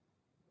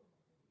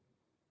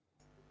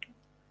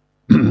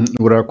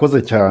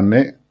 Urakoze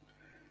cyane.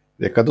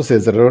 Reka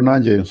dusezera rero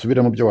nanjye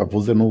nsubire mu byo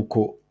wavuze,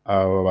 nuko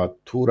aba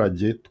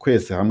baturage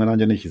twese hamwe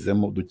nanjye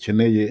nishyizemo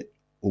dukeneye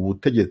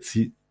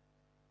ubutegetsi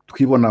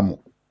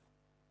twibonamo,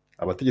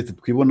 abategetsi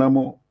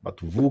twibonamo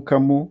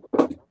batuvukamo,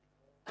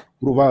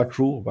 kuru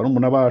bacu,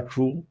 barumuna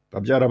bacu,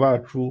 babyara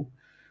bacu,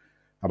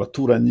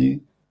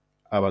 abaturanyi,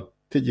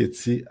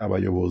 abategetsi,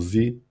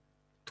 abayobozi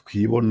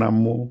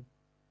twibonamo,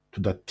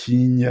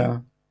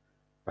 tudatinya,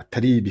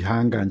 batari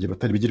ibihangange,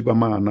 batari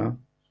bigirwamana,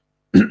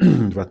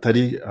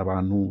 batari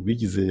abantu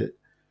bigize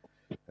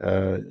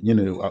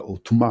nyine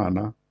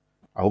utumana,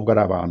 ahubwo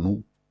ari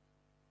abantu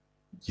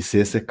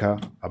giseseka,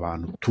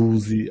 abantu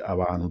tuzi,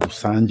 abantu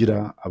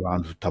dusangira,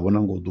 abantu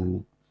tutabona ngo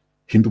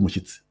duhinde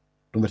umushyitsi.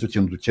 Ndumva cyo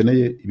kintu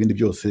dukeneye, ibindi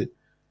byose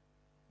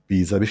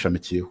biza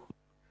bishamikiyeho.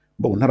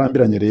 Mbo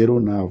ntarambiranye rero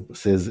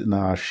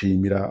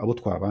nashimira abo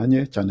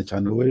twabanye, cyane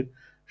cyane we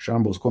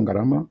Jean Bosco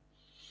Ngarama,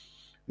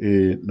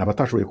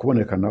 nabatashoboye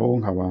kuboneka nabo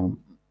nkaba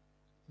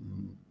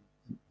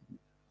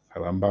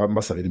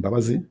mbasabira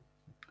imbabazi,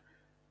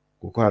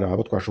 kuko hari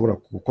abo twashobora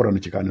gukorana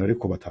ikiganiro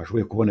ariko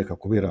batashoboye kuboneka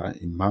kubera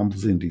impamvu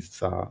zindi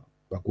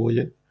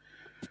zabagoye.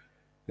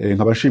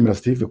 Nkabashimira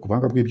Steve ku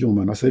buhanga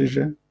bw'ibyuma na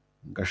Serge,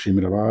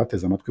 ngashimira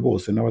abateze amatwi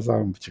bose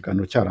n'abazamva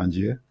ikiganiro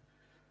cyarangiye.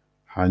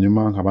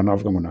 Hanyuma nkaba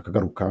navuga ngo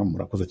nakagaruka.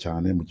 Murakoze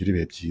cyane, mugire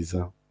ibihe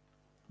byiza,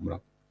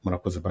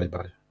 murakoze, bye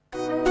bye.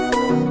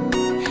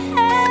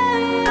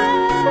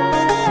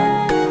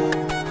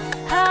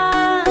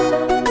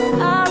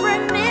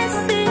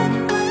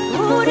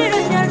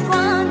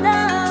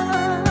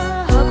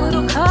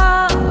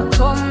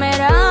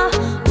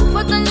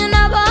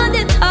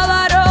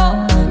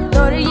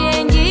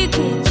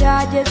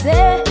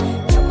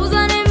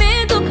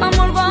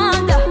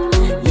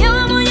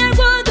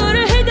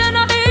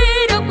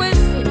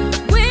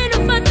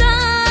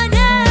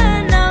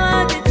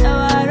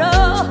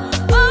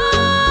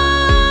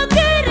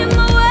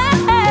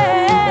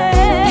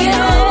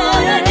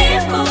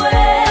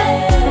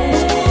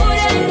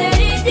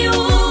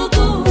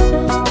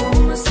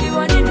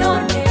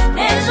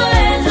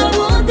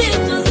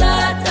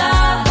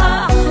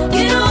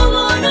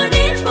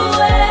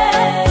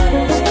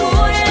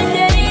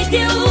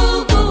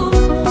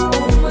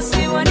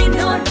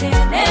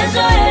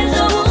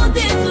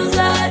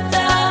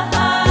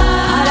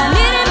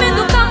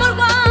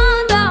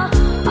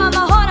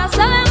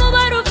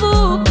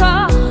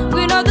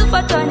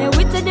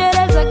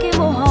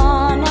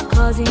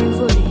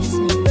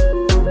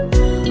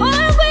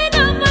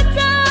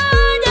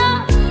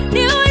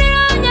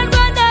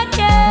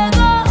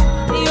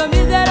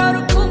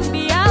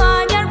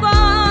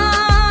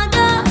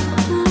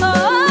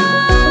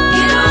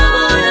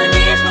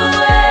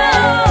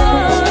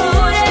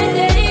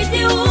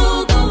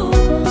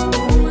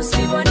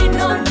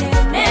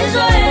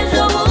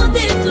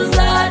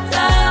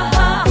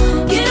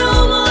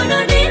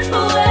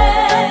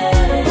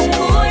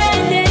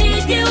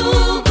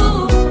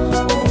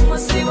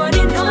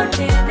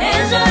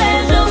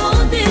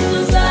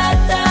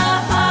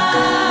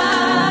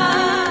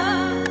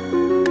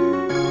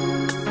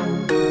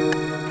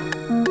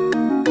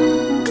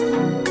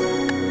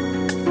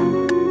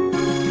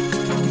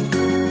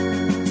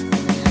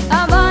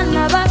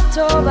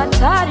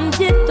 batari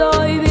gito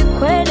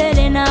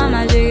ibikwerere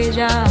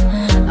n'amajeja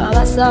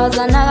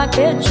abasaza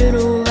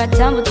n'abakecuru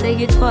batambutse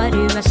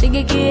gitwari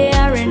bashigikiye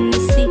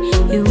RNC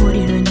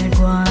ihuriro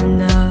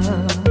nyarwanda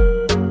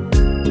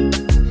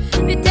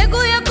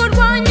biteguye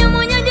kurwanya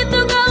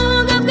umunyagitugu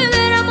ahubwo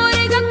bwibera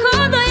muri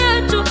gakondo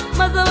yacu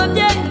maze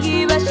ababyeyi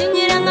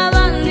bashingira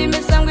nk'abandi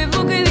imisango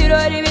ivuga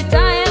ibirori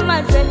bitaye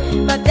maze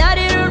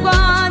babyarira u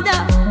Rwanda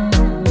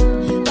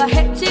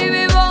bahetse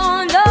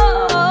ibibondo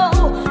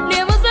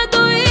nimuze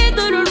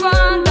duhindura u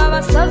Rwanda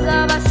abasaza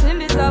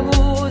basimbiza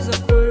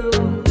abuzukuru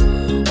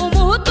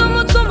umuhutu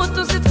umutwe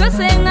umutusi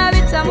twese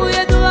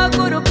nk'abitsamuye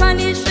duhaguruka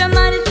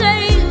n'ishema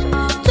risheje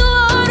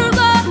tuhora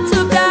urwatsi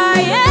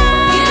ubwaye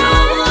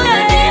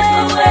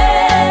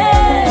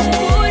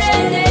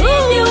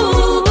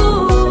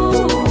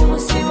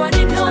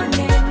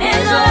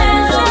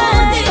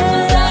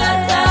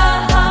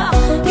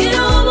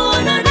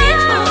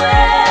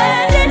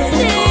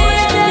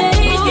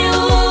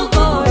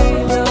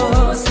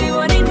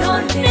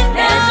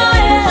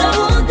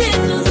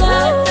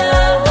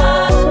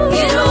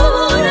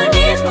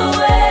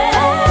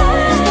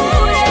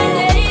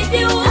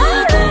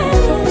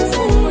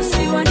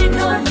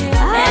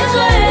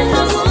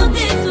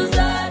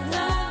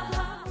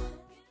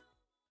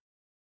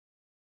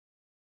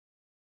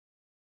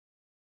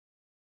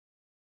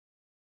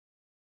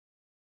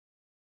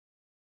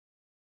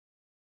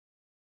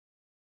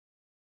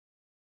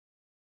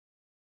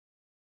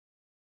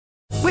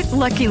With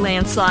Lucky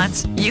Land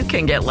Slots, you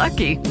can get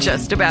lucky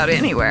just about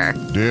anywhere.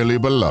 Dearly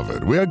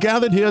beloved, we are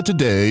gathered here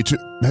today to...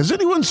 Has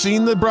anyone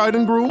seen the bride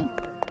and groom?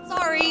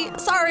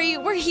 Sorry,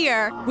 we're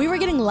here. We were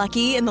getting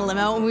lucky in the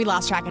limo and we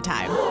lost track of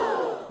time.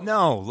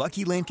 No,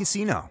 Lucky Land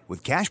Casino,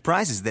 with cash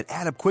prizes that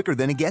add up quicker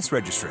than a guest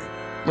registry.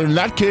 In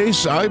that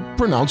case, I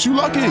pronounce you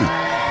lucky.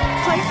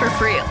 Play for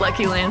free at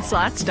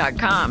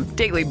LuckyLandSlots.com.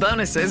 Daily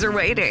bonuses are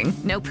waiting.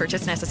 No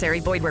purchase necessary.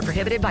 Void where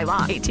prohibited by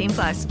law.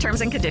 18+.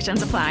 Terms and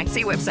conditions apply.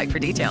 See website for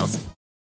details.